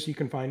unders. You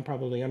can find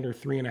probably under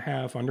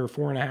 3.5, under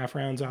 4.5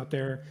 rounds out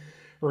there,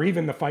 or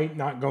even the fight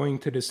not going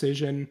to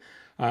decision.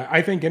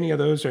 I think any of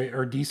those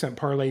are decent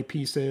parlay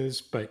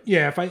pieces. But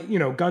yeah,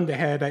 if gun to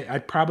head,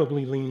 I'd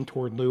probably lean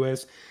toward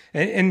Lewis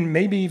and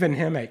maybe even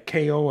him at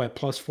KO at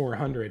plus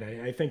 400.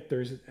 I think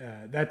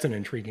that's an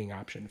intriguing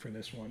option for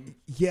this one.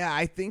 Yeah,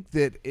 I think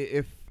that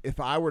if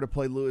I were to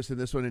play Lewis in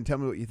this one, and tell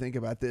me what you think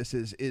about this,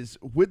 is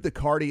with the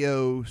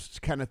cardio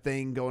kind of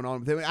thing going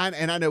on with him,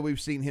 and I know we've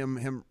seen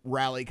him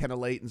rally kind of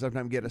late and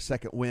sometimes get a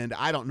second wind.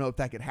 I don't know if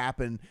that could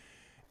happen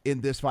in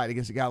this fight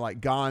against a guy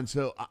like Gane.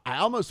 So I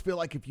almost feel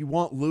like if you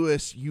want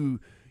Lewis, you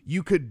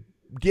could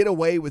get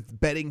away with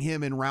betting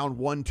him in round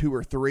 1, 2,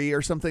 or 3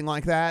 or something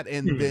like that.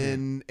 And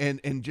then,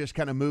 and just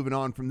kind of moving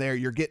on from there,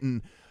 you're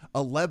getting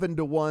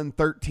 11-1,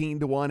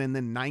 13-1, and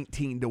then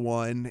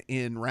 19-1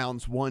 in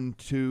rounds 1,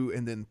 2,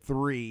 and then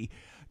 3.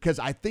 Because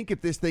I think if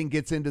this thing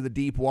gets into the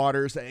deep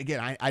waters,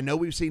 again, I know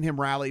we've seen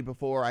him rally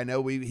before. I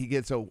know he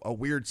gets a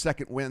weird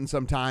second win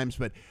sometimes,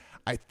 but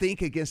I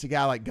think against a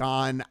guy like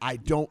Gane, I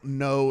don't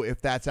know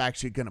if that's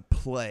actually going to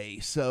play.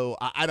 So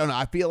I don't know.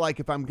 I feel like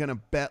if I'm going to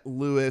bet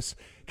Lewis,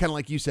 kind of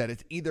like you said,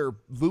 it's either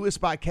Lewis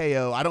by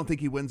KO. I don't think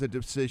he wins a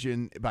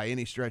decision by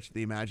any stretch of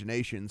the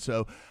imagination.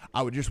 So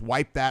I would just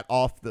wipe that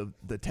off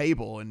the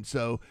table. And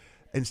so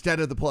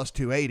instead of the plus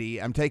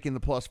 280, I'm taking the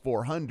plus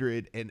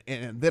 400. And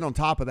then on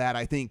top of that,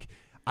 I think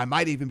I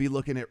might even be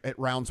looking at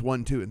rounds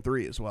 1, 2, and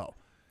 3 as well.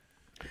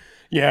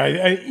 Yeah,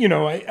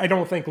 I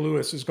don't think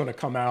Lewis is going to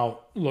come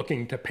out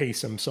looking to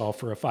pace himself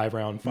for a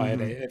 5-round fight.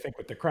 I think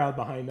with the crowd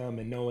behind him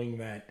and knowing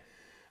that,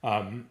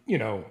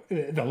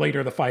 the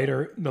later the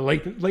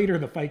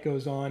fight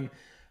goes on,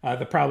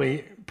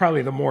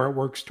 probably the more it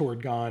works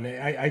toward Gane.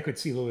 I could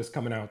see Lewis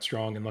coming out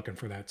strong and looking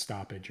for that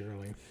stoppage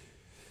early.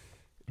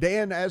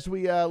 Dan, as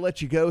we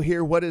let you go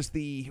here, what's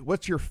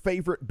your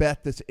favorite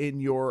bet that's in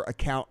your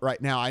account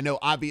right now? I know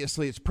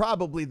obviously it's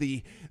probably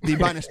the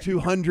minus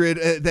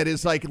 200 that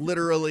is like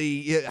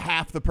literally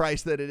half the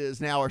price that it is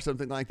now or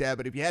something like that.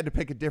 But if you had to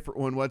pick a different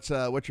one, what's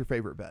your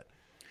favorite bet?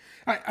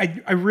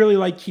 I really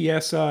like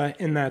Chiesa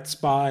in that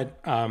spot,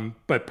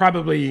 but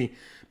probably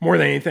more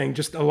than anything,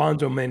 just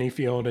Alonzo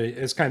Menifield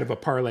is kind of a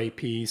parlay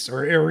piece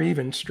or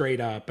even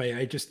straight up.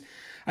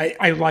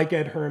 I like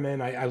Ed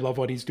Herman. I love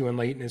what he's doing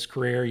late in his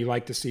career. You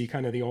like to see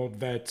kind of the old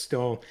vet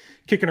still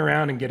kicking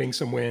around and getting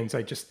some wins.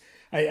 I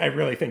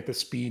really think the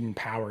speed and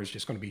power is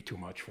just going to be too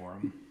much for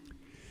him.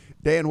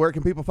 Dan, where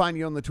can people find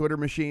you on the Twitter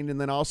machine?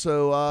 And then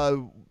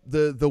also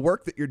the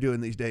work that you're doing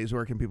these days,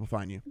 where can people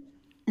find you?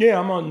 Yeah,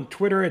 I'm on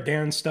Twitter at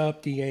Dan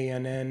Stupp,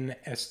 DANNSTUPP.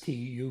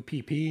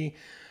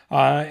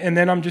 And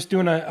then I'm just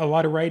doing a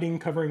lot of writing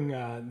covering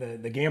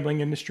the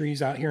gambling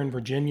industries out here in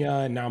Virginia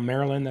and now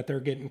Maryland that they're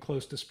getting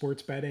close to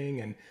sports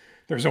betting. And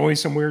there's always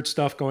some weird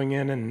stuff going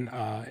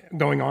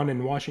on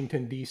in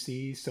Washington,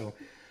 D.C. So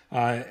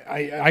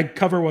I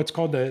cover what's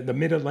called the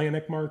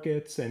Mid-Atlantic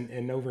markets.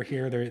 And over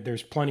here,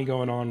 there's plenty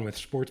going on with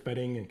sports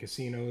betting and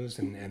casinos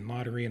and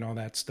lottery and all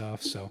that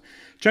stuff. So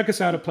check us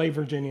out at Play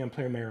Virginia and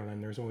Play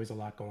Maryland. There's always a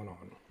lot going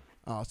on.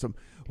 Awesome.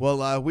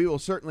 Well, we will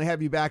certainly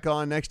have you back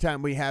on next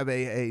time we have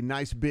a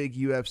nice big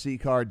UFC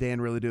card.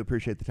 Dan, really do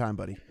appreciate the time,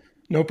 buddy.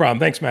 No problem.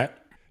 Thanks,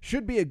 Matt.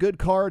 Should be a good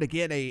card.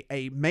 Again,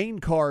 a main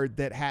card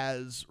that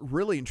has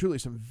really and truly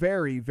some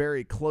very,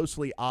 very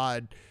closely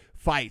odd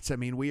fights. I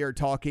mean, we are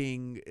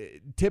talking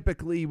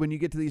typically when you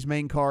get to these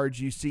main cards,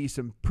 you see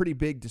some pretty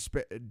big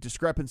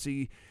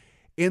discrepancy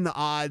in the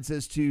odds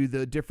as to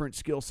the different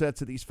skill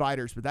sets of these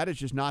fighters, but that is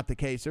just not the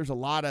case. There's a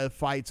lot of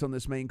fights on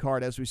this main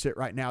card as we sit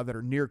right now that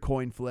are near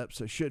coin flips,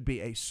 so should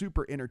be a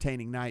super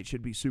entertaining night,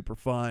 should be super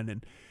fun,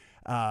 and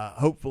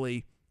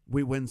hopefully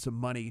we win some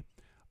money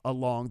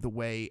along the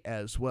way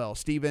as well.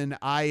 Steven,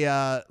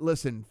 I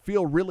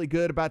feel really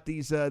good about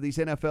these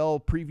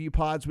NFL preview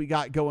pods we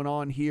got going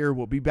on here.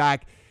 We'll be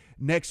back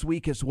next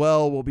week as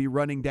well. We'll be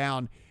running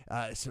down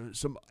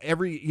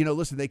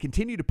they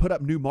continue to put up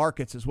new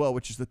markets as well,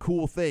 which is the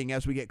cool thing.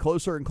 As we get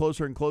closer and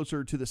closer and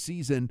closer to the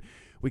season,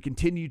 we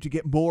continue to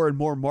get more and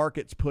more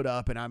markets put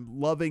up, and I'm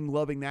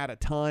loving that a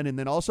ton. And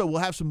then also we'll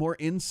have some more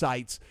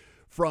insights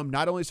from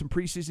not only some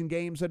preseason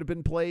games that have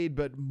been played,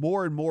 but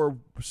more and more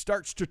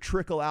starts to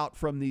trickle out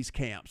from these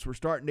camps. We're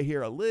starting to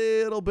hear a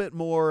little bit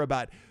more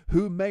about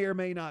who may or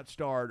may not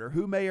start or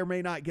who may or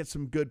may not get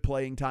some good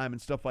playing time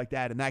and stuff like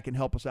that, and that can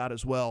help us out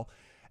as well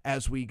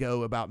as we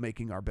go about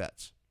making our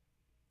bets.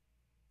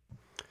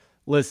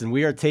 Listen,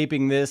 we are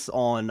taping this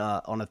on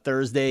a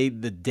Thursday,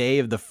 the day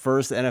of the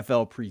first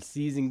NFL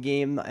preseason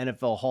game, the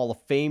NFL Hall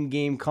of Fame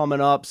game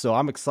coming up. So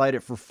I'm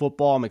excited for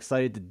football. I'm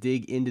excited to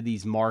dig into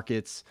these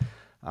markets.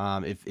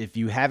 If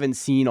you haven't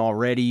seen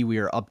already, we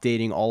are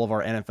updating all of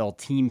our NFL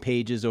team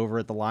pages over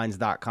at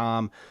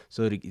thelines.com.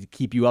 So to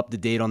keep you up to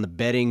date on the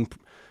betting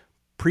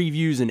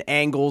previews and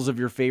angles of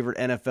your favorite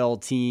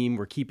NFL team,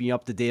 we're keeping you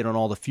up to date on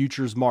all the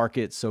futures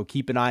markets. So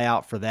keep an eye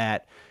out for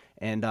that.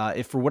 And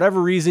if for whatever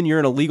reason you're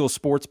in a legal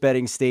sports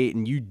betting state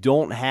and you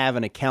don't have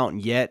an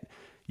account yet,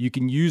 you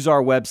can use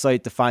our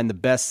website to find the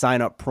best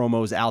sign-up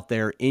promos out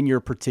there in your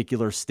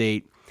particular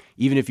state.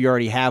 Even if you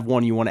already have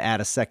one, you want to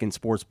add a second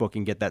sports book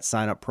and get that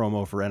sign-up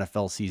promo for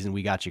NFL season,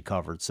 we got you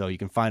covered. So you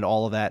can find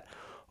all of that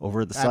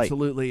over at the site.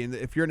 Absolutely. And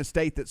if you're in a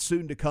state that's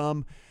soon to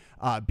come,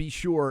 be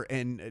sure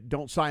and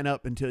don't sign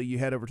up until you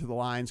head over to the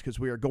Lines, because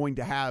we are going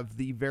to have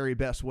the very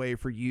best way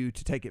for you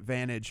to take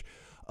advantage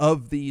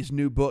of these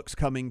new books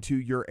coming to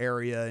your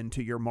area and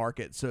to your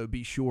market. So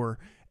be sure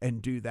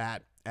and do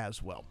that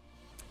as well.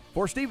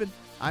 For Steven,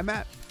 I'm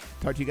Matt.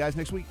 Talk to you guys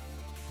next week.